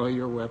armies, all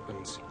your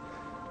weapons,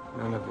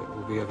 none of it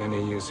will be of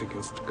any use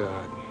against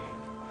God.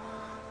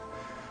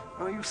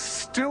 Oh, you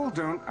still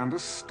don't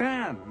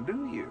understand,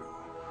 do you?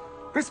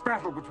 This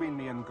battle between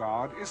me and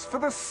God is for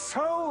the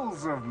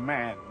souls of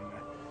men.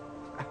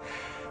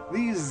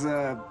 These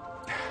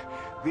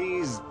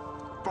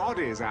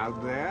bodies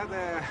out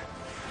there,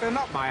 they're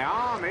not my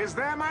armies,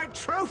 they're my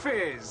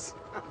trophies.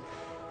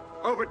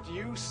 Oh, but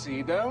you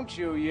see, don't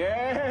you?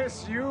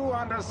 Yes, you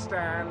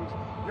understand.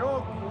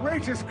 Your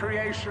greatest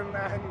creation,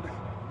 and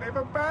they've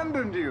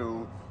abandoned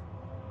you.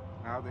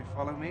 Now they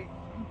follow me.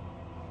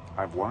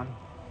 I've won.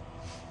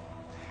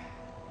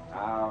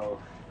 Now,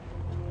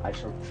 I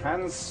shall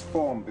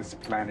transform this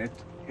planet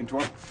into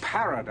a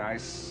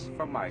paradise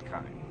for my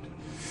kind.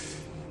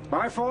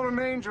 My fallen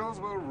angels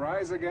will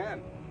rise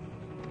again.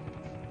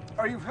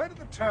 Oh, you've heard of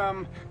the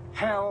term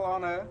hell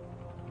on earth?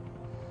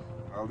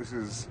 Well, this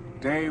is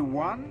day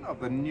one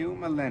of the new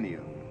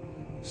millennium.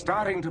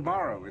 Starting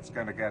tomorrow, it's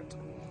going to get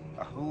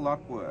a whole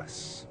lot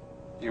worse.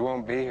 You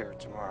won't be here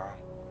tomorrow.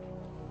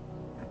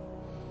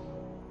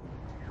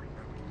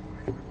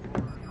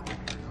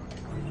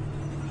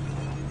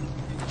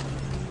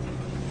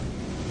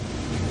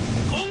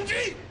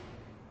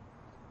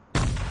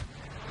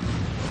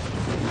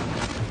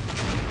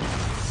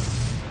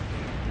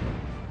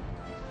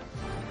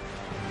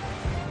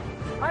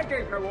 I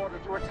gave no order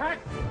to attack.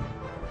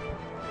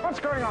 What's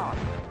going on?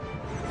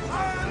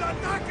 I'll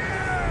attack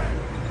it!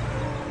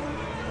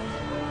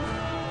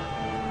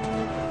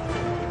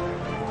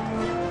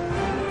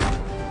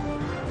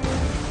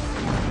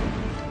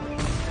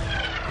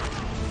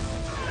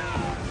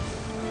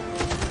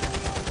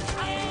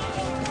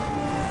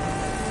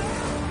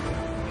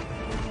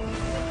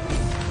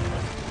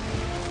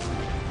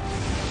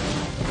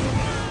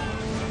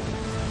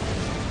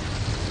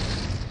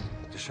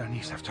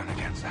 Chinese have turned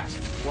against us.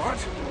 What?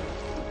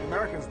 The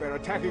Americans, they're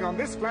attacking on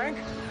this flank,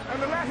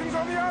 and the Latins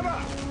on the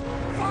other!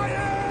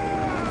 Fire!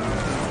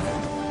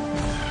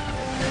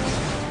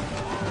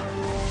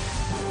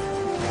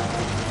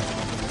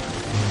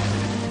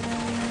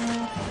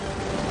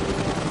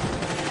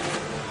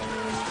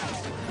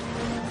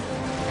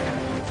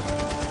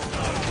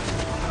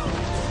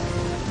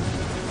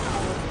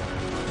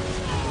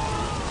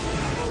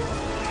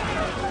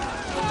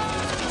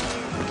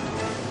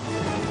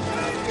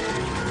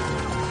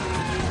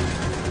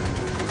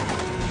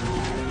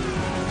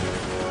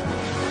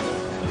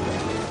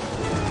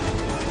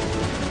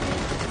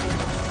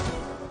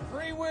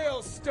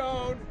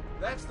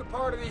 That's the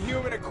part of the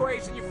human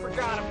equation you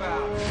forgot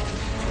about.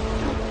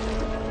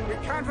 We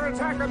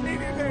counterattack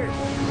immediately!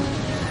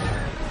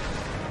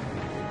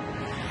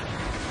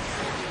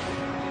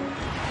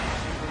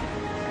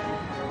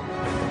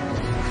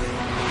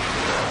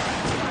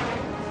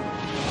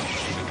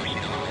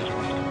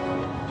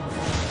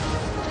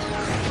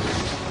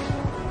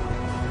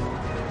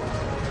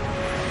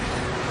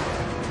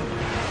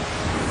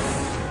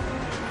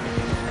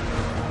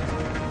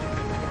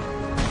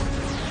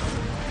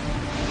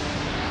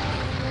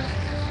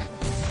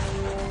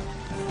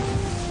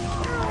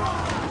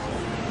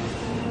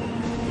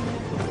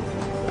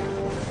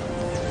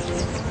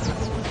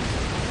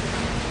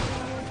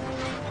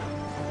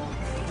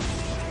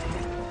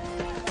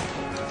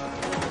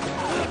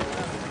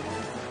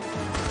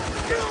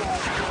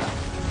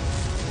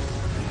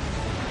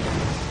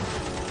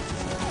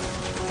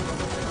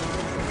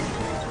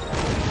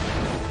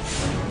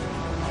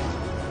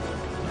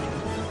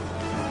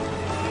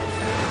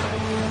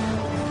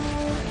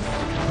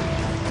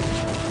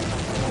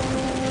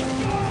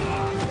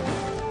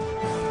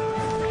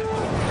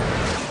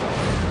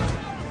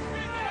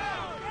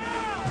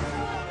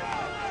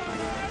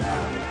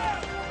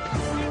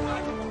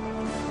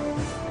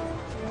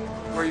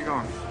 Where are you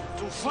going?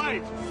 To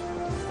fight!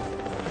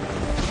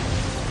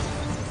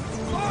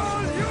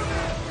 All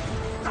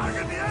units!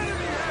 Target the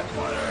enemy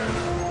headquarters!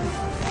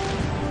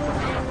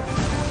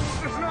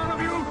 There's none of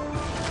you!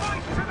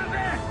 Fight to the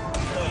death!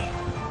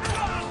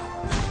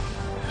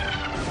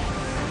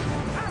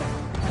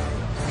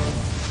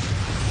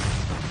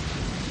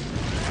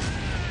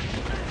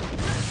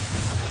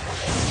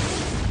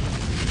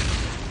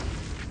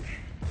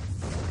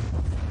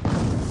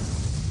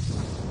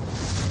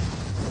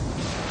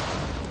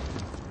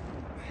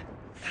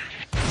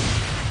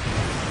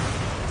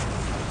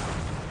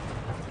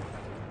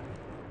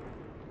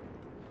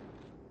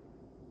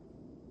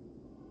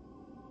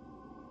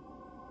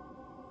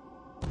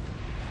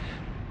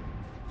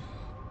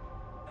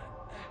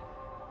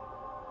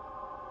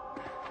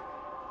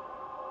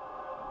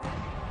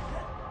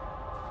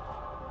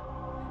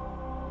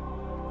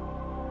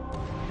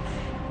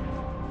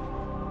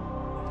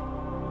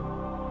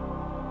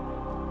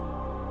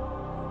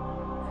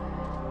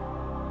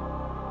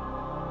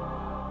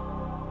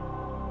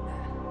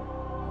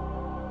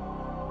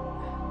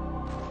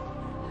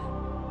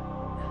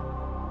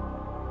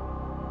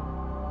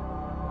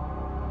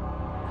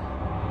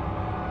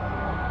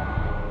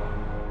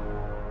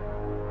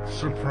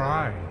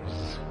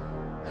 Surprise.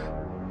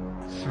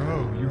 So,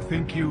 you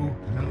think you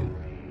know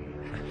me?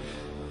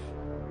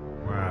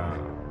 Well,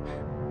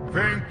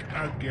 think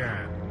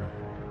again.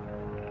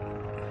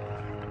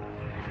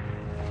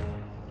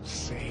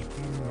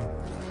 Satan,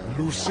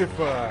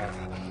 Lucifer,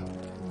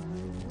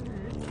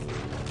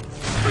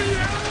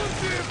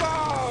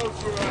 Beelzebub!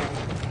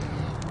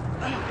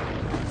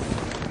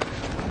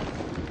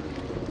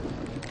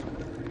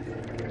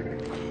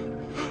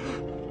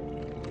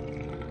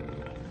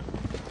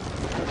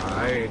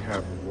 I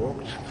have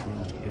walked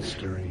through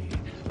history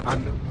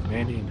under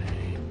many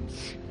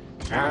names,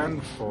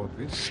 and for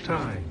this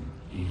time,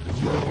 even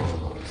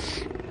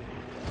yours.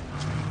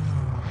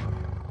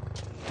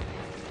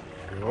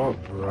 Your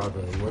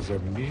brother was a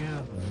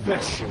mere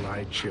vessel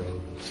I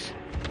chose,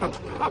 a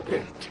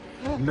puppet,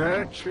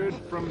 nurtured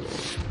from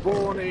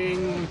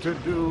spawning to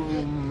do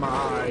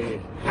my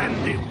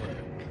handiwork.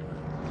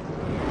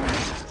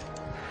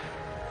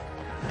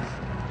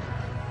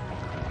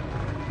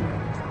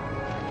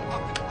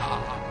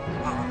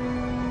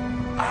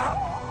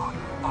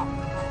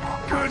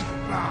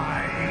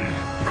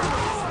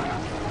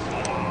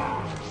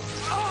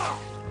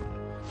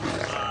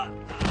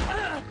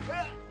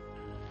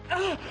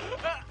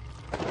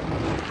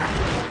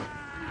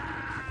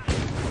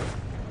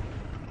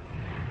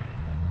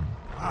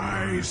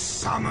 I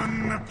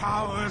summon the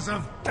powers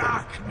of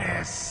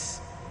darkness.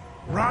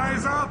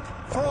 Rise up,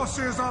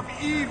 forces of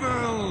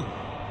evil.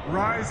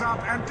 Rise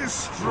up and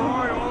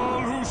destroy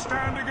all who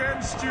stand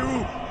against you.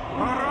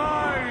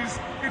 Arise,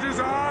 it is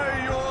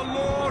I, your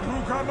Lord,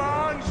 who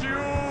commands you.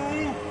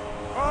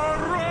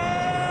 Arise!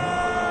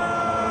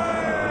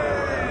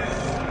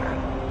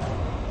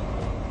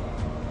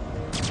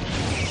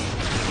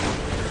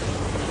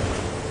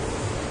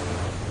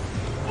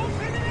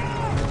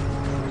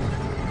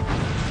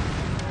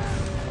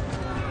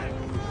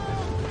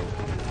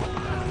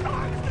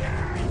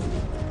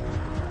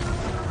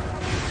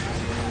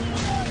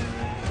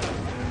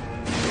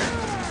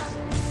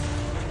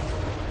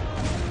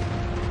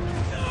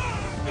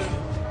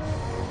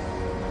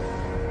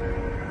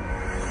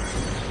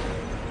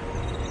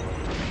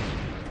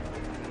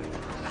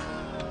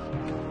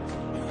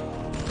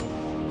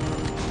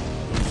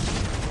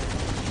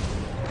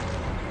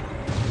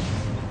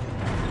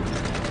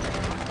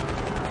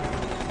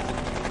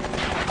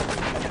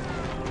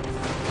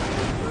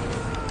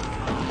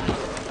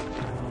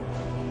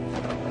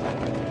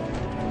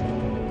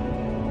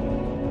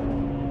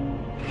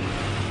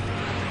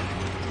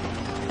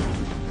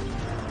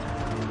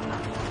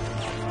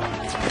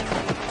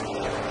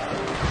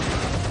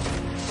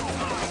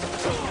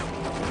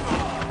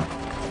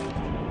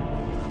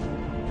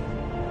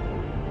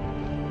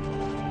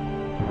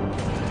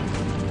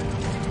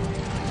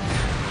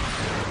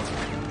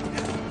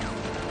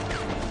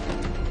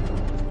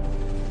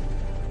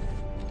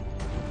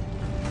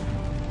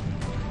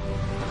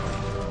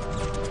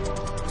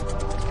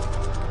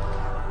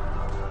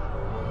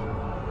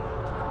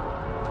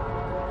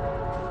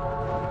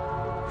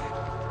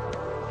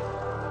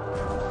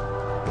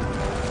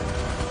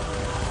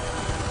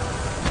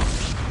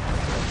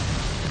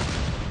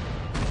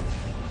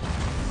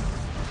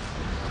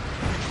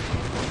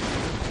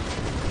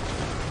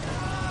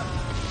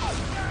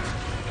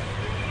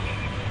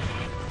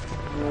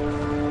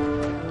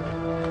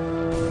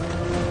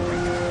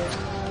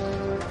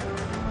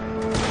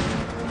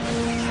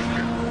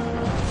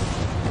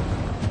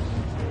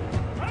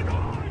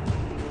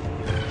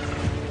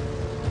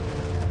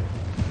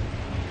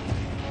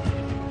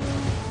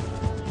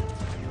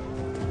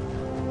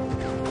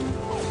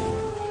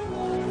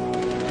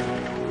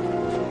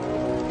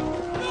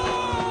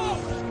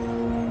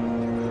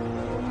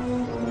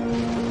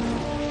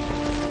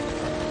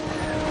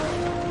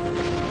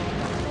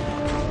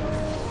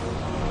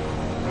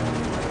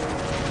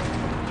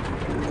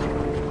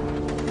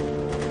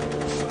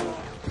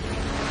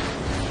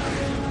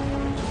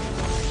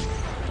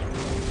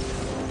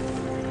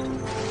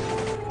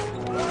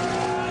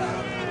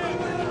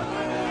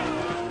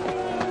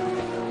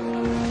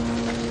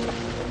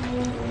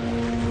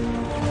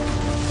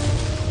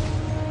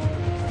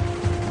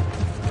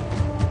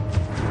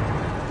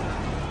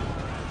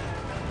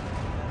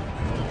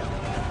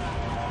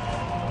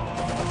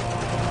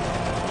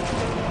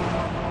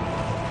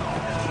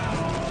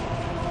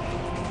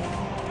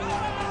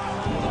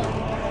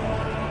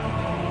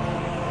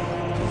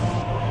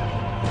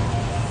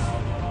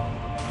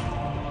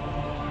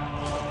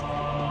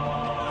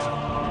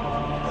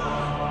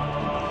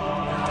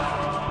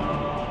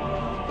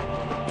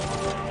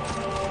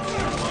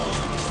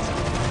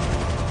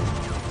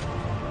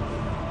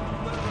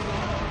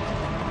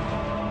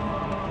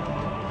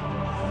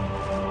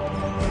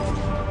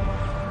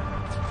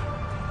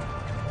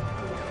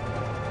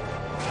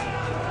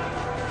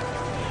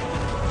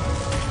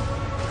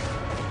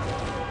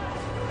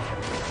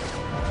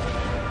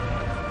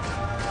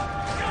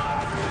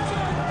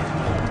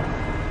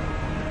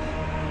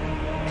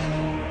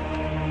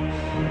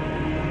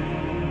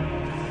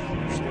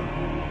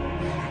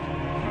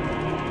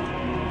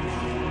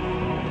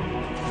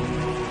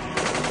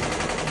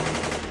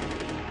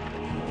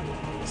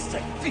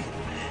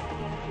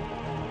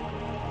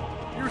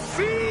 You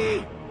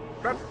see?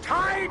 The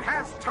tide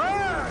has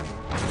turned!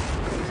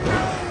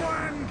 No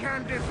one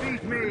can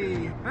defeat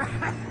me!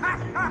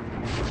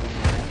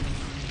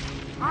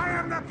 I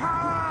am the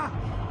power!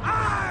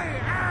 I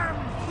am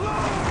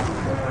Flow!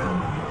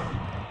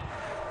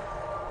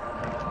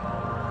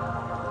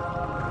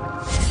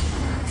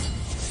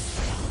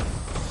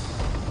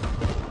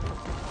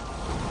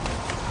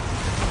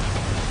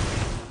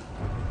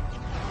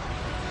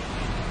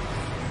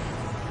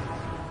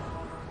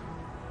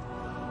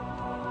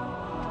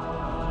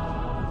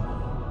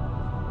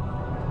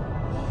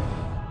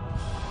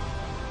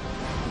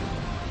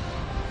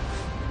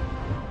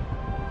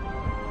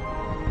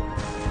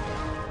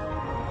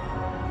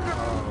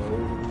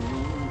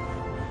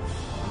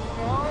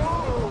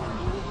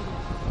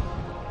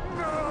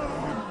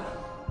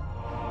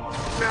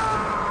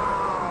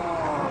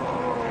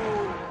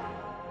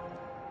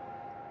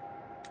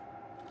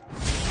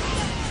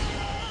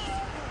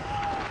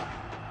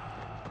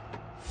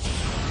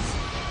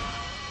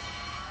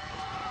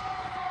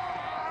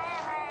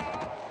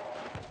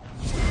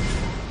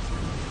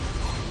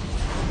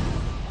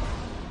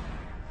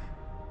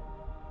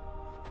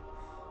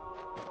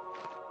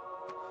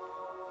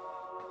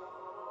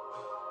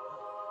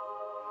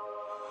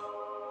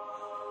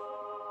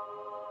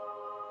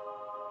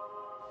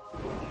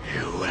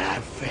 You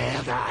have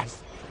failed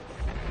us.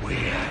 We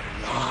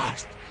have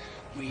lost.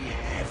 We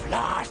have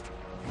lost.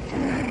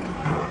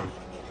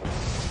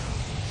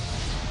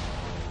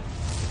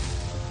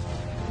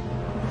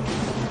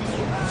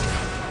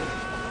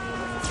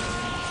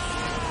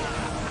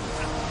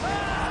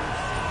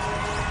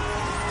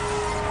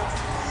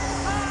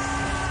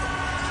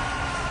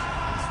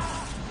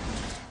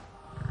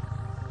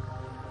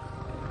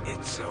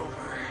 It's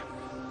over.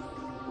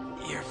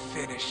 You're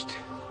finished.